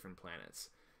on different planets?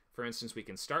 For instance, we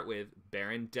can start with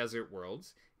barren desert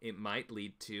worlds. It might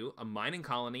lead to a mining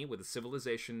colony with a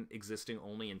civilization existing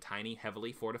only in tiny,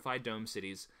 heavily fortified dome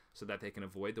cities so that they can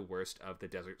avoid the worst of the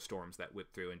desert storms that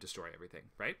whip through and destroy everything,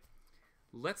 right?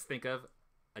 Let's think of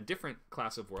a different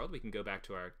class of world. We can go back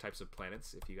to our types of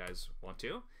planets if you guys want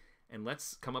to. And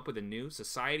let's come up with a new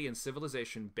society and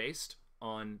civilization based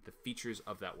on the features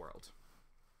of that world.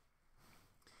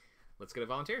 Let's get a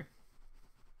volunteer.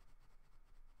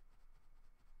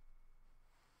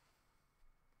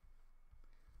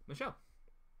 Michelle.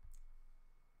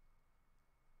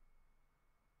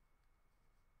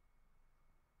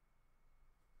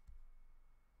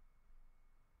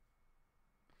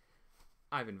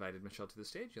 I've invited Michelle to the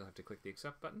stage. You'll have to click the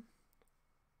accept button.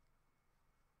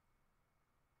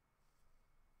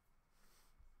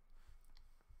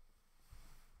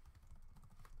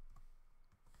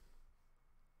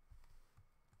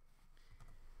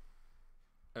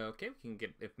 Okay, we can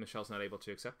get, if Michelle's not able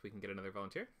to accept, we can get another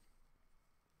volunteer.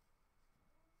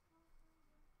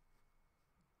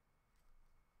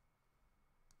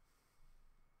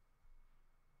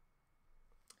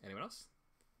 Anyone else?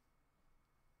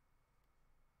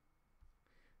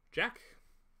 Jack?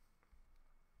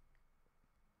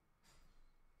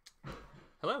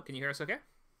 Hello, can you hear us okay?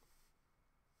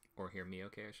 Or hear me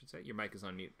okay, I should say. Your mic is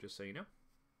on mute, just so you know.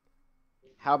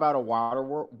 How about a water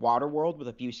world with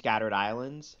a few scattered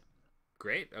islands?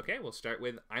 Great. Okay, we'll start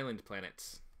with island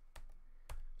planets.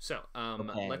 So,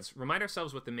 Okay. let's remind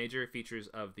ourselves what the major features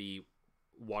of the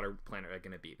water planet are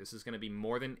going to be. This is going to be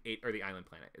more than the island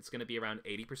planet. It's going to be around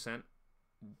 80%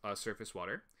 surface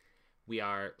water. We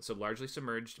are so largely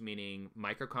submerged, meaning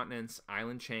microcontinents,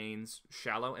 island chains,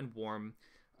 shallow and warm,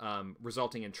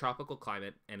 resulting in tropical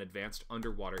climate and advanced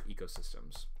underwater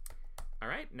ecosystems. All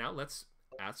right, now let's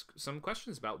ask some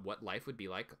questions about what life would be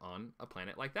like on a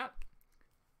planet like that.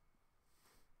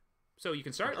 So you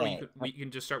can start, Okay. or you can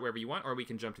just start wherever you want, or we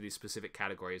can jump to these specific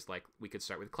categories. Like we could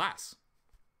start with class.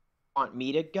 Want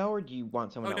me to go, or do you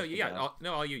want someone Oh no, else to yeah,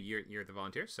 go? all you. You're the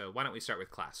volunteer. So why don't we start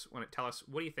with class? Tell us,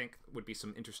 what do you think would be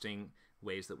some interesting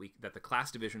ways that the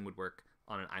class division would work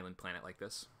on an island planet like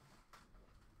this?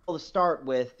 Well, to start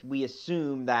with, we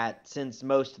assume that since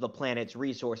most of the planet's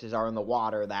resources are in the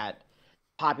water, that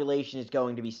population is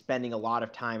going to be spending a lot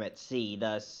of time at sea.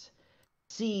 Thus,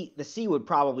 the sea would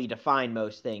probably define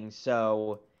most things.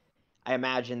 So, I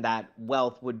imagine that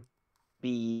wealth would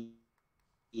be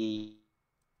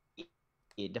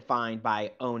defined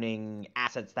by owning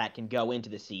assets that can go into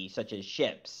the sea, such as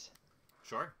ships.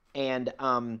 Sure. And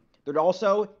There'd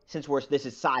also, since this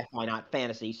is sci-fi, not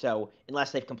fantasy, so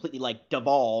unless they've completely like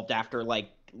devolved after like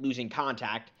losing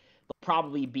contact, they'll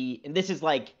probably be. And this is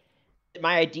like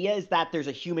my idea is that there's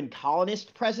a human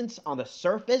colonist presence on the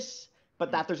surface,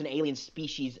 but that there's an alien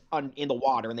species in the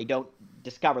water, and they don't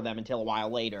discover them until a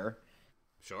while later.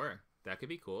 Sure, that could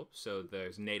be cool. So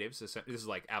there's natives. This is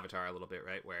like Avatar a little bit,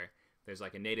 right? Where there's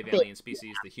like a native alien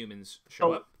species. The humans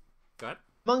show up. Go ahead.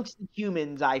 Amongst the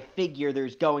humans, I figure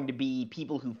there's going to be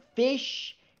people who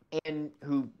fish,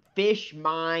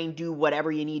 mine, do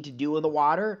whatever you need to do in the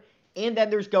water. And then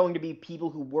there's going to be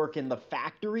people who work in the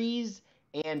factories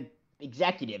and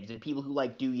executives and people who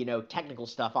like do, technical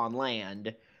stuff on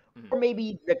land. Or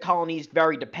maybe the colony's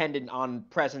very dependent on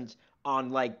presence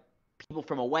on like people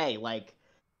from away. Like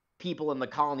people in the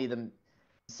colony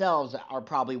themselves are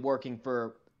probably working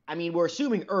for. I mean, we're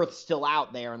assuming Earth's still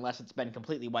out there unless it's been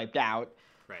completely wiped out.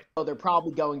 Right. So they're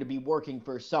probably going to be working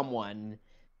for someone.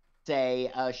 Say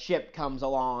a ship comes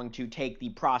along to take the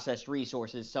processed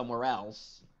resources somewhere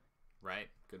else. Right.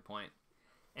 Good point.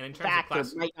 And in In terms fact, of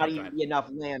class, there might not even be enough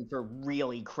land for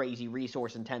really crazy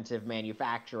resource-intensive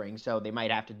manufacturing, so they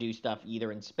might have to do stuff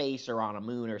either in space or on a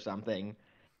moon or something.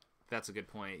 That's a good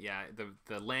point. Yeah,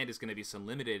 the land is going to be so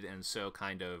limited and so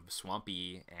kind of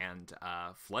swampy and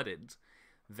flooded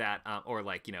that, or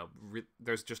like,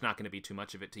 there's just not going to be too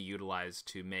much of it to utilize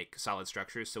to make solid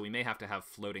structures. So we may have to have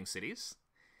floating cities.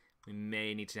 We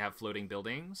may need to have floating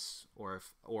buildings, or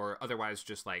otherwise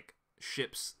just like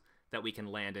ships that we can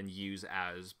land and use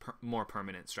as more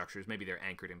permanent structures. Maybe they're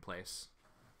anchored in place.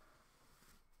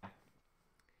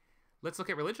 Let's look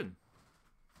at religion.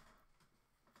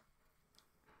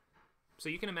 So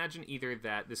you can imagine either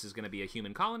that this is going to be a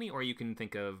human colony, or you can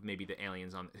think of maybe the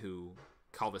aliens who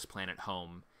call this planet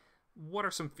home. What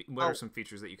are some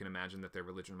features that you can imagine that their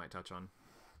religion might touch on?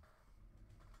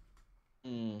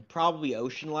 Probably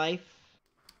ocean life.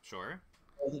 Sure.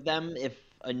 Both of them, if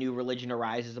a new religion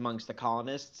arises amongst the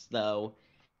colonists, though.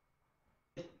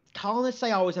 With colonists,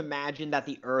 I always imagine that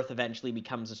the Earth eventually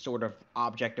becomes a sort of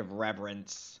object of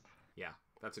reverence. Yeah,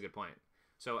 that's a good point.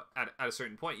 So at a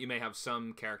certain point, you may have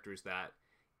some characters that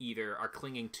either are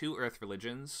clinging to Earth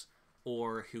religions,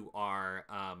 or who are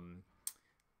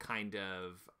kind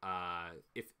of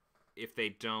if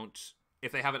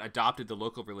they haven't adopted the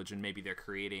local religion, maybe they're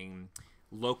creating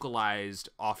localized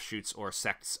offshoots or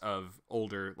sects of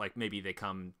older, like maybe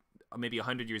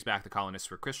 100 years back the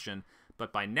colonists were Christian,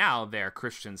 but by now they're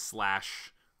Christian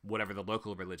 / whatever the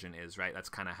local religion is, right? That's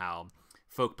kind of how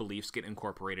folk beliefs get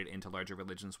incorporated into larger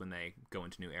religions when they go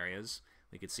into new areas.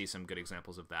 We could see some good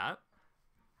examples of that.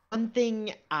 One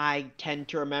thing I tend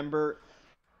to remember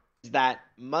is that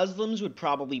Muslims would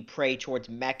probably pray towards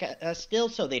Mecca still,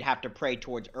 so they'd have to pray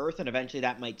towards Earth, and eventually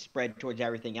that might spread towards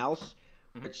everything else.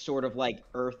 It's sort of like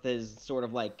Earth is sort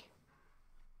of like...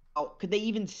 Oh, could they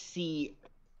even see...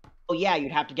 Oh yeah,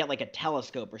 you'd have to get like a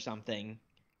telescope or something.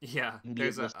 Yeah,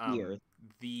 there's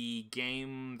the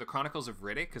game, The Chronicles of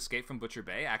Riddick, Escape from Butcher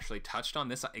Bay, actually touched on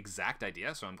this exact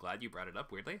idea, so I'm glad you brought it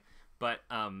up, weirdly. But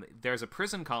there's a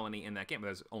prison colony in that game.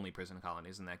 There's only prison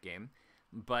colonies in that game.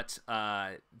 But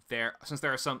since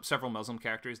there are several Muslim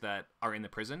characters that are in the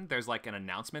prison, there's like an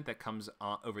announcement that comes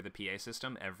over the PA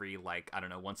system every, like, I don't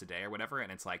know, once a day or whatever,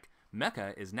 and it's like,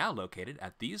 Mecca is now located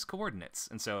at these coordinates.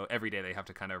 And so every day they have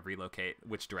to kind of relocate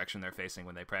which direction they're facing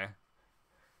when they pray.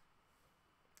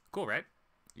 Cool, right?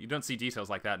 You don't see details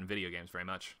like that in video games very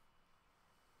much.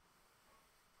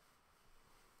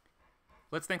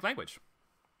 Let's think language.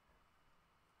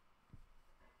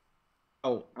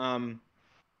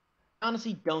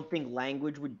 Honestly don't think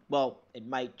language would... Well, it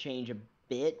might change a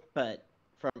bit, but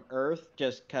from Earth,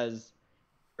 just because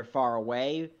they're far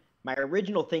away. My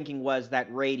original thinking was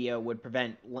that radio would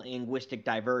prevent linguistic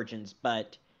divergence,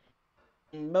 but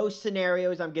in most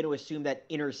scenarios, I'm going to assume that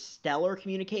interstellar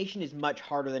communication is much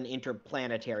harder than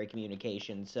interplanetary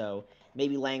communication, so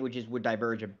maybe languages would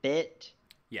diverge a bit.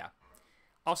 Yeah.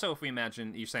 Also, if we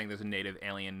imagine, you're saying there's a native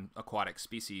alien aquatic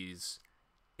species,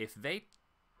 if they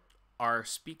are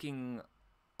speaking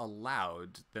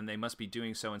aloud, then they must be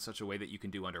doing so in such a way that you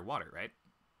can do underwater, right?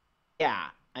 Yeah.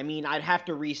 I mean, I'd have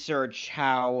to research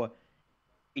how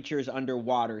creatures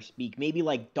underwater speak. Maybe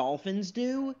like dolphins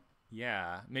do?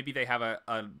 Yeah, maybe they have a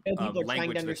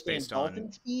language that's based dolphin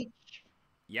on speech.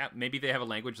 Yeah, maybe they have a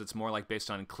language that's more like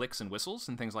based on clicks and whistles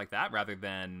and things like that, rather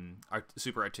than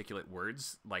super articulate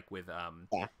words. Like with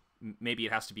maybe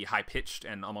it has to be high pitched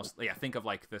and almost think of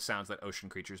like the sounds that ocean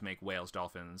creatures make, whales,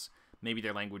 dolphins. Maybe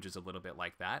their language is a little bit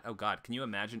like that. Oh God, can you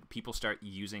imagine people start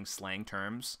using slang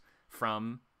terms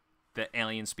from the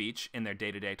alien speech in their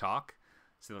day-to-day talk?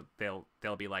 So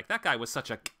they'll be like, that guy was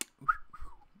such a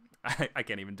I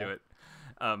can't even do it.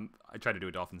 I try to do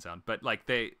a dolphin sound, but like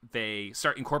they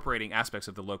start incorporating aspects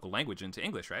of the local language into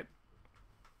English, right?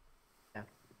 Yeah.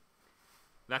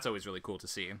 That's always really cool to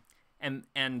see.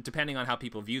 And depending on how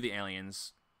people view the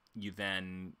aliens,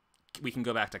 we can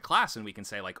go back to class and we can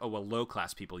say like, oh well, low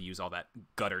class people use all that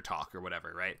gutter talk or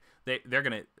whatever, right?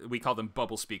 We call them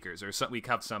bubble speakers, or we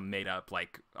have some made up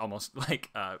like almost like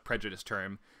prejudice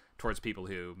term towards people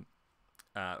who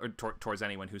or towards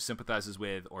anyone who sympathizes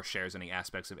with or shares any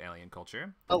aspects of alien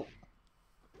culture. Oh,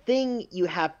 thing you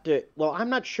have to. Well, I'm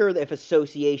not sure that if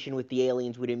association with the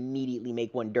aliens would immediately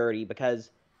make one dirty, because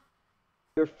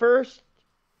your first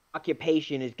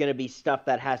occupation is going to be stuff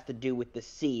that has to do with the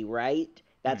sea, right?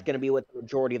 That's going to be what the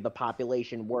majority of the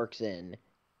population works in.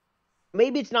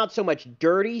 Maybe it's not so much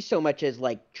dirty, so much as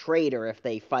like traitor if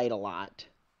they fight a lot.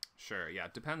 Sure, yeah,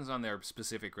 it depends on their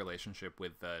specific relationship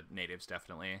with the natives,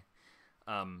 definitely.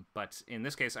 But in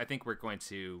this case, I think we're going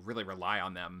to really rely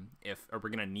on them or we're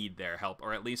going to need their help,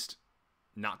 or at least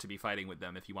not to be fighting with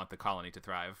them if you want the colony to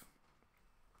thrive.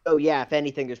 Oh yeah, if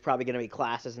anything, there's probably going to be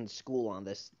classes in school on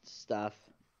this stuff.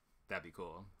 That'd be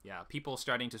cool. Yeah, people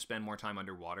starting to spend more time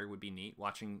underwater would be neat.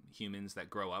 Watching humans that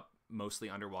grow up mostly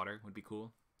underwater would be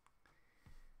cool.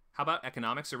 How about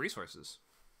economics or resources?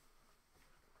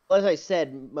 Well, as I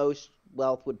said, most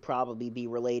wealth would probably be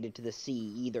related to the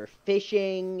sea, either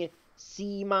fishing,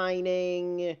 sea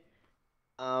mining,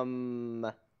 I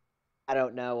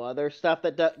don't know, other stuff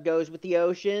that goes with the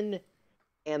ocean,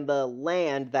 and the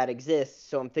land that exists.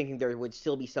 So I'm thinking there would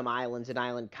still be some islands and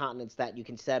island continents that you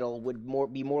can settle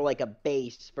would be more like a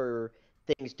base for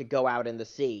things to go out in the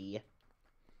sea.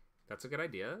 That's a good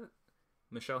idea.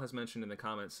 Michelle has mentioned in the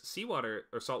comments, seawater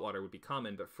or saltwater would be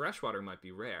common, but freshwater might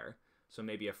be rare. So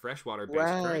maybe a freshwater-based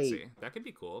currency. That could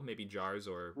be cool. Maybe jars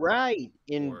or... Right.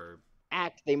 In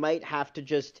fact, they might have to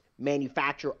just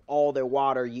manufacture all their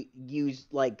water, use,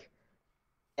 like,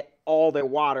 all their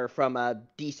water from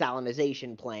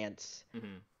desalination plants.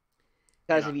 Mm-hmm.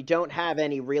 Because if you don't have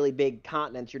any really big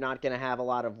continents, you're not going to have a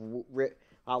lot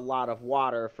of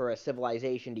water for a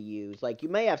civilization to use. Like, you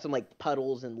may have some, like,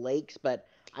 puddles and lakes, but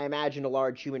I imagine a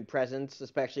large human presence,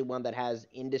 especially one that has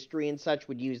industry and such,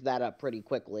 would use that up pretty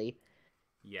quickly.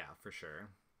 Yeah, for sure.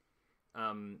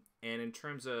 And in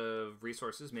terms of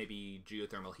resources, maybe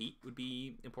geothermal heat would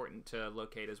be important to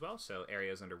locate as well. So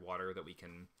areas underwater that we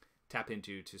can tap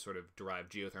into to sort of derive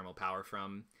geothermal power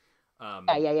from.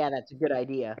 Yeah, that's a good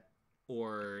idea.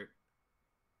 Or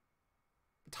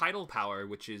tidal power,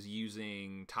 which is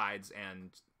using tides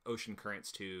and ocean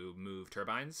currents to move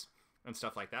turbines and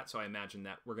stuff like that. So I imagine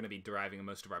that we're going to be deriving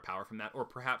most of our power from that, or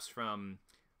perhaps from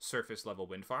surface level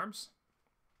wind farms.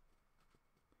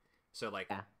 So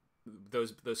like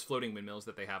those floating windmills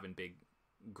that they have in big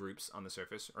groups on the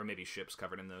surface, or maybe ships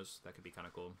covered in those. That could be kind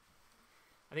of cool.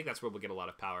 I think that's where we'll get a lot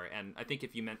of power. And I think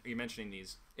if you're mentioning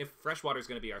these, if freshwater is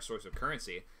going to be our source of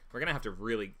currency, we're going to have to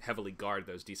really heavily guard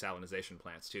those desalination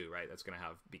plants too, right? That's going to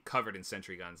be covered in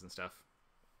sentry guns and stuff.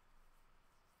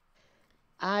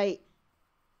 I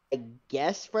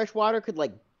guess freshwater could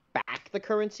like back the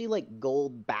currency, like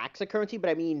gold backs a currency, but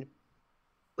I mean,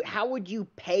 how would you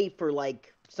pay for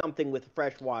like something with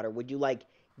fresh water? Would you like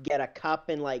get a cup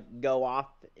and like go off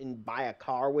and buy a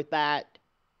car with that?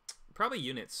 Probably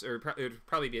units, or it would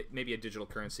probably be maybe a digital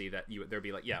currency that there'd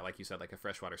be like, yeah, like you said, like a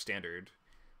freshwater standard.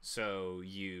 So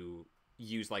you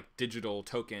use like digital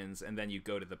tokens, and then you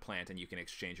go to the plant and you can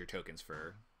exchange your tokens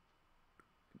for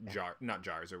not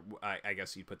jars, or I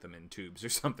guess you put them in tubes or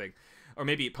something, or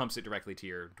maybe it pumps it directly to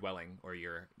your dwelling or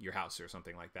your house or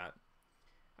something like that.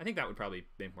 I think that would probably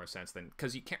make more sense than,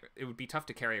 because you can't. It would be tough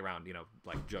to carry around,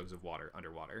 like jugs of water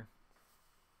underwater.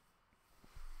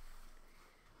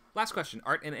 Last question: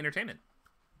 art and entertainment.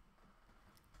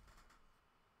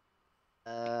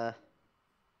 I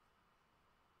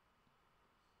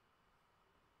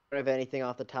don't have anything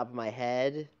off the top of my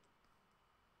head.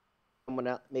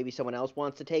 Maybe someone else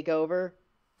wants to take over.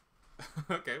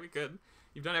 Okay, we could.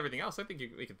 You've done everything else. I think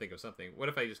we can think of something. What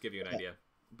if I just give you an idea?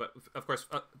 But of course,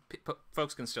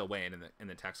 folks can still weigh in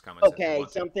the text comments. Okay,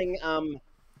 something. Go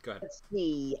ahead. Let's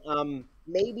see.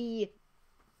 Maybe.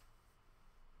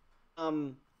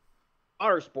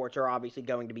 Water sports are obviously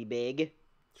going to be big.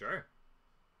 Sure.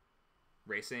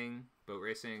 Racing, boat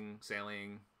racing,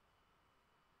 sailing.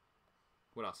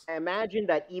 What else? I imagine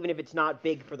that even if it's not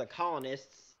big for the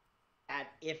colonists, that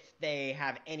if they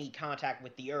have any contact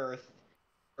with the Earth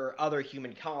or other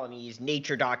human colonies,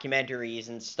 nature documentaries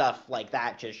and stuff like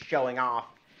that, just showing off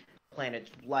the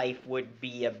planet's life would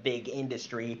be a big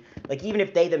industry. Like, even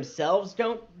if they themselves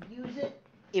don't use it,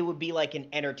 it would be like an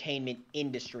entertainment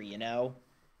industry,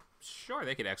 Sure,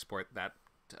 they could export that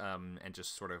about, and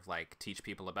just sort of like teach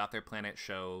people about their planet,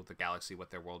 show the galaxy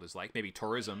what their world is like. Maybe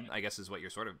tourism, I guess, is what you're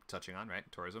sort of touching on, right?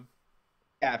 Tourism.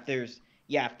 Yeah,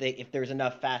 if there's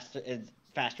enough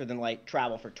faster than like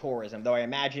travel for tourism. Though I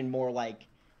imagine more like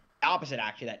the opposite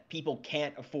actually, that people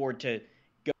can't afford to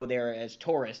go there as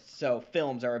tourists, so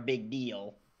films are a big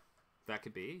deal. That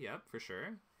could be, yep, for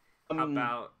sure. How Um,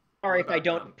 about Sorry what if I about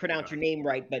don't go pronounce your ahead. name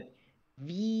right, but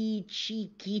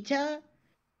Vichikita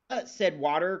said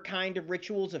water kind of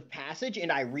rituals of passage,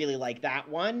 and I really like that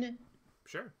one.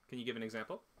 Sure. Can you give an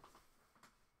example?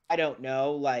 I don't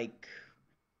know, like,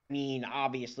 I mean,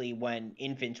 obviously, when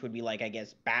infants would be like, I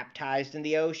guess, baptized in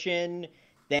the ocean,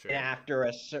 then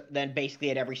Sure. then basically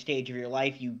at every stage of your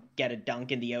life, you get a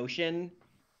dunk in the ocean.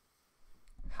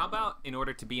 How about in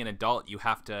order to be an adult, you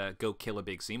have to go kill a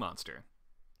big sea monster?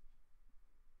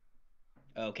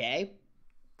 Okay.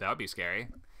 That would be scary.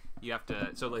 You have to,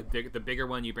 so like the bigger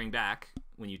one you bring back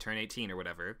when you turn 18 or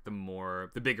whatever,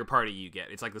 the bigger party you get.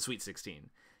 It's like the Sweet 16.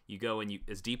 You go and you,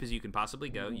 as deep as you can possibly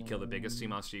go, you kill the biggest sea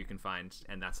monster you can find,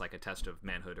 and that's like a test of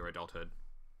manhood or adulthood.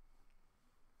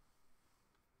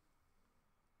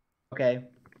 Okay.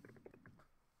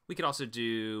 We could also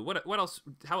do what else?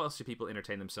 How else do people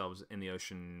entertain themselves in the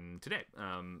ocean today?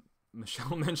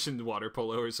 Michelle mentioned water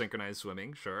polo or synchronized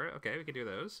swimming. Sure, okay, we could do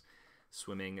those.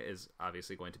 Swimming is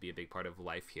obviously going to be a big part of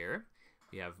life here.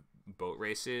 We have boat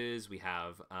races. We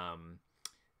have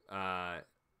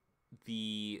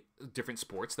the different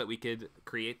sports that we could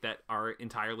create that are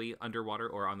entirely underwater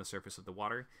or on the surface of the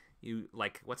water. You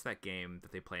like, what's that game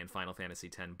that they play in Final Fantasy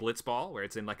X? Blitzball, where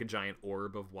it's in like a giant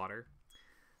orb of water.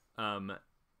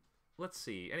 Let's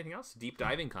see. Anything else? Deep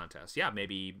diving contest. Yeah,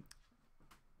 maybe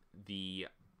the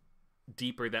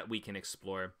deeper that we can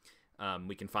explore,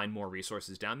 we can find more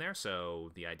resources down there.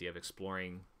 So the idea of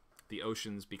exploring the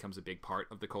oceans becomes a big part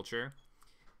of the culture.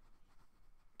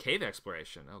 Cave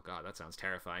exploration. Oh god, that sounds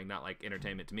terrifying. Not like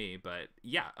entertainment to me, but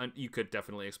yeah, you could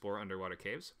definitely explore underwater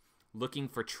caves. Looking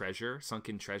for treasure,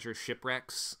 sunken treasure,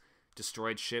 shipwrecks,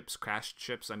 destroyed ships, crashed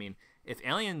ships. I mean, if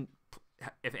alien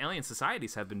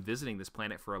societies have been visiting this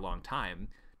planet for a long time,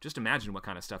 just imagine what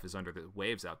kind of stuff is under the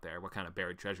waves out there, what kind of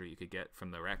buried treasure you could get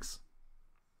from the wrecks.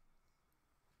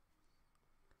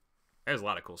 There's a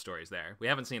lot of cool stories there. We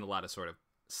haven't seen a lot of sort of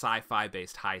sci-fi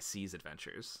based high seas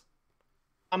adventures.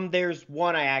 There's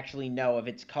one I actually know of.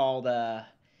 It's called I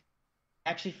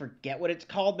actually forget what it's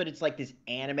called, but it's like this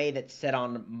anime that's set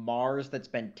on Mars that's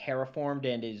been terraformed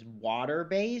and is water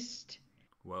based.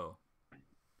 Whoa.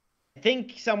 I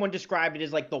think someone described it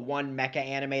as like the one mecha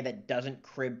anime that doesn't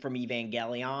crib from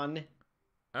Evangelion.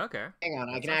 Okay. Hang on,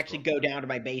 I That can sounds actually cool. go down to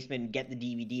my basement and get the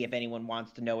DVD if anyone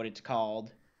wants to know what it's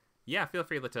called. Yeah, feel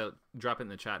free to drop it in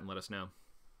the chat and let us know.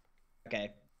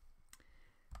 Okay.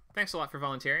 Thanks a lot for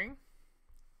volunteering.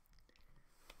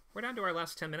 We're down to our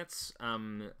last 10 minutes.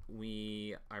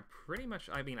 We are pretty much,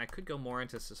 I mean, I could go more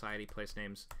into society, place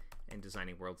names, and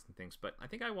designing worlds and things, but I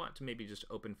think I want to maybe just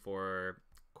open for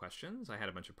questions. I had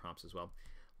a bunch of prompts as well.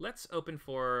 Let's open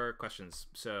for questions.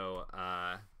 So,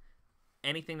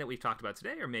 anything that we've talked about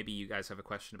today, or maybe you guys have a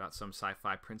question about some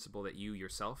sci-fi principle that you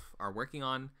yourself are working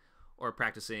on, or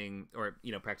practicing, or,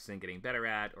 practicing getting better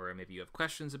at, or maybe you have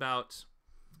questions about.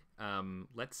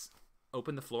 Let's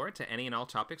open the floor to any and all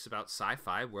topics about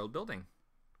sci-fi world building.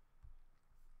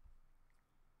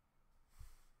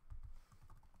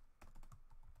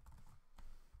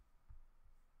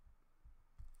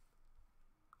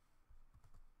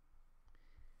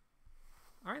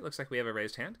 All right, looks like we have a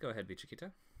raised hand. Go ahead,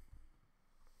 Vichikita.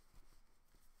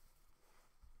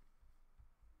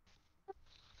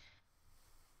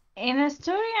 In a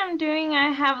story I'm doing,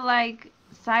 I have like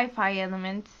sci-fi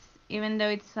elements, even though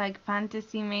it's like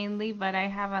fantasy mainly, but I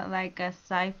have like a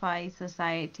sci-fi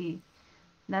society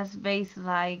that's based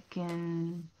like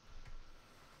in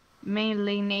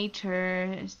mainly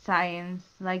nature science,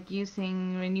 like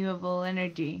using renewable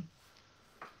energy.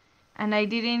 And I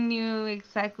didn't know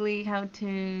exactly how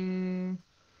to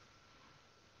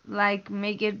like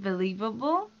make it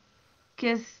believable,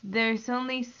 because there's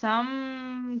only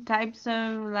some types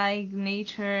of like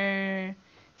nature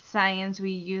science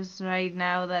we use right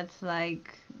now that's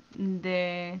like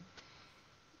the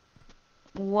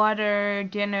water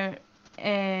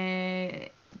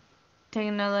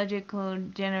technological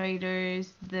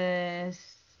generators, the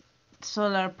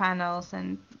solar panels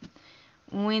and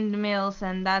windmills,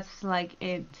 and that's like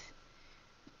it.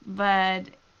 But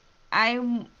I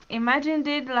imagined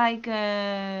it like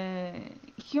a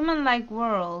human-like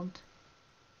world,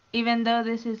 even though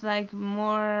this is like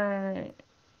more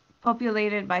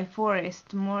populated by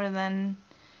forest, more than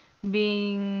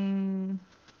being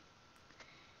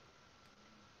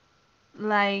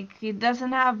like it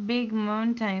doesn't have big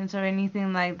mountains or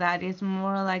anything like that. It's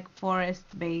more like forest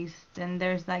based, and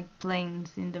there's like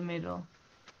plains in the middle.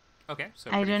 Okay,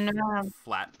 so I pretty don't know how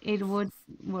flat. it would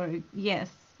work. Yes,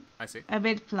 I see. a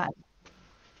bit flat.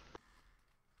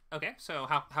 Okay, so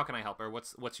how can I help, or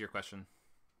what's your question?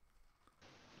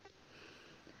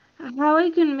 How I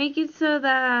can make it so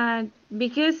that,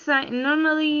 because I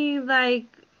normally like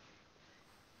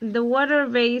the water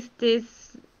based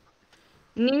is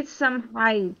needs some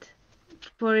height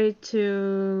for it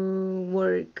to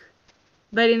work.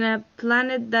 But in a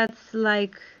planet that's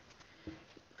like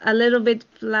a little bit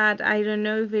flat, I don't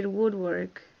know if it would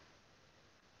work.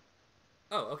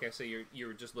 Oh, okay. So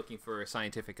you're just looking for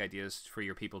scientific ideas for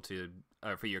your people to,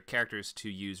 for your characters to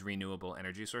use renewable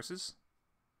energy sources.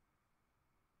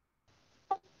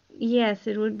 Yes,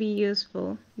 it would be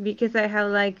useful because I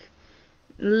have like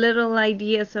little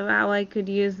ideas of how I could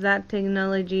use that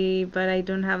technology, but I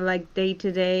don't have like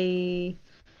day-to-day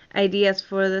ideas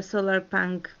for the solar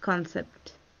punk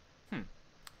concept. Hmm.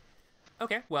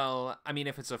 Okay. Well, I mean,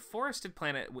 if it's a forested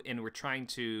planet and we're trying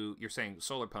to, you're saying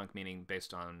solar punk, meaning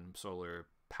based on solar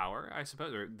power, I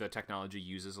suppose, or the technology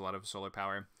uses a lot of solar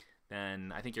power,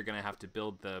 then I think you're going to have to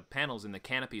build the panels in the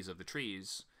canopies of the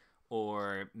trees,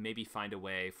 or maybe find a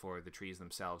way for the trees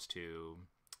themselves to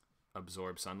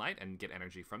absorb sunlight and get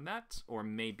energy from that. Or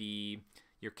maybe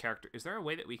your character, is there a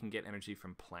way that we can get energy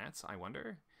from plants, I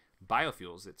wonder?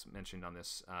 Biofuels, it's mentioned on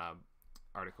this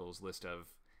article's list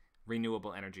of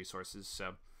renewable energy sources.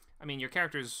 So I mean, your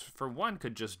characters, for one,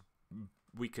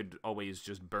 we could always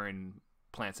just burn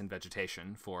plants and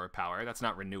vegetation for power. That's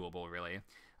not renewable, really,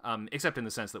 except in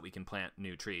the sense that we can plant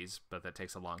new trees, but that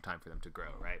takes a long time for them to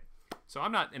grow, right? So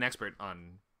I'm not an expert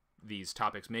on these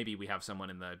topics. Maybe we have someone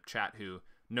in the chat who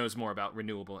knows more about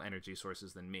renewable energy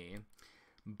sources than me.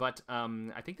 But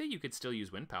I think that you could still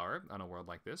use wind power on a world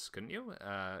like this, couldn't you?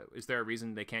 Is there a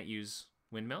reason they can't use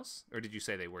windmills? Or did you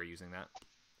say they were using that?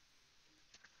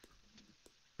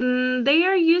 They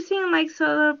are using like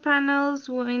solar panels,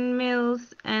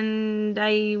 windmills, and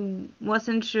I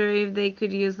wasn't sure if they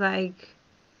could use like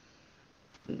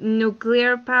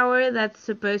nuclear power that's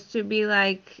supposed to be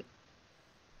like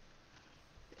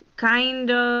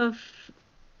kind of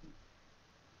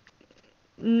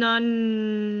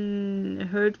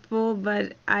non-hurtful,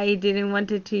 but I didn't want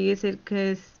to use it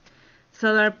because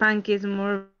solar punk is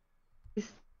more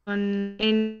based on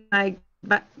any like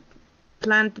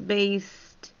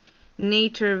plant-based,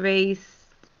 nature-based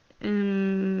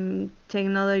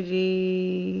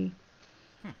technology,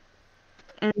 Hmm.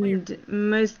 and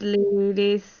mostly it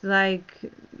is like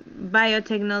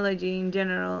biotechnology in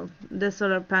general, the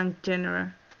solar punk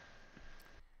genre.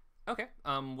 Okay.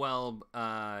 Well,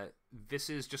 this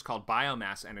is just called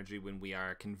biomass energy when we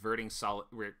are converting solid.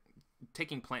 We're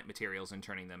taking plant materials and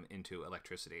turning them into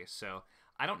electricity. So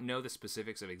I don't know the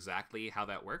specifics of exactly how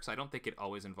that works. I don't think it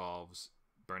always involves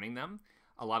burning them.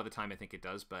 A lot of the time, I think it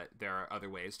does, but there are other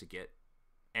ways to get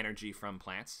energy from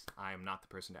plants. I am not the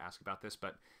person to ask about this,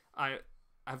 but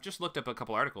I've just looked up a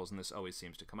couple articles, and this always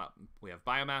seems to come up. We have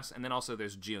biomass, and then also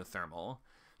there's geothermal.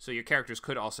 So your characters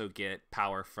could also get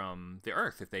power from the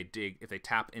earth if they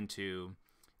tap into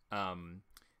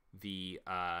the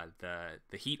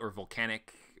heat or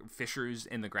volcanic fissures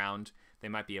in the ground. They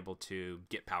might be able to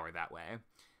get power that way,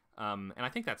 and I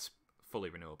think that's fully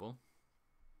renewable.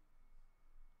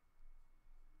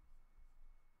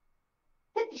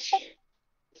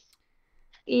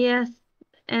 Yes,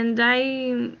 and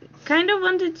I kind of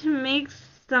wanted to make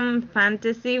some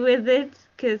fantasy with it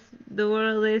because the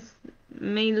world is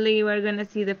mainly we're gonna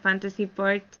see the fantasy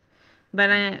part,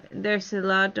 but there's a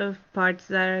lot of parts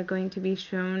that are going to be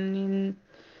shown in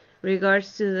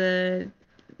regards to the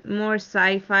more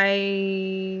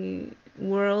sci-fi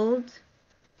world,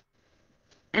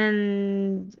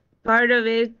 and part of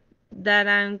it that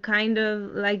I'm kind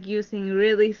of like using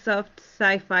really soft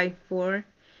sci-fi for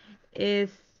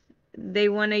is they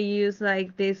want to use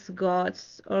like these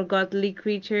gods or godly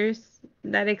creatures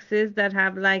that exist that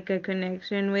have like a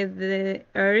connection with the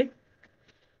earth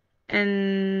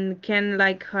and can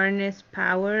like harness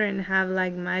power and have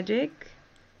like magic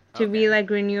to be Okay, like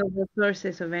renewable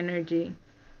sources of energy.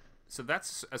 so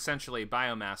that's essentially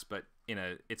biomass, but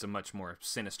it's a much more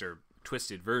sinister,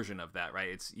 twisted version of that, right?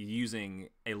 It's using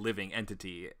a living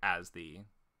entity as the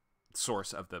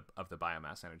source of the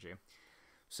biomass energy.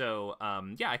 So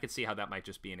yeah, I could see how that might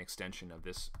just be an extension of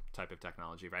this type of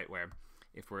technology, right? Where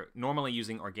if we're normally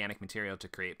using organic material to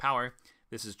create power,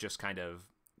 this is just kind of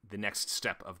the next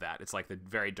step of that. It's like the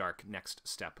very dark next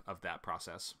step of that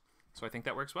process. So I think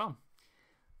that works well.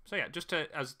 So yeah, just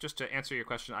to answer your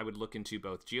question, I would look into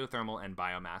both geothermal and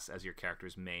biomass as your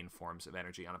character's main forms of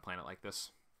energy on a planet like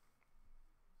this.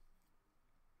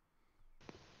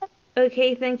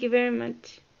 Okay, thank you very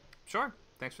much. Sure.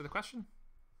 Thanks for the question.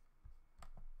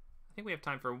 I think we have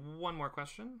time for one more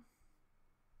question.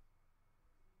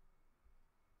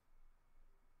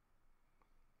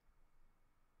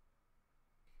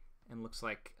 And looks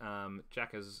like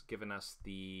Jack has given us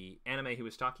the anime he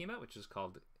was talking about, which is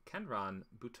called Kenran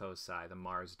Butosai, the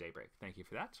Mars Daybreak. Thank you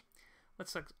for that.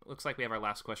 Looks like we have our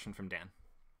last question from Dan.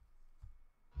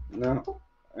 No,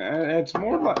 it's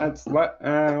more like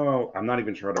I'm not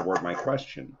even sure how to word my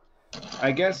question.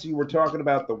 I guess you were talking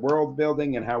about the world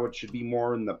building and how it should be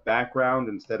more in the background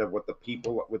instead of what the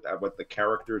people, what the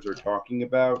characters are talking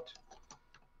about.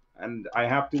 And I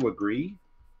have to agree.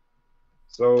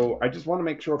 So I just want to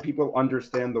make sure people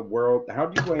understand the world. How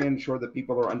do I ensure that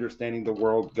people are understanding the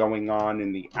world going on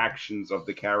and the actions of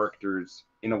the characters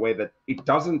in a way that it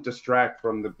doesn't distract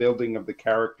from the building of the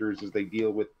characters as they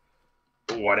deal with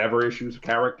whatever issues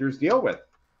characters deal with?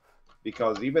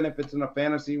 Because even if it's in a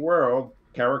fantasy world,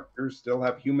 characters still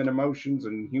have human emotions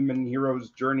and human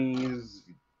heroes' journeys,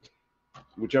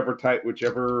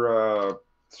 whichever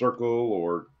circle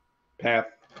or path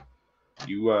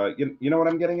you know what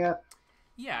I'm getting at?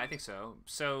 Yeah, I think so.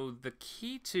 So the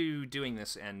key to doing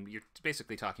this, and you're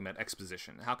basically talking about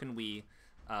exposition. How can we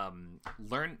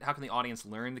learn? How can the audience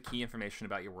learn the key information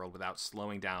about your world without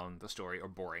slowing down the story or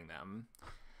boring them?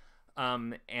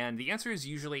 And the answer is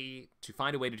usually to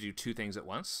find a way to do two things at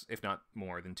once, if not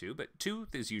more than two, but two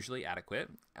is usually adequate,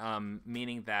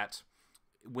 meaning that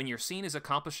when your scene is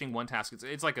accomplishing one task,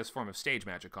 it's like a form of stage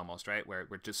magic almost, right? Where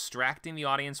we're distracting the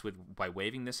audience by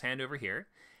waving this hand over here,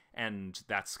 and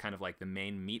that's kind of like the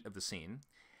main meat of the scene.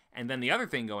 And then the other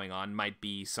thing going on might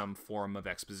be some form of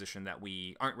exposition that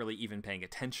we aren't really even paying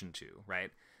attention to,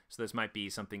 right? So this might be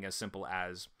something as simple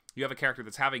as you have a character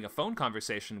that's having a phone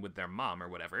conversation with their mom or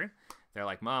whatever. They're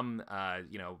like, Mom,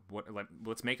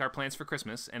 let's make our plans for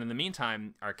Christmas. And in the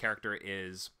meantime, our character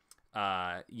is,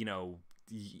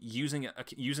 using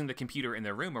the computer in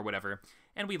their room or whatever.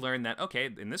 And we learn that, okay,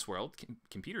 in this world,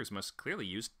 computers must clearly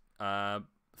use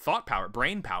thought power,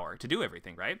 brain power to do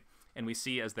everything, right? And we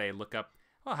see as they look up,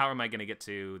 well, how am I going to get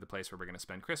to the place where we're going to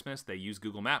spend Christmas? They use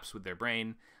Google Maps with their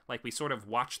brain. Like, we sort of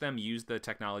watch them use the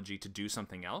technology to do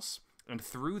something else. And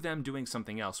through them doing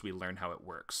something else, we learn how it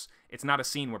works. It's not a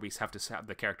scene where we have to have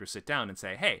the character sit down and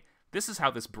say, hey, this is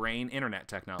how this brain internet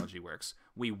technology works.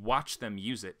 We watch them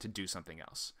use it to do something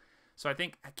else. So I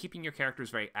think keeping your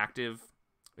characters very active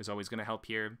is always going to help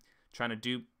here. Trying to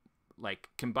do,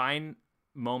 combine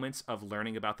moments of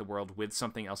learning about the world with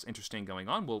something else interesting going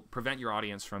on will prevent your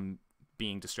audience from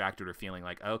being distracted or feeling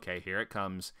like, okay, here it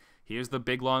comes. Here's the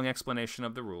big, long explanation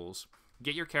of the rules.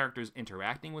 Get your characters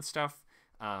interacting with stuff,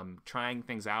 trying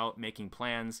things out, making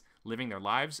plans, living their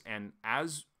lives. And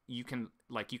as you can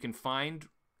find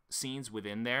scenes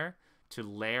within there to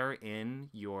layer in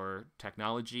your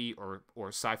technology or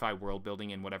sci-fi world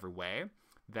building in whatever way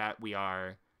that we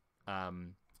are,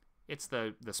 it's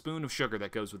the spoon of sugar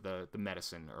that goes with the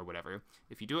medicine or whatever.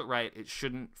 If you do it right, it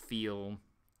shouldn't feel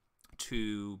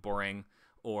too boring,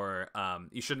 or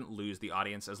you shouldn't lose the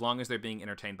audience. As long as they're being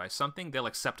entertained by something, they'll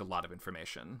accept a lot of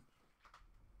information.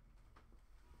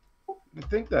 I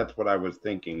think that's what I was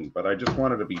thinking, but I just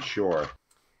wanted to be sure.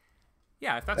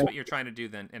 Yeah, if that's what you're trying to do,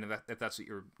 then, and if that's what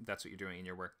you're doing in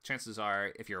your work, chances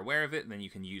are, if you're aware of it, then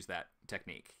you can use that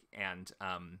technique. And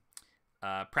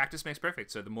practice makes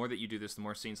perfect. So the more that you do this, the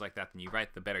more scenes like that than you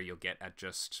write, the better you'll get at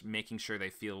just making sure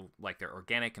they feel like they're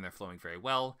organic and they're flowing very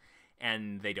well,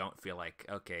 and they don't feel like,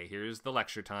 okay, here's the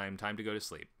lecture time to go to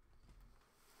sleep.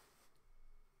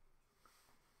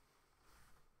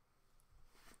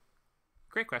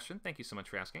 Great question. Thank you so much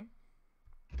for asking.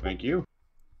 Thank you.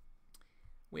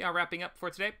 We are wrapping up for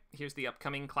today. Here's the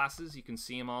upcoming classes. You can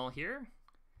see them all here.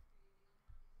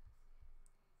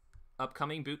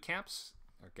 Upcoming boot camps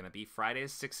are going to be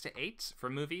Fridays 6 to 8 for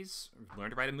movies.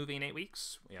 Learn to write a movie in 8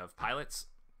 weeks. We have pilots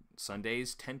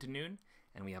Sundays 10 to noon,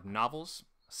 and we have novels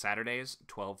Saturdays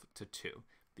 12 to 2.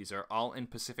 These are all in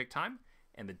Pacific time,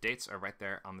 and the dates are right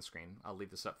there on the screen. I'll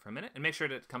leave this up for a minute, and make sure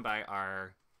to come by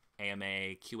our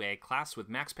AMA QA class with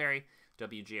Max Perry,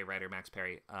 WGA writer Max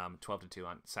Perry, 12 to 2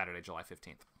 on Saturday, July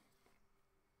 15th.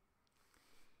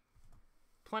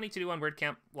 Plenty to do on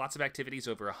WordCamp. Lots of activities,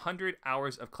 over 100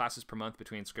 hours of classes per month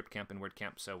between Script Camp and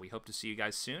WordCamp. So we hope to see you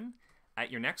guys soon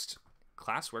at your next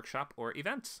class, workshop, or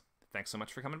event. Thanks so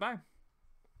much for coming by.